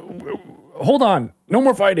 hold on, no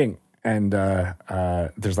more fighting. And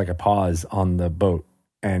there's like a pause on the boat,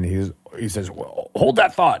 and he says, well, hold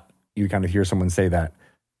that thought. You kind of hear someone say that,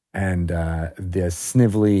 and the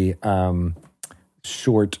snivelly,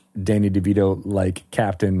 short Danny DeVito like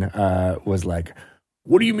captain was like,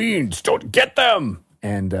 what do you mean? Don't get them.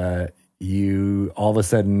 And you all of a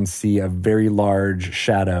sudden see a very large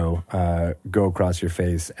shadow go across your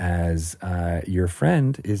face as your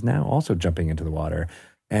friend is now also jumping into the water.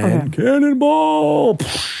 And cannonball!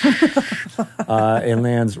 It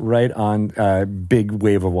lands right on a big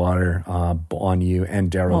wave of water on you.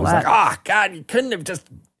 And Daryl was like, God, you couldn't have just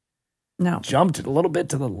jumped a little bit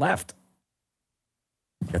to the left.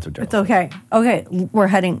 That's what Daryl It's okay. Said. Okay, we're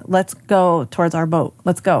heading. Let's go towards our boat.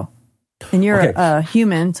 Let's go. And you're a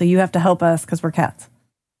human, so you have to help us because we're cats.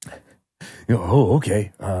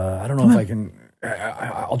 Okay. I don't know if I can.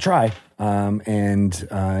 I'll try. And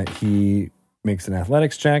he makes an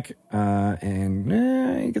athletics check, and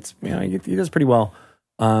he gets. He does pretty well.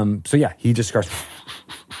 So yeah, he just starts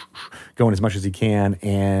going as much as he can,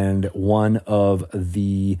 and one of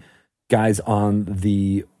the guys on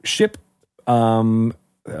the ship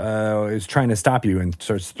is trying to stop you and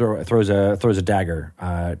starts throws a dagger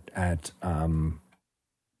at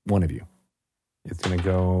one of you. It's gonna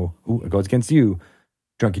go. It goes against you,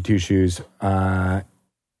 Drunky Two Shoes.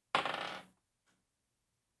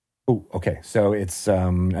 Okay. So it's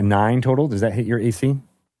a 9 total. Does that hit your AC?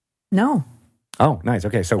 No. Oh, nice.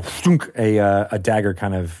 Okay, so a dagger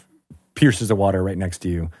kind of pierces the water right next to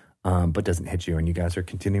you, but doesn't hit you. And you guys are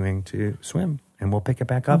continuing to swim. And we'll pick it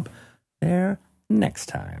back up there next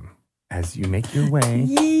time as you make your way back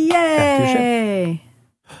to your ship. Yay!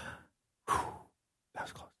 That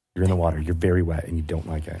was close. You're in the water. You're very wet, and you don't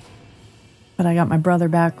like it. But I got my brother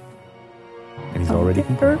back. And he's already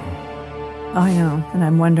complaining. Oh, I know. And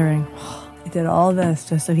I'm wondering, I did all this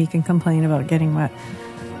just so he can complain about getting wet.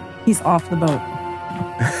 He's off the boat.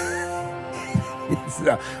 He's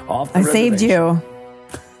off the I saved reservation. you.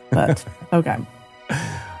 But, okay.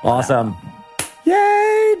 Awesome.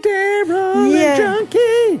 Yay, Daryl Yay. the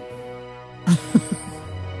Junkie.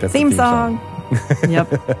 That's the Theme song.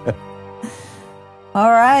 Yep.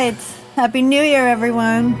 All right. Happy New Year,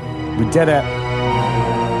 everyone. We did it.